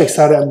 I'm so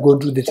excited I'm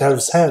going to the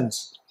terrorists'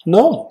 hands.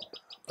 No.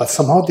 But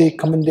somehow they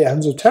come in the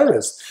hands of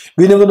terrorists.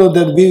 We never know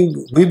that we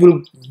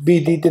will be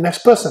the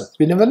next person.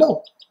 We never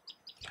know.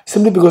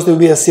 Simply because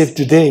we are safe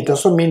today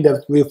doesn't mean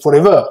that we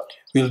forever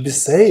will be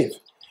safe.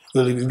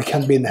 We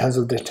can't be in the hands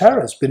of the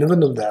terrorists. We never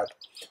know that.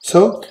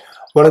 So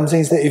what I'm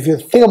saying is that if you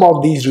think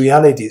about these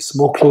realities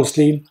more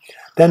closely,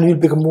 then you'll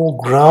become more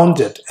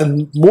grounded.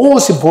 And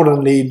most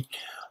importantly,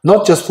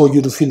 not just for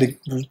you to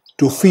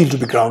feel to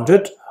be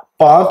grounded,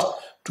 but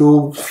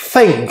to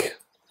think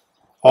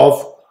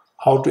of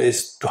how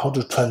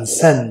to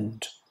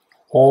transcend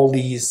all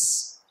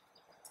these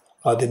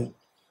the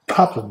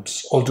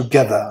problems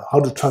altogether, how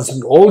to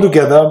transcend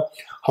altogether,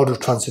 how to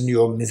transcend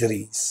your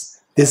miseries.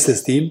 This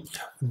is the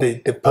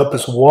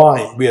purpose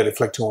why we are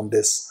reflecting on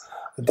this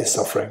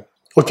suffering.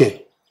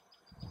 Okay,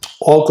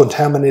 all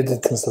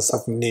contaminated things are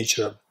suffering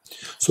nature.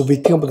 So we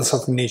think about the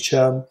suffering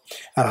nature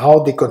and how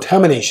the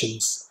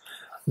contaminations,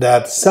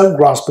 that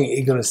self-grasping,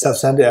 ignorant,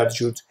 self-centered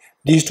attitude,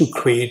 these two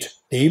create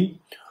the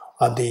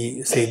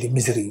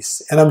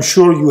miseries. And I'm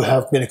sure you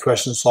have many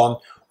questions on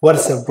what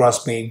is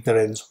self-grasping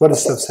ignorance, what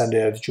is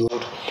self-centered attitude,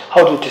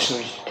 how to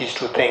distinguish these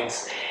two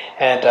things.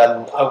 And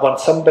I want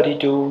somebody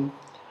to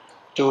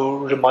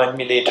remind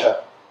me later.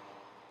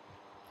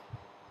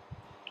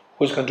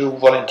 Who's going to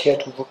volunteer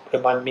to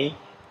remind me?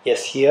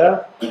 Yes,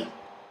 here.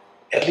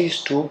 At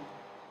least two.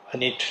 I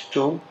need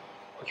two.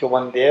 Okay,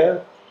 one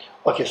there.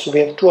 Okay, so we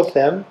have two of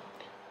them.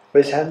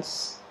 Raise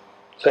hands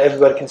so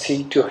everybody can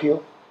see two of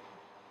you,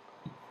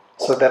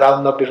 so that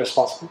I'll not be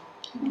responsible.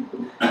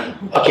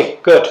 Okay,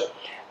 good.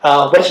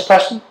 What is the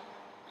question?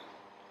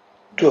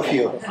 Two of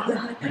you.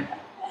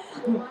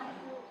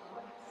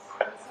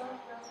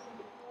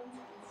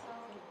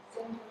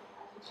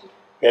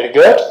 Very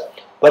good.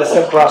 What is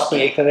self-grasping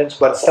ignorance?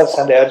 What is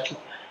self-centered attitude?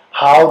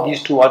 How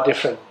these two are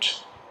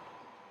different.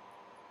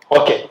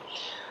 Okay.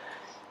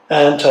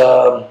 And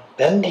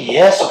then,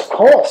 yes, of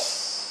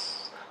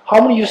course. How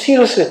many of you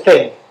seriously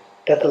think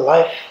that the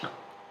life,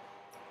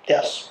 there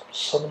are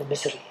so many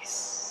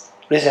miseries?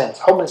 Raise hands.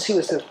 How many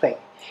seriously think?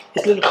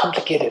 It's a little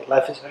complicated.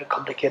 Life is very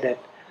complicated.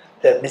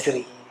 There are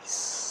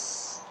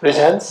miseries. Raise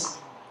hands.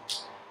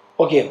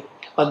 Okay.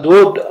 And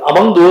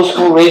among those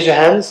who raise your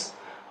hands,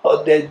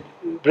 they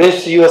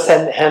raise your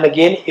hand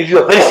again if you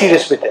are very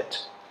serious with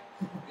it.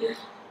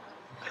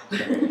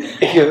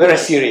 If you are very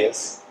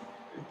serious.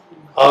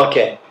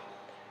 Okay.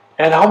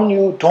 And how many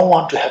of you don't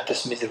want to have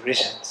this misery?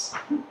 Raise hands.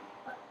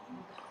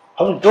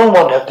 How many don't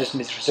want to have this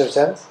misery? Raise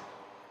hands.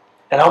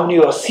 And how many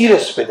of you are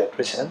serious with it?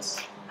 Raise hands.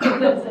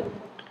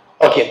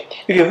 Okay.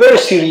 If you're very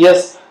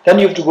serious, then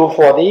you have to go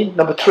for the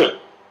number 3.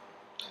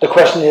 The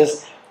question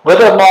is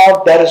whether or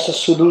not there is a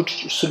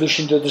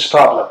solution to this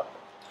problem.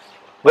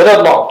 Whether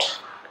or not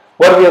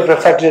what we have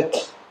reflected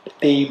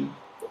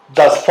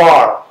thus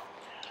far,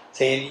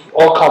 say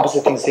all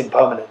composite things are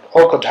impermanent,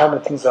 all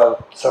contaminant things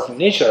are suffering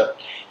nature.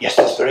 Yes,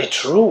 that's very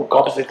true.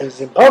 Composite things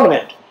are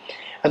impermanent.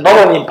 And not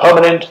only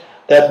impermanent,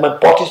 that my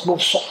bodies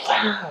move so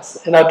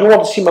fast. And I don't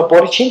want to see my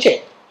body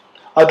changing.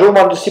 I don't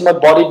want to see my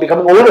body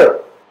becoming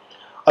older.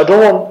 I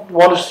don't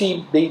want to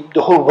see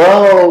the whole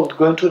world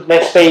going to the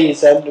next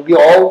phase and we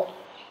all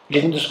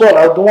leaving this world.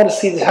 I don't want to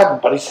see this happen,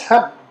 but it's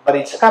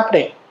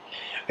happening.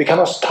 We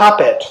cannot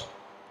stop it.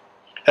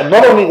 And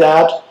not only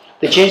that,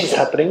 the change is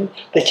happening,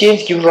 the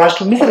change gives rise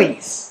to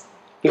miseries.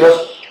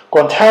 Because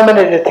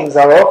contaminated things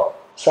are of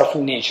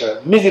suffering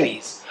nature,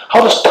 miseries.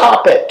 How to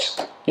stop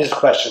it is the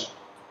question.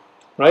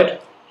 Right?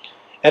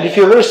 And if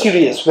you're very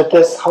serious with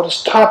this, how to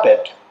stop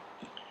it,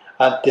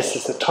 and this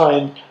is the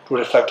time to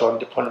reflect on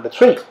the point number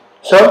 3.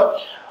 So,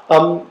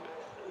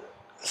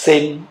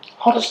 saying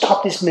how to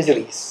stop these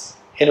miseries.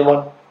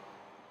 Anyone?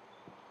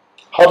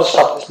 How to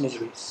stop these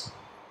miseries?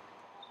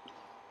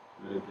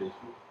 Meditation.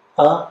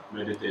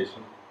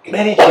 Meditation.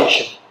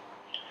 Meditation.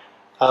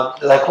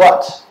 Like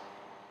what?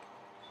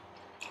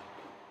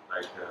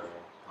 Like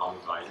calm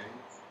abiding.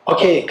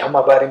 Okay, calm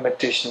abiding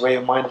meditation, where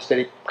your mind is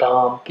very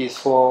calm,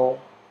 peaceful,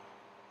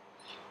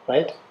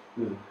 right?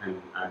 And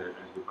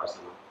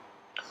vipassana.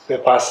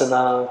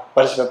 Vipassana.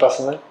 What is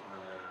vipassana?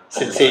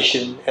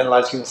 Sensation,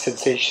 analyzing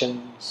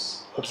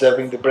sensations,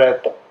 observing the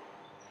breath.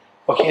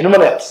 Okay,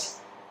 anyone else?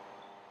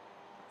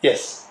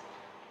 Yes.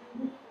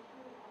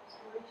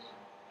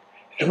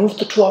 Remove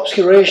the 2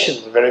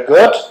 obscurations. Very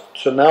good.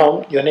 So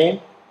now, your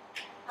name?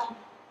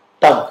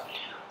 Tam.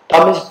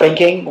 Tam is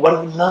bringing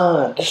what we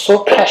learned. It's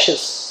so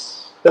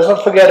precious. Let's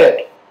not forget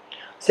it.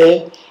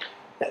 Say,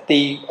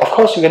 of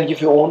course you can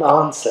give your own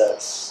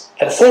answers.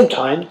 At the same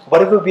time,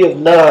 whatever we have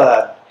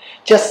learned,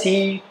 just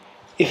see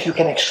if you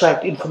can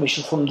extract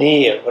information from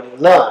there, what you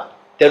learned.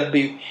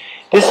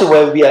 This is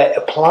where we are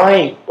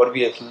applying what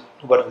we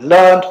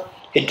learned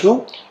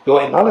into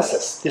your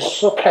analysis. This is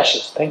so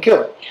precious. Thank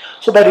you.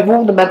 So by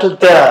removing the mental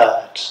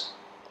dirt,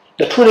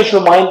 the true nature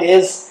of mind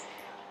is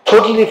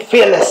totally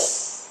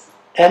fearless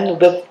and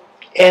with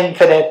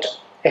infinite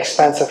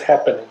expansive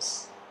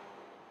happiness.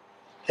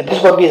 And this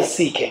is what we are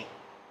seeking.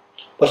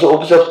 But to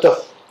observe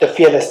the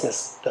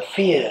fearlessness, the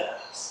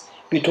fears.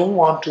 We don't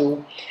want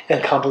to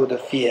encounter the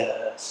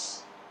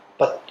fears.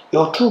 But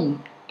the true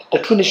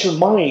nature of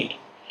mind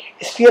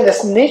is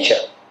fearless in nature.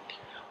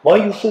 Why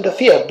you feel the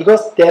fear?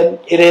 Because then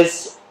it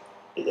is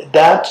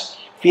that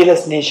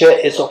fearless nature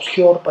is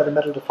obscured by the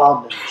mental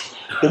defilements.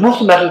 Remove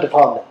the mental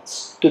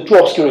defilements, the 2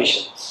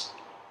 obscurations.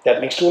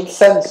 That makes total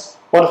sense.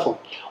 Wonderful.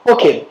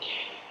 Okay.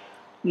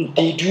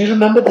 Do you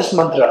remember this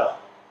mantra?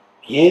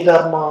 Ye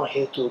dharma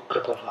hetu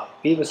prabhava.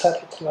 We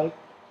recited it like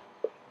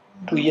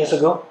 2 years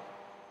ago.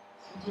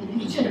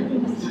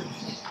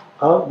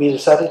 We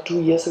recited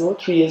 2 years ago,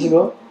 3 years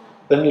ago,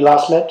 when we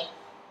last met.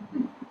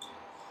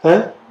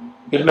 You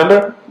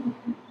remember?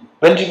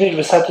 When did we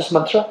recite this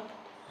mantra?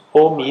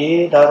 Om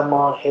ye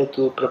dharma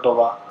hetu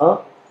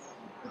prabhava.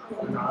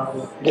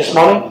 This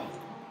morning?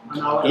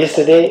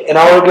 Yesterday? An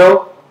hour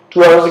ago?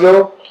 2 hours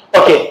ago?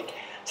 Okay.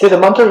 See, the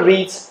mantra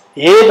reads,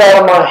 Ye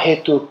dharma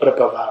hetu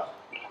prabhava.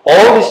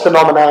 All these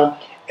phenomena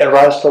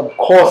arise from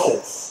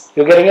causes.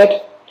 You're getting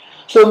it?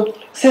 So,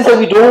 since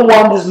we don't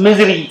want these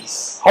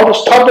miseries, how to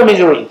stop the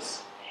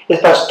miseries?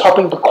 Is by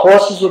stopping the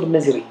causes of the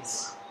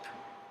miseries.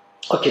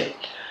 Okay.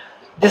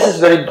 This is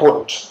very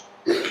important.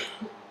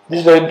 This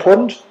is very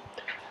important.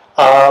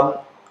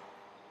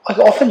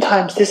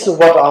 Oftentimes, this is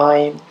where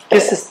I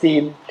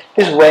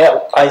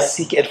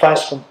seek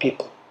advice from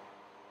people.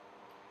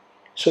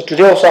 So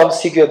today also I will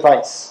seek your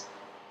advice.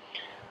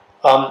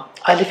 I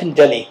live in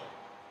Delhi,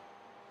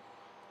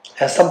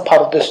 and some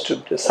part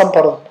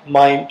of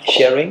my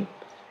sharing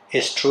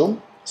is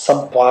true.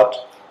 Some part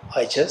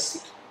I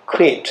just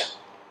create.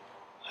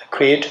 I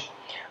create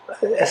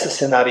as a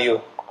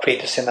scenario.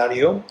 Create a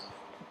scenario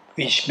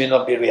which may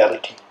not be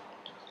reality.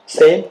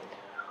 Say,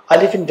 I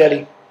live in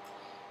Delhi,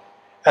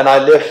 and I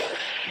live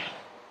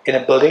in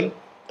a building,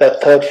 the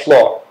third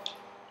floor,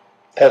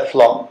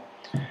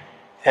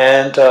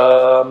 and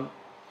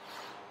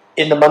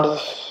in the month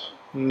of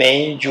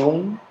May,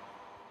 June,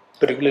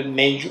 particularly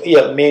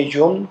May,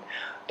 June,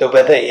 the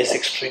weather is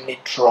extremely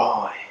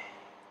dry.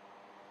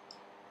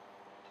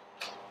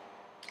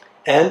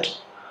 And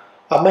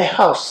my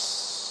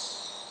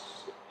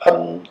house,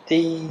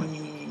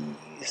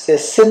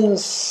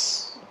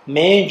 since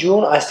May,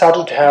 June, I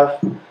started to have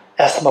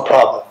asthma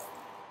problem.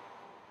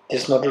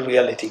 This is not a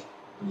reality.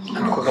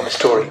 I'm a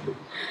story.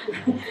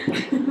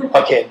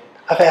 Okay,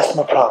 I have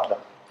asthma problem.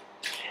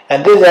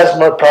 And this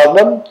asthma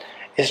problem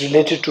is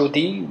related to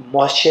the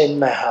moisture in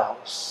my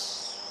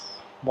house.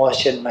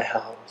 Moisture in my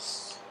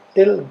house.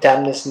 Little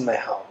dampness in my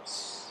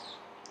house.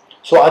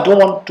 So I don't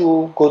want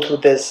to go through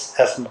this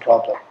asthma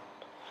problem.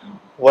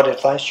 What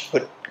advice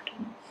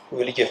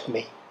will you give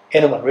me?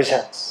 Anyone, raise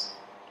hands.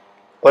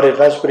 What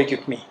advice would you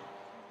give me?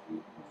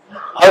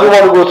 I don't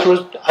want to go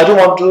through, I don't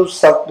want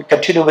to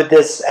continue with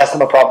this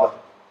asthma problem.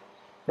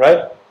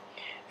 Right?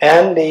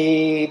 And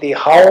the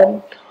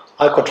how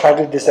I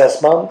contracted this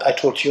asthma, I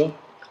told you,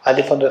 I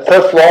live on the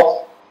 3rd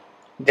floor,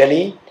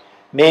 Delhi.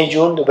 May,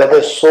 June, the weather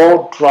is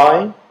so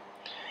dry.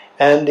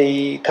 And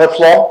the 3rd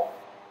floor,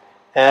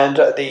 and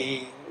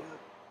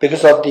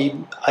because of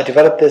I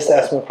developed this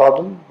asthma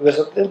problem, there was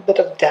a little bit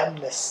of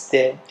dampness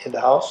there in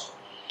the house.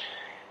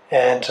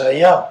 And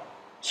yeah,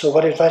 so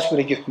what advice would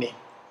you give me?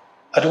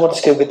 I don't want to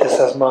stay with this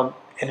asthma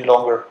any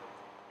longer.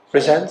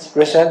 Raise hands,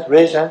 raise hands,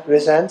 raise hands,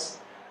 raise hands,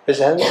 raise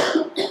hands.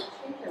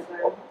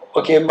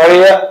 Okay,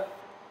 Maria,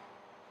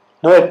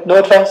 no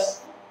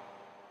advice?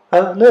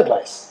 No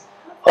advice.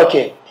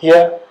 Okay,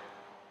 here.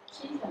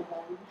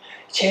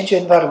 Change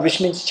your environment, which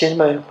means change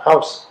my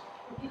house.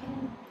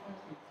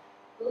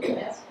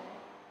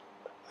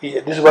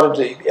 Yeah, this is what I'm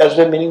saying.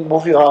 Elsewhere meaning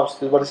move your house.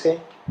 This is what I say.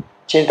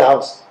 Change the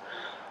house.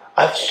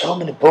 I have so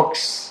many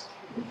books.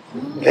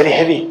 Very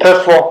heavy.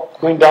 3rd floor,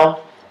 going down.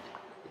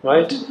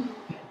 Right?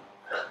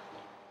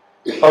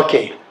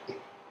 Okay.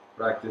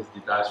 Practice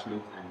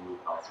detachment and move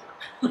elsewhere.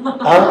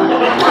 Huh?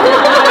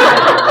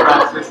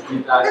 Practice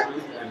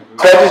detachment and move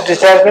Practice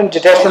detachment,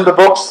 detach from the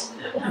books.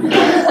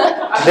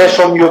 Detach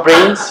from your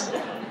brains.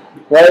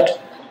 Right?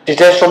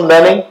 Detach from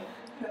learning.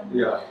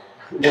 Yeah.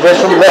 Detach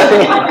from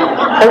learning.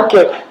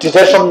 Okay.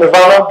 Detach from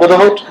nirvana,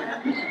 Buddhahood.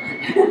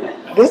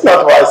 This is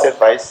not wise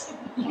advice.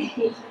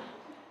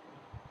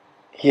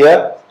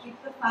 Here.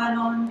 Keep the fan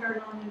on,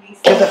 turn on the AC.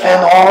 Keep the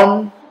fan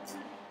on.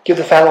 Keep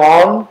the fan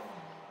on.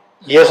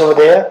 Yes, over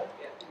there.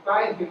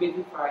 Buy a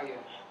humidifier.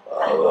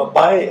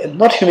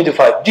 Not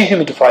humidifier,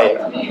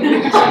 dehumidifier.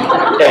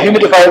 Yeah,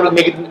 humidifier will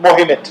make it more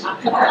humid.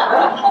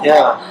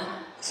 Yeah.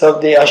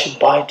 So I should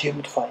buy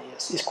dehumidifier.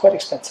 Yes, it's quite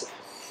expensive.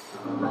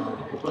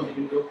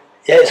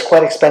 Yeah, it's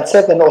quite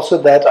expensive, and also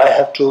that I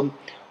have to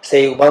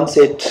say once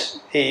is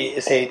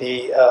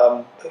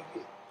a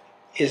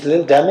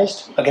little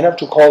damaged, I'm gonna have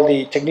to call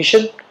the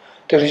technician.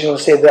 The technician will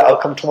say that I'll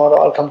come tomorrow,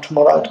 I'll come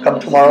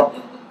tomorrow.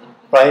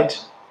 Right?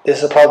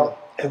 There's a problem.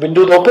 The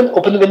windows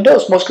open the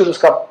windows, mosquitoes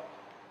come.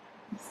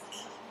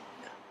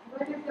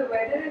 But if the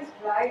weather is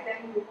dry,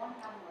 then you won't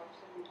have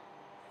moisture.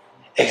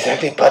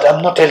 Exactly, but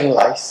I'm not telling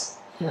lies.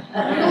 In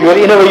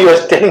a way you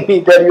are telling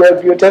me that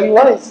you are telling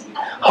lies.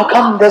 How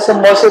come there's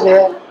some moisture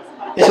there?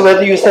 It's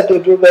whether you said the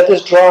weather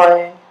is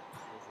dry.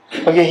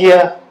 Okay,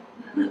 here.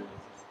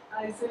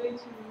 Isolate you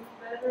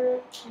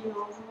better, clean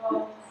all the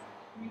walls,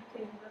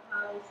 repaint the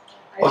house.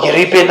 Okay,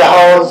 repaint the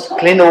house,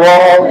 clean the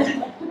walls,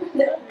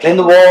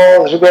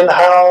 repaint the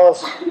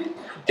house.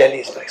 Delhi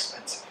is very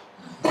expensive.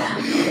 No, you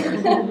can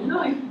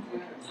do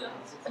it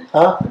yourself.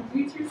 Huh?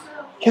 Complete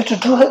yourself. You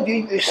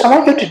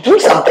have to do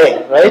something,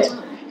 right?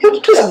 You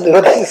have to do something.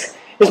 But it's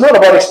not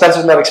about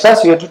expensive, not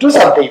expensive. You have to do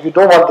something if you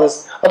don't want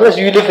this. Otherwise,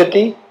 you live with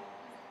the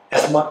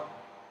asthma.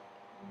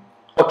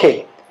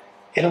 Okay.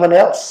 Anyone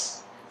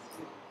else?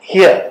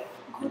 Here.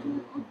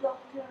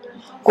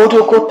 Go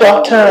to a good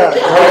doctor.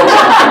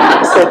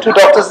 Right. So 2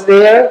 doctors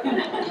there.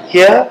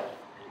 Here.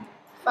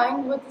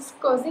 Find what is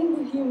causing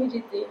the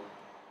humidity.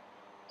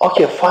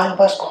 Okay, find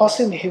what's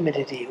causing the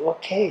humidity.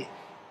 Okay.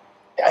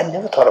 I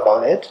never thought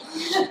about it.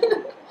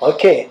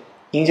 Okay.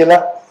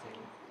 Angela.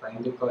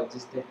 Find the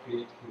causes that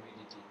create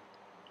humidity.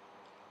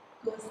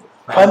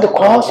 Find the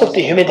cause of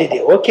the humidity.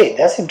 Okay,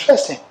 that's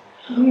interesting.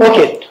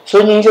 Okay,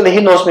 so Angela,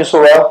 he knows me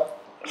so well.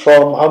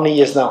 From how many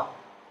years now?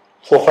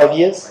 4 or 5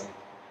 years?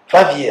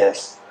 5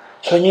 years.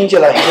 So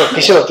Angela,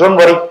 he said, don't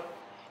worry.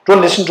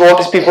 Don't listen to all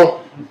these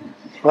people.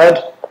 Right?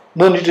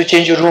 No need to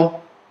change your room.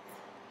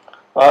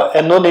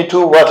 And no need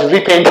to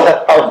repaint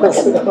the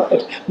house.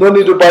 No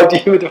need to buy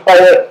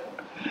dehumidifier.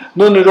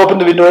 No need to open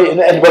the window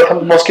and welcome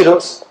the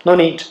mosquitoes. No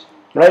need.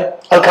 Right?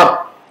 I'll come.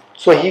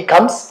 So he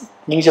comes.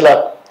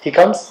 Angela, he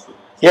comes.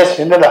 Yes,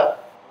 Vindala.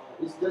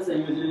 It's just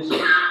an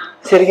imagination.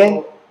 Say it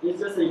again. It's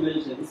just an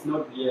imagination. It's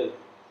not real.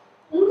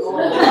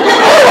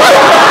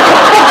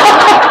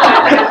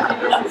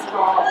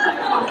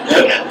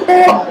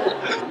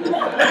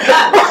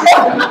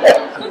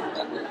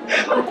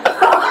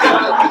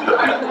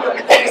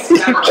 It's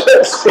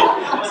interesting.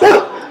 So,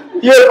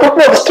 you're a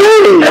cooking of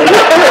story.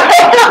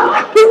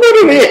 It's not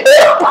real.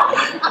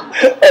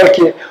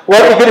 Okay.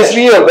 What if it is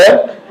real then?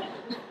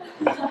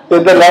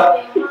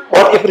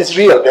 What if it is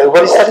real then?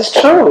 What is that is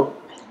true?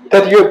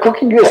 That you're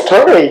cooking your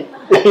story.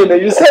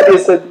 You said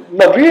it's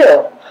not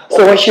real.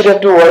 So why should I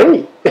have to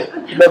worry?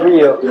 Not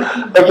real.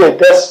 Okay,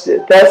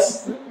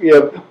 that's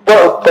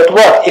but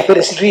what if it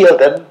is real?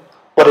 Then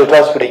what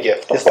advice would he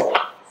give?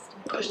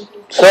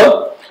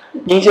 So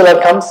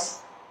Ningzila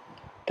comes,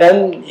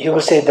 then he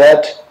will say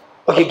that,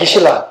 okay,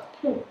 Geshe,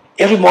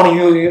 every morning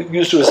you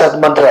used to recite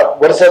mantra.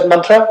 What is that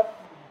mantra?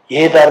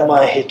 Ye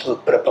dharma hetu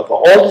prabhava.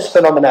 All these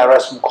phenomena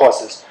arise from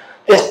causes.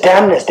 There's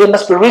dampness. There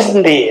must be reason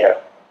in the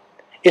air.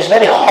 It's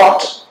very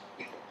hot,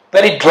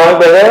 very dry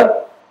weather.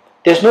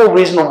 There's no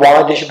reason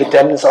why there should be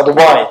dampness.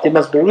 Otherwise, there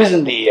must be reason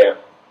in the air.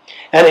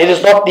 And it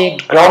is not the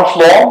ground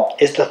floor.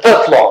 It's the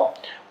third floor.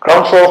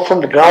 Ground floor,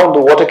 from the ground, the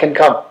water can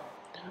come.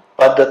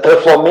 But the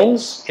third floor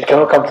means it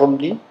cannot come from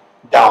the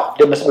down.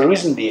 There must be a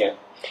reason in the air.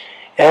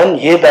 And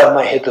Ye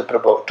Dharma Hetu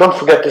Prabhava. Don't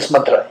forget this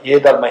mantra, Ye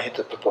Dharma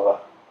Hetu Prabhava.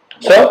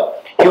 So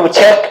he would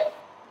check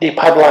the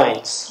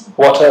pipelines,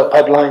 water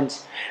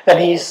pipelines, and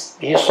he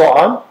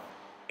saw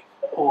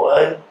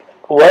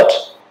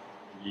what?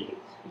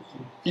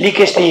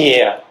 Leakage in the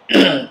air.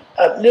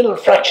 A little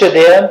fracture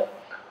there,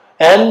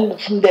 and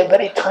from there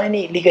very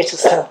tiny leakage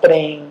is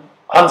happening,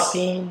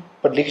 unseen,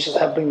 but leakage is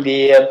happening in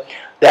the air.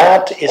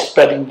 That is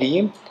spreading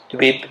the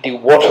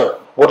water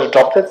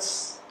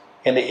droplets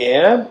in the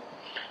air.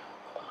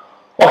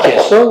 Okay,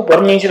 so what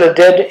Ningzila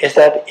did is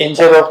that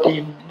instead of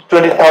the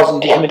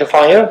 20,000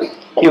 dehumidifier,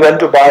 he went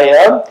to buy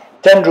a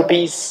 10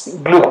 rupees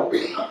glue.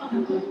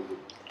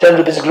 10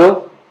 rupees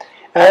glue,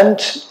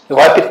 and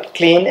wipe it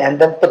clean and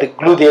then put the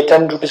glue there,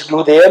 10 rupees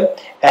glue there,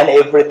 and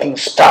everything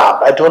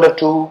stopped. I don't have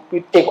to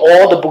take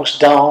all the books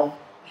down.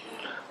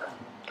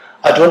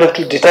 I don't have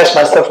to detach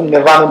myself from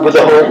Nirvana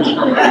Buddhahood.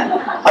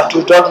 I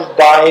don't have to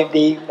buy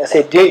the,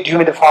 say,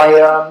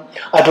 dehumidifier.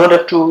 I don't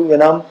have to,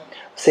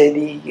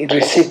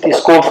 receive the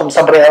scold from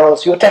somebody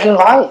else. You're telling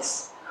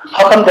lies.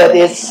 How come that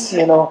is,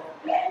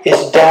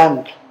 is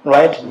damp,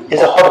 right?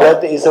 It's a hot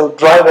weather, it's a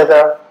dry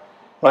weather,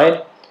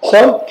 right?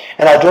 So,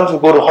 and I don't have to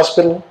go to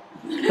hospital.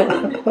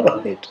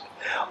 Right.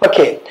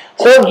 Okay,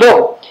 so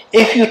look,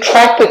 if you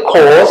track the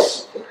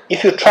cause,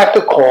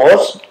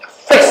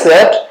 fix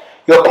it,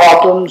 your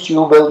problems,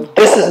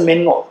 this is the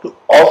meaning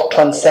of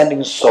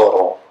transcending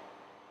sorrow.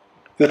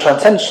 You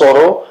transcend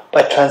sorrow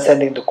by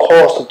transcending the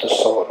cause of the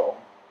sorrow.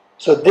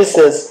 So this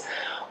is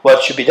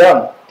what should be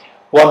done.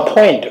 One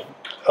point,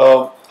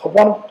 I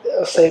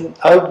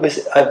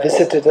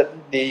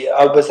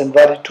was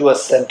invited to a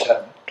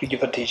center to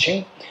give a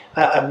teaching.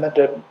 I met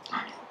a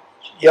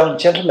young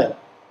gentleman,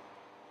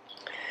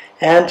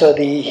 and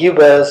he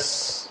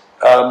was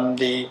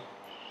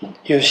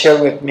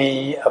sharing with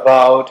me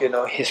about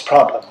his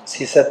problems.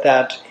 He said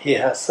that he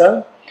is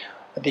on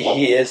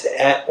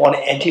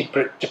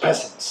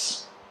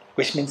antidepressants,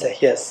 which means that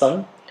he has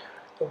some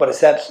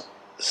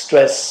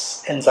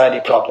stress, anxiety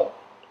problem,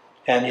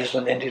 and he's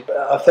on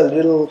I felt a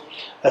little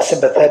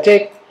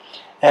sympathetic,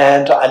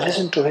 and I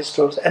listened to his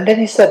stories. And then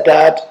he said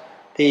that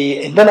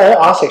then I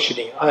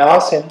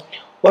asked him,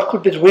 what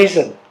could be the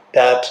reason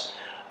that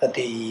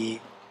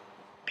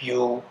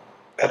you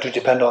have to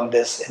depend on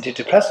this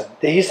antidepressant?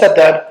 He said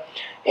that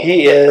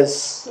he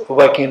is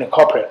working in a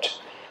corporate,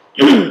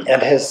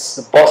 and his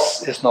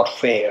boss is not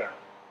fair,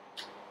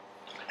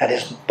 and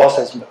his boss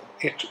is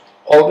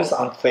always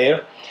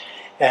unfair.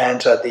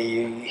 And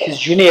his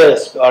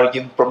juniors are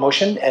given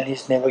promotion, and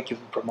he's never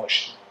given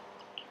promotion.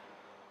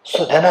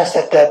 So then I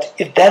said that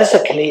if that is the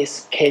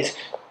case,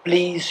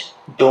 please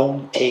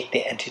don't take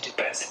the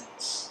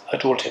antidepressants. I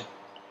told him,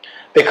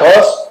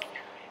 because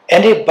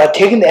by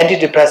taking the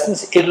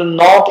antidepressants, it will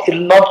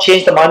not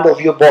change the mind of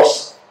your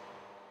boss.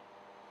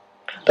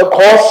 The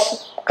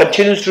cause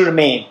continues to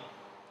remain.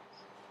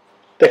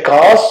 The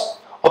cause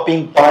of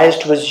being biased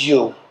towards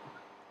you,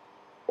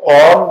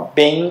 or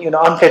being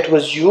unfair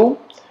towards you,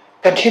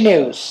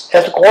 continues.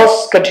 As the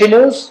cause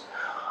continues,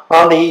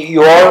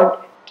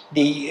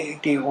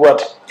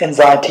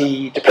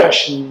 anxiety,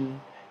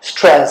 depression,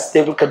 stress,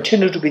 they will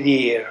continue to be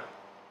there.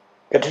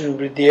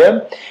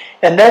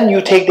 And then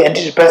you take the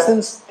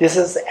antidepressants. This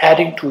is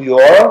adding to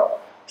your,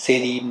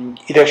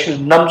 it actually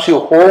numbs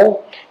your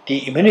whole,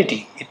 the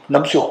immunity. It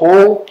numbs your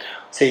whole,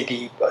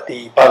 the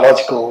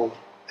biological,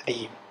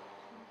 the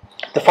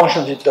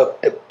functions of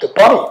the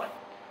body.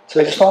 So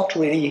it is not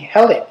really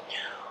healthy.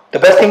 The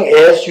best thing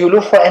is you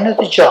look for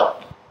another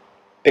job,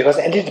 because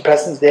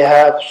antidepressants, they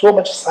have so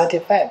much side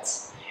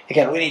effects. It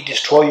can really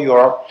destroy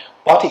your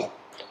body.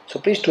 So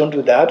please don't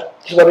do that.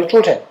 This is what I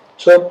told him.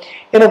 So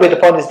in a way, the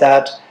point is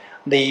that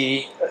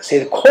the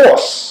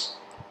cause,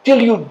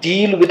 till you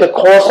deal with the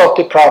cause of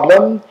the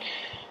problem,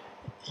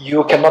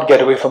 you cannot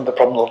get away from the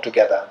problem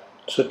altogether.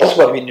 So this is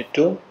what we need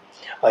to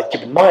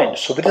keep in mind.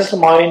 So with this in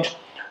mind,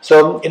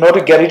 so in order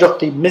to get rid of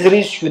the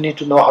miseries, you need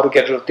to know how to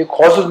get rid of the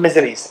cause of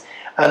miseries.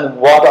 And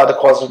what are the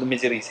causes of the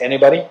miseries?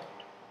 Anybody?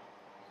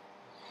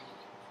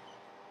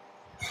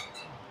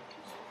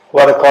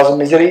 What are the causes of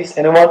miseries?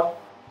 Anyone?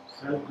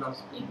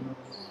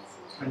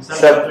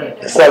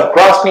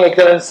 Self-grasping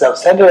ignorance,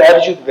 self-centered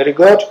attitude. Very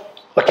good.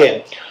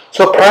 Okay.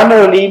 So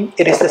primarily,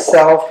 it is the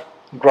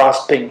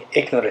self-grasping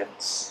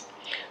ignorance.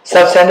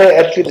 Self-centered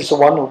attitude is the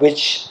one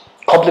which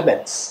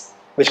complements.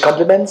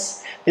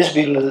 This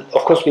we'll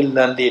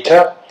learn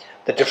later.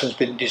 the difference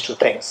between these two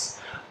things.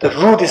 The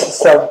root is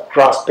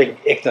self-grasping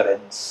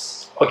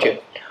ignorance.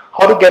 Okay,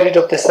 how to get rid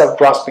of this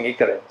self-grasping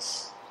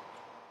ignorance?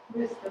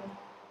 Wisdom.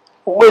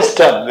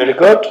 Wisdom, very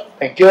good,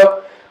 thank you.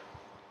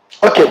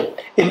 Okay,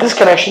 in this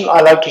connection,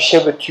 I'd like to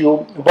share with you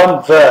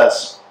one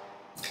verse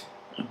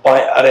by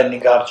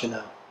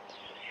Aranigarjuna.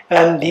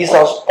 And these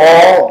are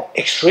all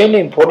extremely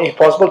important. If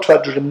possible, try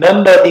to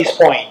remember these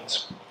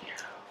points.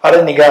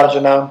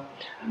 Aranigarjuna,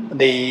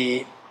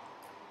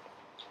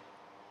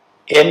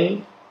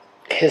 in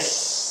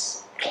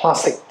his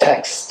classic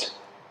text,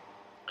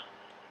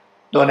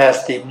 known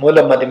as the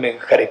Mula Madhyamika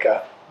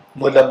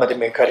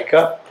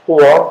Karika,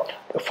 or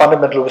the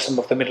fundamental wisdom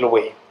of the middle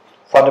way,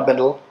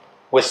 fundamental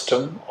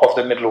wisdom of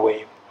the middle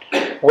way,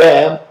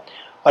 where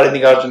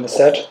Aranigarjuna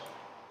said,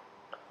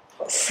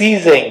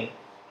 ceasing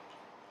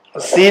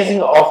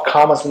of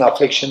karmas and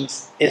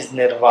afflictions is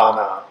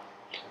nirvana.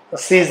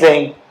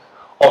 Ceasing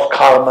of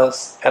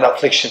karmas and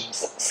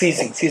afflictions.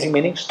 Ceasing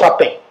meaning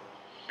stopping.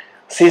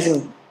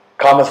 Ceasing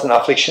karmas and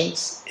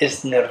afflictions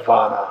is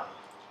nirvana.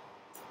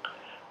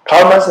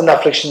 Karmas and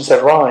afflictions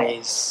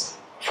arise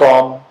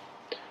from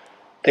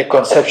the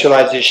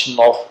conceptualization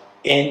of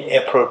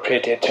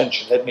inappropriate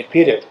attention. Let me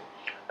repeat it.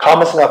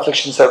 Karmas and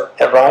afflictions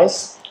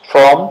arise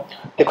from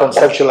the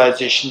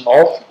conceptualization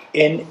of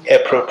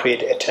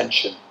inappropriate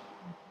attention,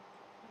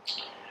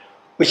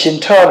 which in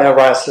turn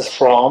arises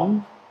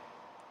from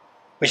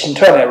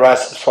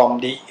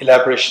the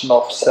elaboration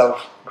of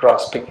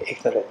self-grasping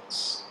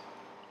ignorance.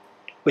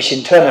 Which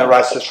in turn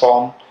arises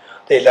from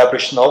the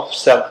elaboration of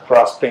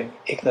self-grasping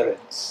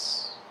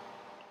ignorance.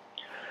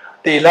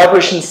 The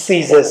elaboration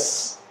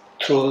ceases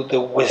through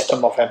the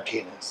wisdom of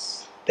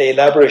emptiness. The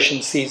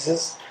elaboration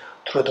ceases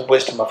through the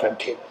wisdom of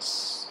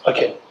emptiness.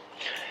 Okay,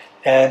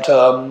 and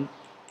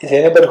is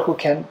there anybody who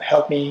can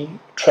help me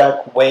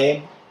track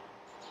where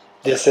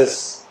this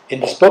is in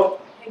this book?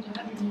 Page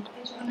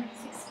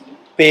 116.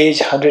 Page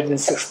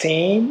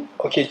 116.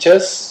 Okay,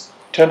 just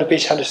turn to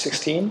page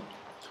 116.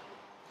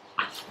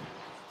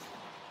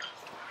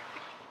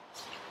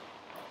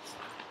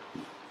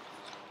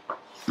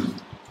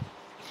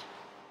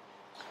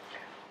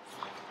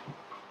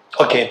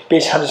 Okay,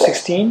 page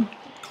 116.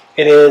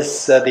 It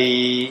is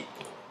the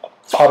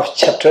part of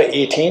chapter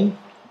 18.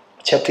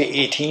 Chapter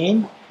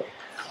 18,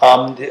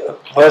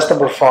 verse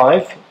number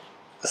 5.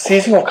 The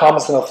ceasing of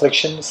karmas and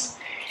afflictions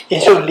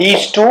instead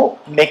leads to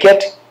make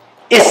it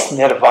is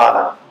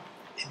nirvana.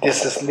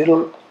 This is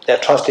little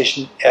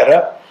translation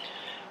error.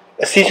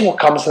 The ceasing of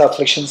karmas and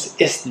afflictions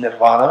is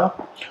nirvana.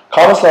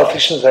 Karmas and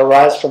afflictions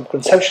arise from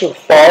conceptual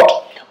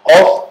thought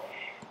of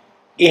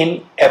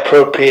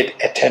inappropriate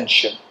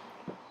attention.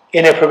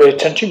 Inappropriate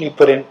attention, you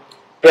put in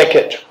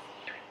bracket.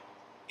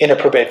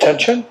 Inappropriate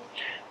attention.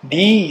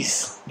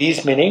 These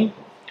meaning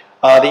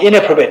the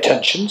inappropriate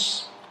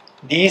attentions.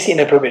 These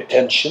inappropriate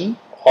attention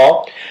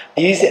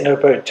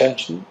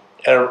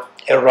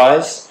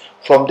arise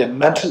from the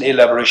mental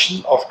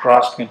elaboration of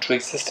grasping into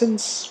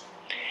existence,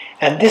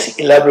 and this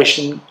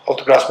elaboration of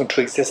the grasping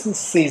into existence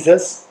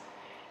ceases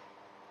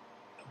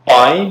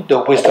by the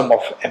wisdom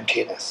of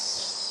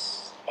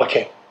emptiness.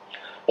 Okay,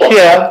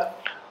 here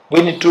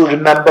we need to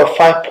remember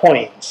 5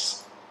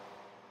 points.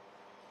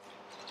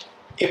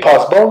 If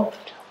possible,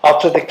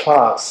 after the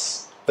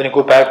class, when you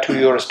go back to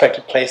your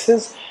respective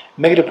places,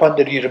 make it a point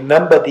that you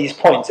remember these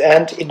points,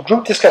 and in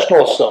group discussion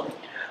also,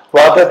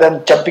 rather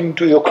than jumping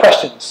to your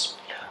questions,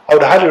 I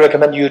would highly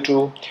recommend you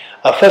to,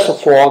 first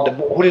of all,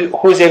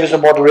 who is here as a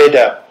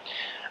moderator,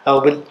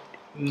 will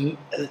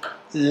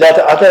let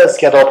others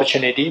get the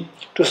opportunity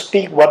to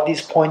speak what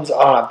these points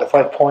are, the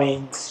 5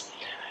 points,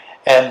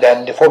 and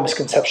then the 4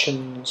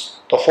 misconceptions,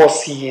 the 4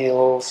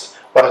 seals,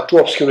 what are 2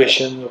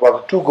 obscurations, what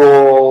are 2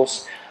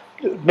 goals.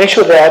 Make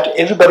sure that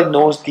everybody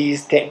knows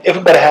these things,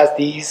 everybody has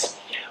these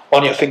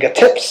on your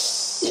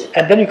fingertips,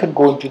 and then you can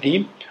go into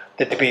the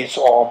debates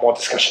or more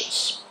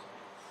discussions.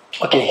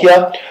 Okay,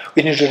 here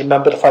we need to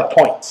remember the 5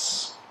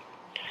 points.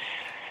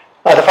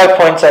 The 5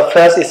 points are,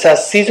 first, it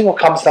says ceasing of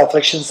karmas and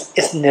afflictions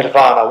is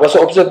nirvana. What's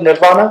the opposite of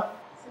nirvana?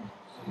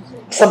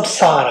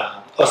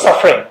 Samsara or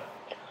suffering.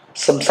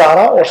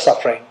 Samsara or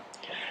suffering.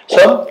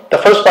 So the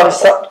first one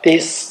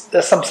is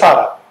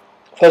samsara.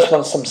 First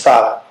one is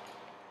samsara.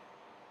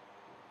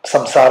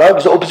 Samsara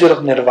is the opposite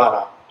of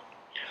nirvana.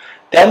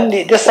 Then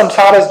this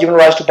samsara is given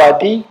rise to by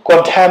the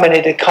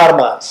contaminated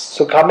karmas.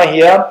 So karma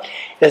here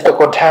is the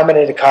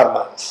contaminated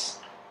karmas.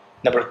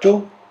 Number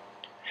 2.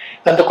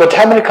 And the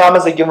contaminated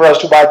karmas are given rise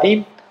to by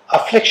the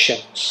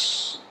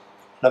afflictions.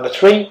 Number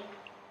 3.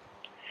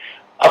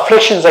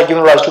 Afflictions are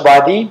given rise to by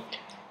the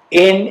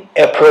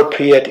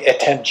inappropriate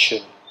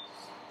attention.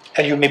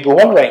 And you may be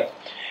wondering,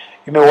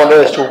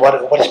 as to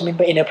what is meant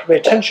by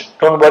inappropriate attention.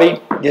 Don't worry,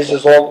 this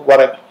is all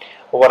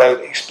what I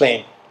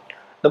explained.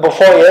 Number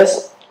 4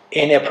 is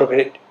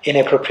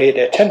inappropriate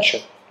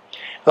attention.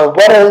 Now,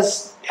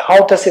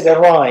 how does it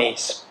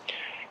arise?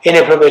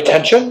 Inappropriate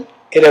attention,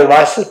 it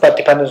arises by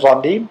dependence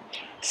on the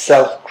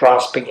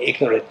self-grasping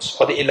ignorance,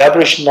 or the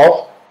elaboration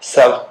of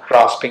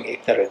self-grasping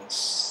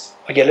ignorance.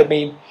 Okay, let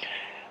me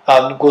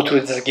go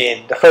through this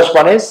again. The first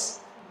one is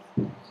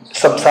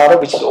samsara,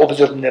 which is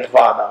opposite of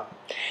nirvana.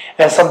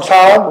 And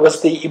samsara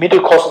was the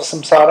immediate cause of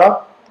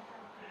samsara,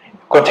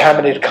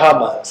 contaminated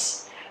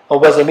karmas.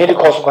 And what is the immediate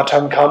cause of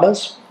contaminated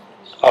karmas?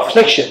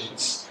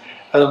 Afflictions.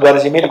 And what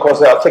is the immediate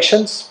cause of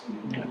afflictions?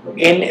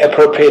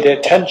 Inappropriate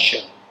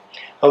attention.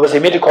 What was the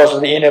immediate cause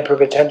of the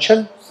inappropriate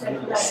attention?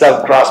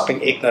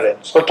 Self-grasping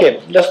ignorance.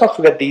 Okay, let's not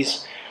forget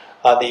these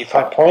are the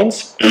 5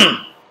 points.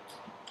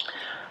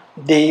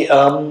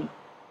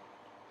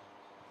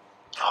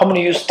 How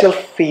many of you still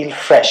feel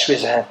fresh?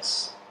 Raise your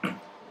hands.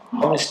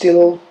 How many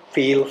still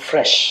feel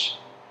fresh?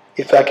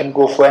 If I can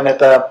go for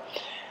another,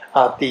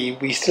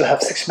 we still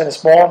have 6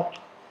 minutes more.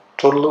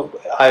 Total,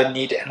 I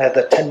need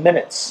another 10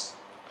 minutes.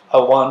 I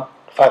want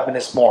 5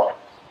 minutes more.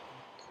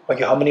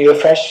 Okay, how many are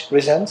fresh?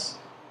 Raise your hands.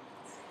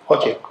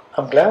 Okay,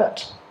 I'm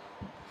glad.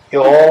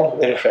 You're all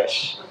very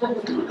fresh.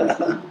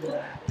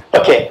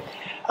 Okay.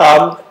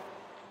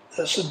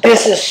 So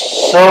this is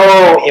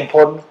so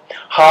important,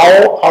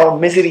 how our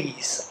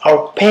miseries,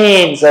 our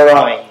pains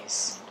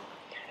arise.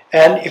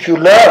 And if you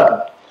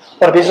learn on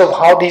the basis of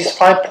how these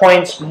 5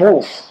 points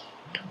move,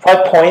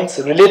 5 points,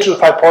 related to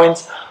 5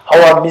 points,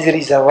 how our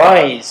miseries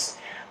arise,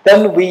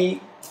 then we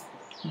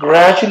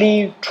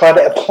gradually try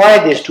to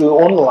apply this to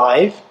your own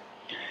life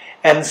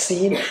and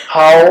see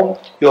how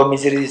your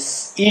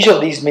miseries, each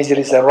of these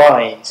miseries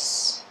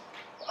arise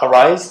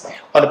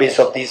on the basis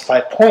of these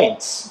 5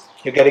 points.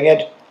 You're getting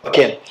it?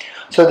 Okay.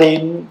 So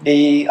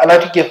I'd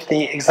like to give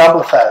the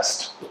example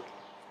first.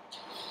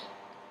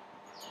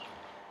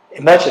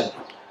 Imagine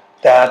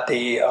that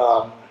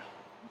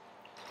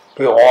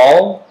we're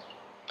all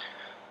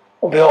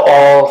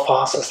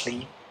fast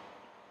asleep,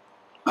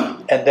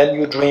 and then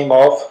you dream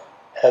of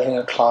having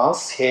a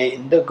class here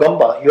in the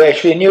Gomba. You're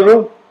actually in your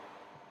room,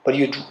 but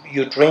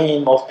you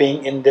dream of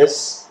being in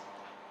this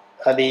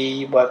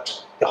the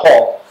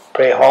hall,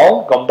 prayer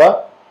hall,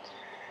 Gomba,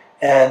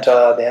 and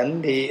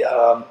then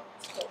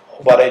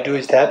what I do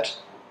is that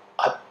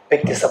I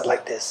pick this up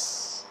like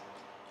this.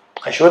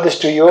 I show this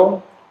to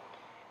you,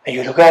 and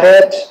you look at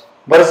it.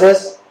 What is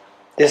this?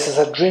 This is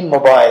a dream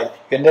mobile.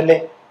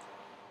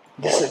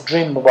 This is a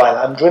dream mobile.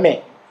 I'm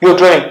dreaming. You're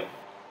dreaming.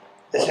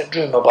 This is a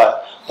dream mobile.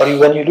 But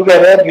when you look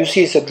at it, you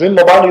see it's a dream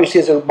mobile. You see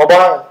it's a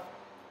mobile.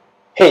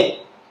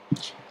 Hey,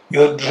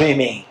 you're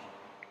dreaming.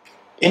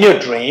 In your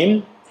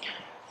dream,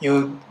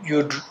 you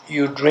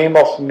dream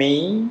of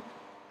me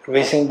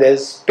raising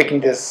this, picking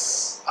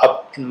this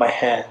up in my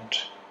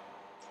hand.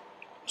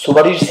 So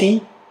what do you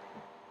see?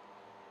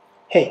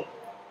 Hey.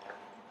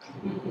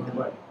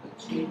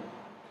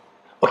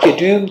 Okay,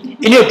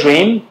 in your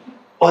dream,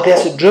 oh,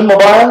 there's a dream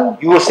mobile,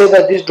 you will say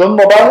that this dream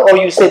mobile, or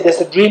you say there's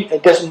a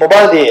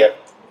mobile there.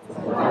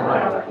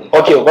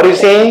 Okay, what are you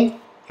saying?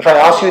 If I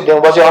ask you,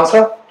 then what's your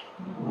answer?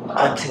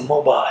 I'm saying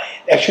mobile.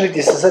 Actually,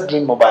 this is a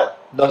dream mobile.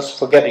 Don't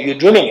forget it, you're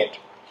dreaming it.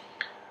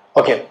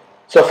 Okay,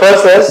 so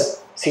first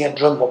is seeing a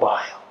dream mobile.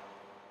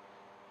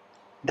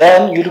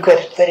 Then you look at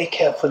it very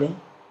carefully,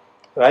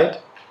 right?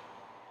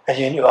 And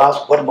then you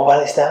ask, what mobile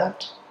is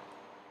that?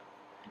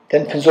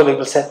 Then Pinzoli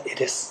will say, it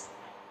is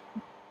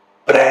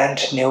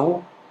brand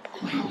new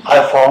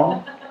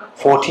iPhone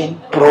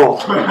 14 Pro.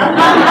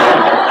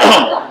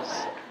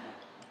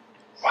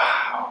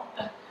 Wow.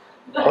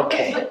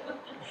 Okay.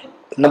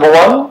 Number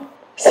one,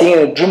 seeing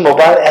a dream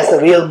mobile as a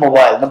real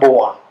mobile, number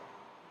one.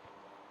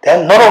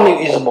 Then not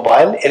only is it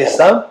mobile, it is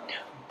a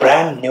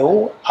brand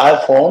new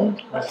iPhone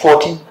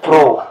 14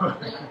 Pro.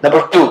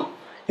 Number two,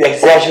 you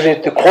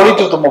exaggerate the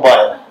quality of the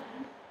mobile.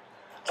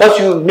 First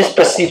you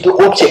misperceive the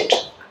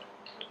object,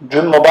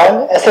 dream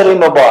mobile as a real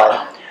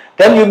mobile.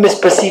 Then you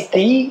misperceive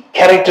the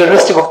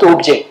characteristic of the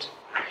object.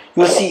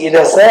 You see it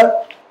as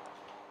a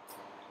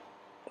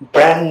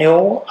brand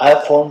new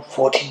iPhone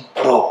 14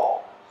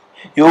 Pro.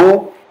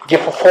 You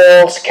give a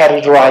false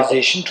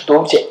characterization to the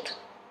object.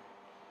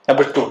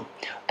 Number two.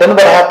 Then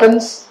what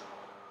happens?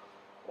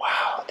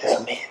 Wow, this is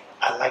amazing.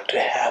 I'd like to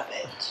have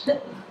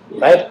it.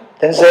 Right?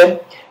 Then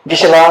say,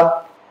 Geshe,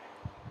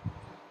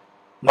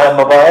 my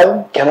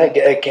mobile, can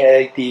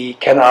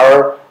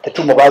our the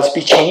two mobiles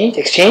be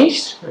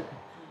exchanged?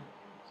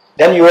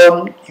 Then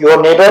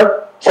your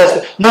neighbor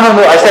says, no,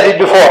 I said it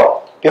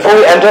before. Before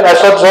we entered, I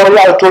saw this already,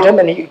 I told him,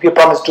 and he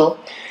promised to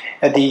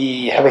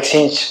have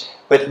exchange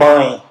with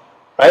mine.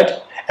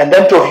 Right? And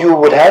then two of you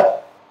would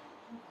have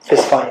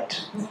fist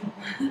fight.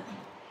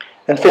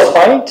 And fist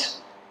fight,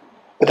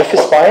 with a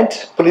fist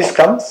fight, police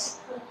comes,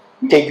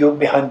 take you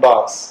behind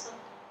bars.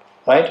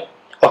 Right?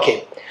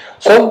 Okay.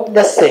 So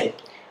let's say,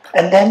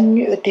 and then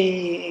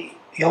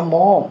your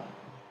mom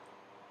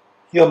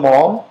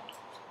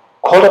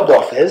called up the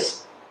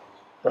office,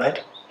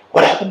 right?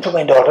 What happened to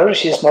my daughter?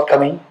 She's not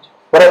coming.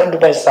 What happened to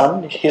my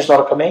son? He's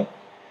not coming.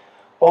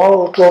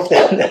 Oh, two of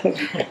them,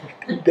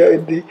 they're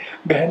in the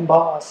behind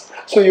bars.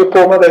 So your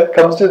poor mother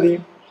comes to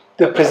the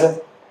prison.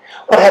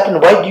 What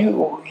happened? Why do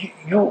you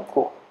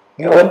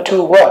went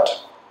to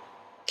what?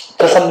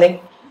 Thosamling?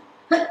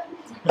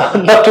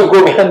 Not to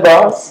go behind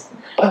bars.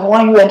 But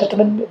why you entered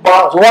in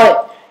bars?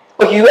 Why?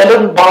 But you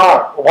entered in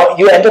bar. Why?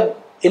 You entered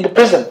in the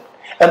prison.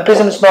 And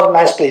prison is not a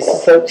nice place.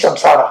 It's a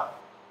samsara.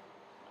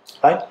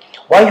 Right?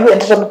 Why you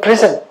entered in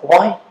prison?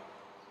 Why?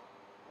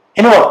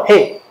 Anyone?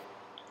 Hey,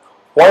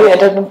 why you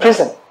entered in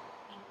prison?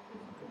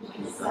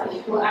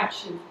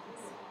 action.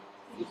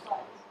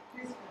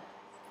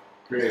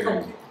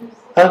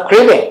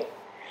 Craving.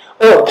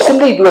 Oh,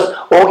 simply because,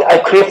 oh, I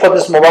crave for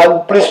this mobile,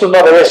 police will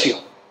not arrest you.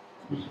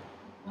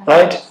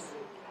 Right?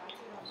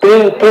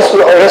 Police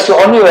will arrest you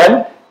only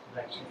when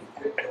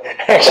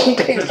action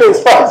takes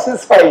place. Fast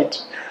is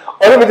fight.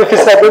 Only with the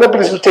fist fight, the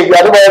police will take you.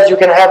 Otherwise, you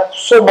can have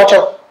so much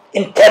of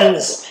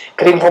intense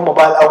craving for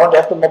mobile. I want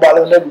to have the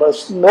mobile.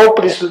 No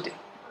police will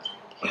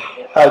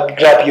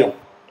grab you.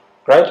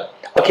 Right?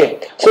 Okay.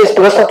 So it's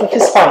because of the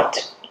fist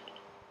fight.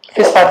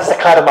 Fist fight is a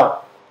karma.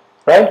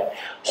 Right?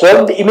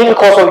 So the immediate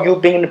cause of you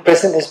being in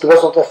prison is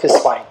because of the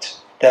fist fight.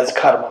 That's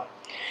karma.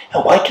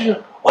 And why did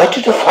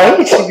you fight?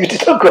 You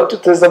did not go to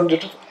prison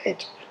to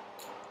fight.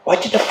 Why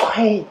did you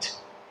fight?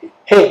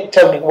 Hey,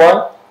 tell me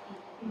why?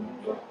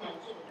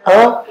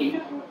 Huh?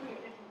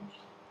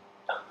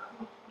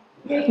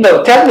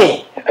 No, tell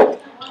me.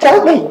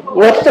 Tell me.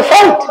 Why did you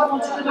fight?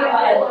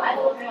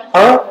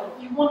 Huh?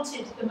 You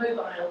wanted the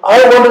mobile.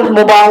 I wanted the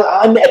mobile.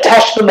 I'm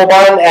attached to the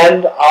mobile,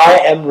 and I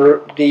am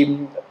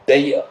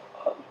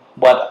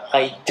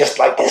I just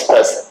like this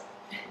person,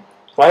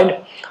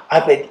 right?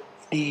 I've had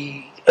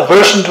the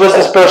aversion towards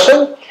this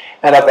person,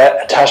 and I've had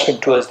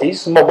attachment towards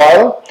this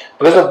mobile.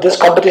 Because of this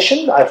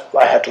competition,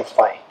 I had to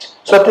fight.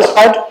 So this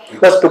fight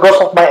was because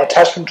of my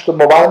attachment to the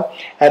mobile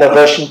and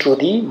aversion to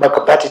my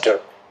competitor.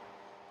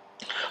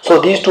 So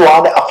these two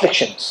are the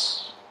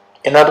afflictions.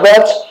 In other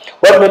words,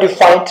 what made you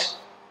fight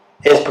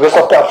is because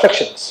of the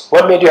afflictions.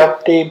 What made you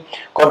have the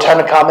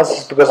contaminant karmas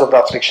is because of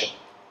the affliction.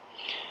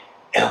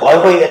 And why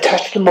were you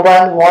attached to the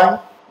mobile? Why?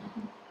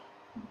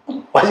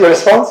 What's your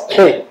response?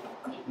 Hey.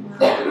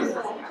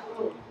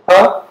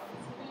 Huh?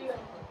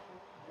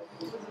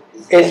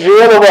 It's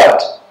real or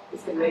what?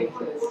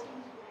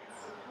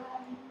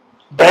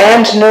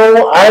 Brand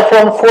new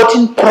iPhone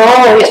 14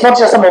 Pro. It's not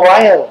just a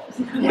mobile.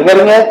 You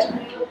getting it?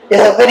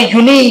 It's a very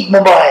unique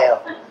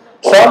mobile.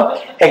 So,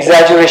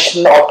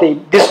 exaggeration of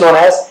this known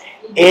as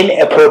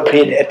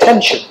inappropriate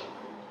attention.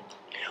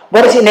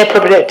 What is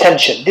inappropriate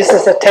attention? This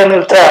is a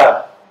Tamil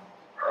term.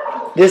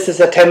 This is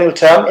a Tamil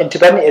term. In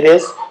Tibetan it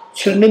is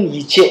Chulmin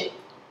Yiche.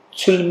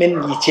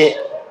 Chulmin Yiche.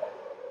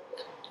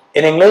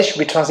 In English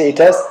we translate it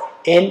as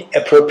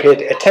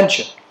inappropriate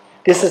attention.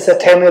 This is a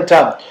Tamil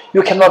term.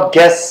 You cannot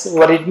guess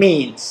what it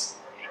means.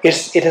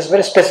 It has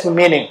very specific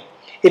meaning.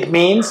 It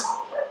means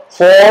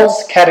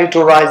false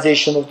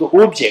characterization of the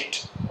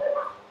object.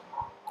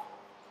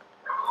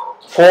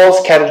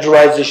 False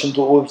characterization of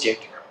the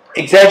object.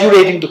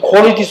 Exaggerating the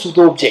qualities of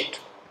the object.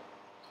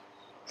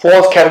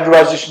 False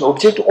characterization of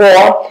the object,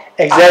 or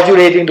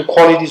exaggerating the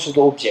qualities of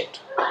the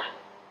object.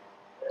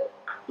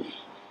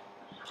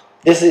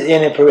 This is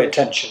inappropriate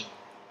attention.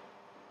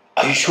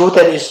 Are you sure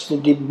that is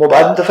the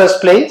mobile in the first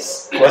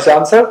place? What's the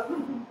answer?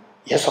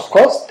 Yes, of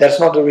course. That's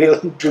not a real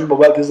dream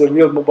mobile. This is a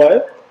real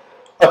mobile.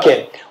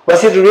 Okay.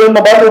 Was it a real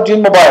mobile or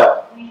dream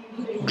mobile?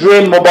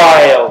 Dream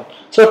mobile.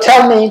 So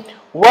tell me,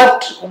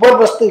 what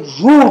was the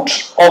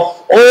root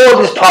of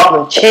all these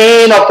problems?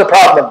 Chain of the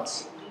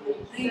problems.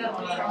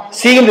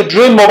 Seeing the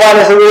dream mobile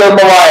as a real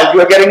mobile.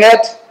 You are getting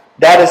it?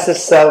 That is the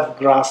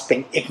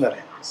self-grasping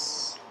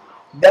ignorance.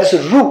 That is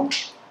the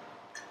root.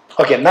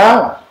 Okay,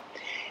 now,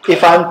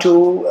 if I'm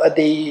to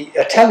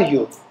tell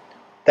you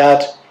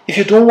that if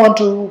you don't want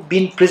to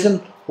be in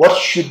prison, what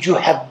should you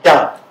have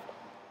done?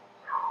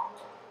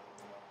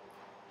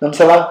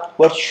 Namsala,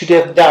 what should you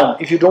have done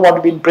if you don't want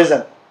to be in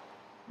prison?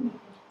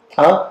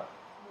 Huh?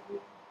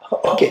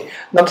 Okay,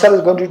 Namsala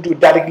is going to do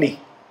directly.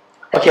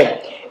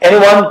 Okay,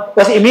 anyone,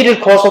 what's the immediate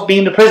cause of being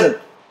in the prison?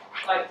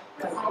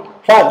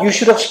 Fine, you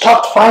should have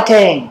stopped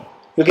fighting.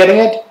 You getting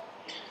it?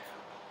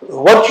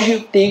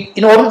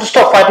 In order to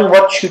stop fighting,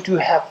 what should you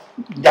have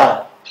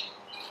done?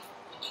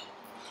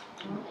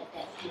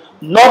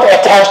 Not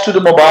attached to the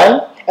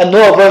mobile and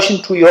no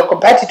aversion to your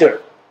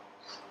competitor.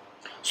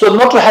 So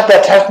not to have the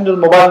attachment to the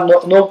mobile,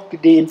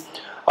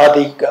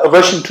 the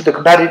aversion to the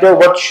competitor,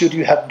 what should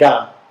you have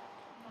done?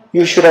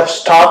 You should have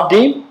stopped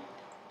the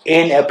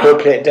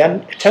inappropriate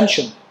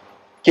attention.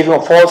 Giving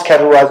a false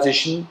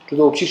categorization to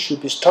the object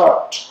should be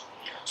stopped.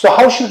 So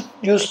how should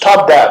you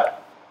stop that?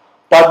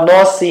 By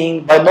not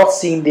seeing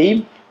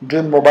the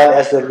dream mobile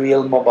as the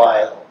real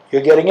mobile.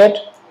 You're getting it?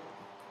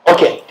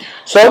 Okay.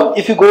 So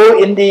if you go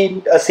in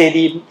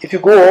if you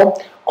go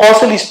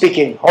causally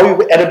speaking, how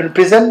you end up in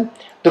prison,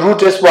 the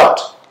root is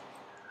what?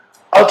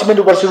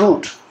 Ultimately, what's the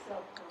root?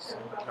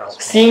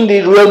 Seeing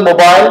the real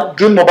mobile,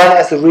 dream mobile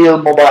as the real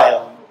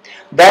mobile.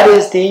 That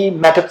is the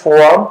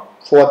metaphor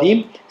for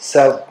the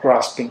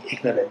self-grasping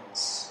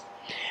ignorance.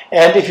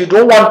 And if you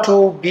don't want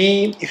to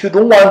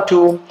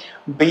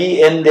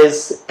be in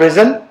this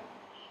prison,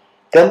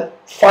 then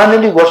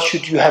finally what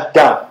should you have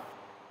done?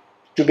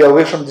 To be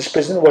away from this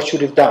prison, what should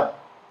you have done?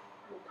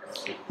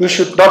 You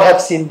should not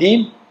have seen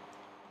the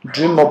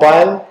dream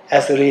mobile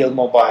as a real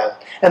mobile.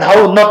 And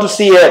how not to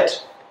see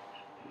it?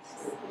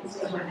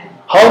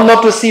 How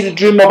not to see the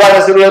dream mobile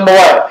as a real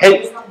mobile?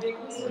 Hey,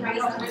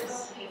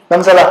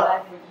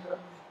 Namsala.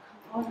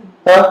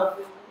 Huh?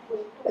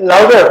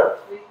 Louder.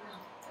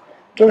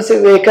 Don't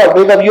say wake up.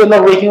 Wake up. You're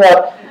not waking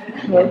up.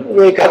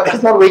 Wake up.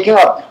 That's not waking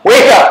up.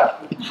 Wake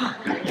up.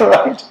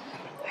 Right?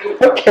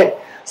 Okay.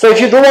 So if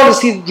you don't want to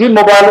see dream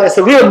mobile as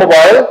a real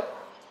mobile,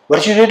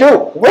 what should you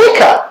do? Wake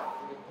up.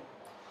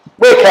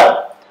 Wake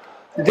up.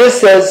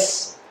 This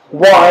is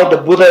why the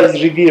Buddha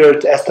is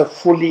revered as the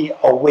fully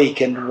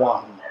awakened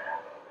one.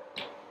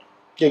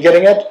 You're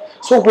getting it?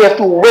 So we have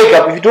to wake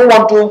up. If you don't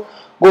want to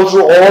go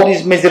through all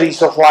these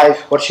miseries of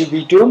life, what should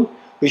we do?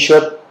 We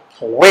should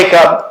wake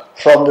up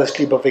from the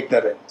sleep of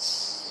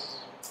ignorance.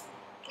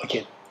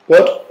 Okay,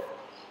 good?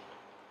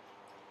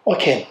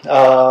 Okay,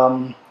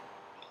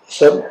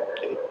 so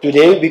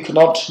today we could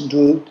not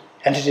do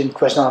entertain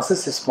question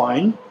answers, it's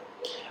fine.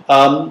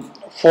 For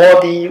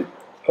the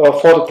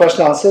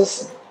question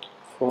answers,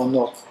 for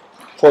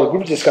the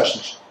group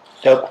discussions,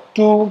 there are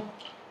two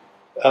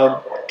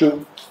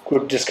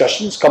group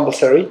discussions,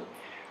 compulsory.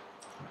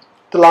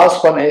 The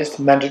last one is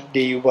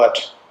mandatory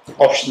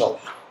optional.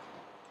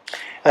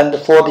 And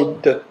for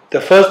the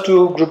first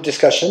two group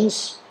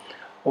discussions,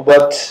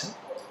 what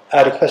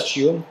I request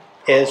you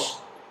is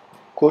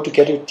go to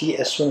get your tea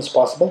as soon as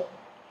possible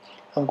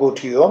and go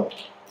to your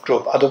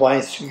group.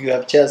 Otherwise, you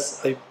have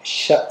just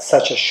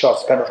such a short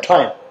span of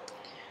time.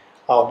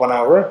 1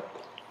 hour,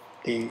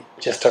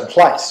 just time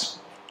flies.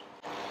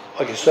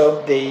 Okay,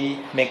 so they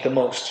make the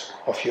most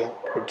of your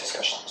group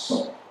discussions.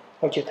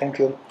 Okay, thank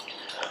you.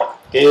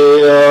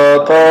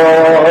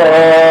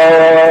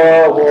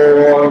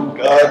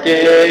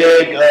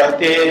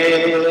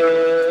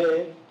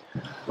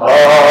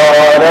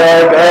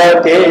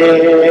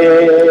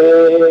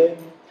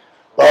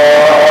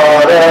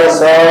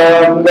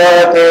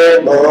 Parasangate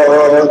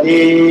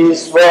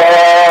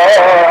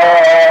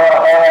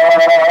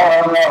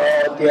bodhisvatyana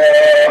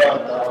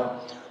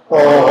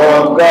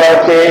Om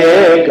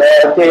gate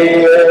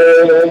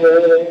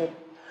gate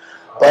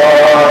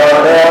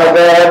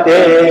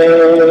paragate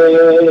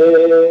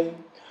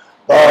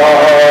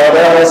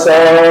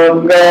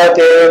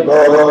parasangate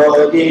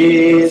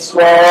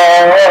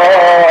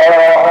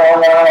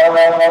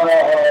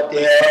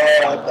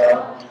bodhisvatyana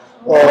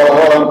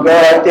Om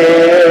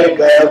gate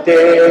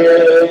gate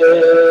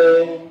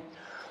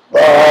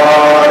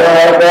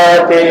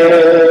paragate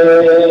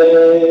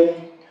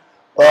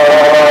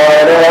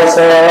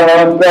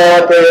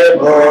parasangate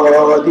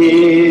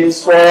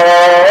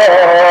bodhisvatyana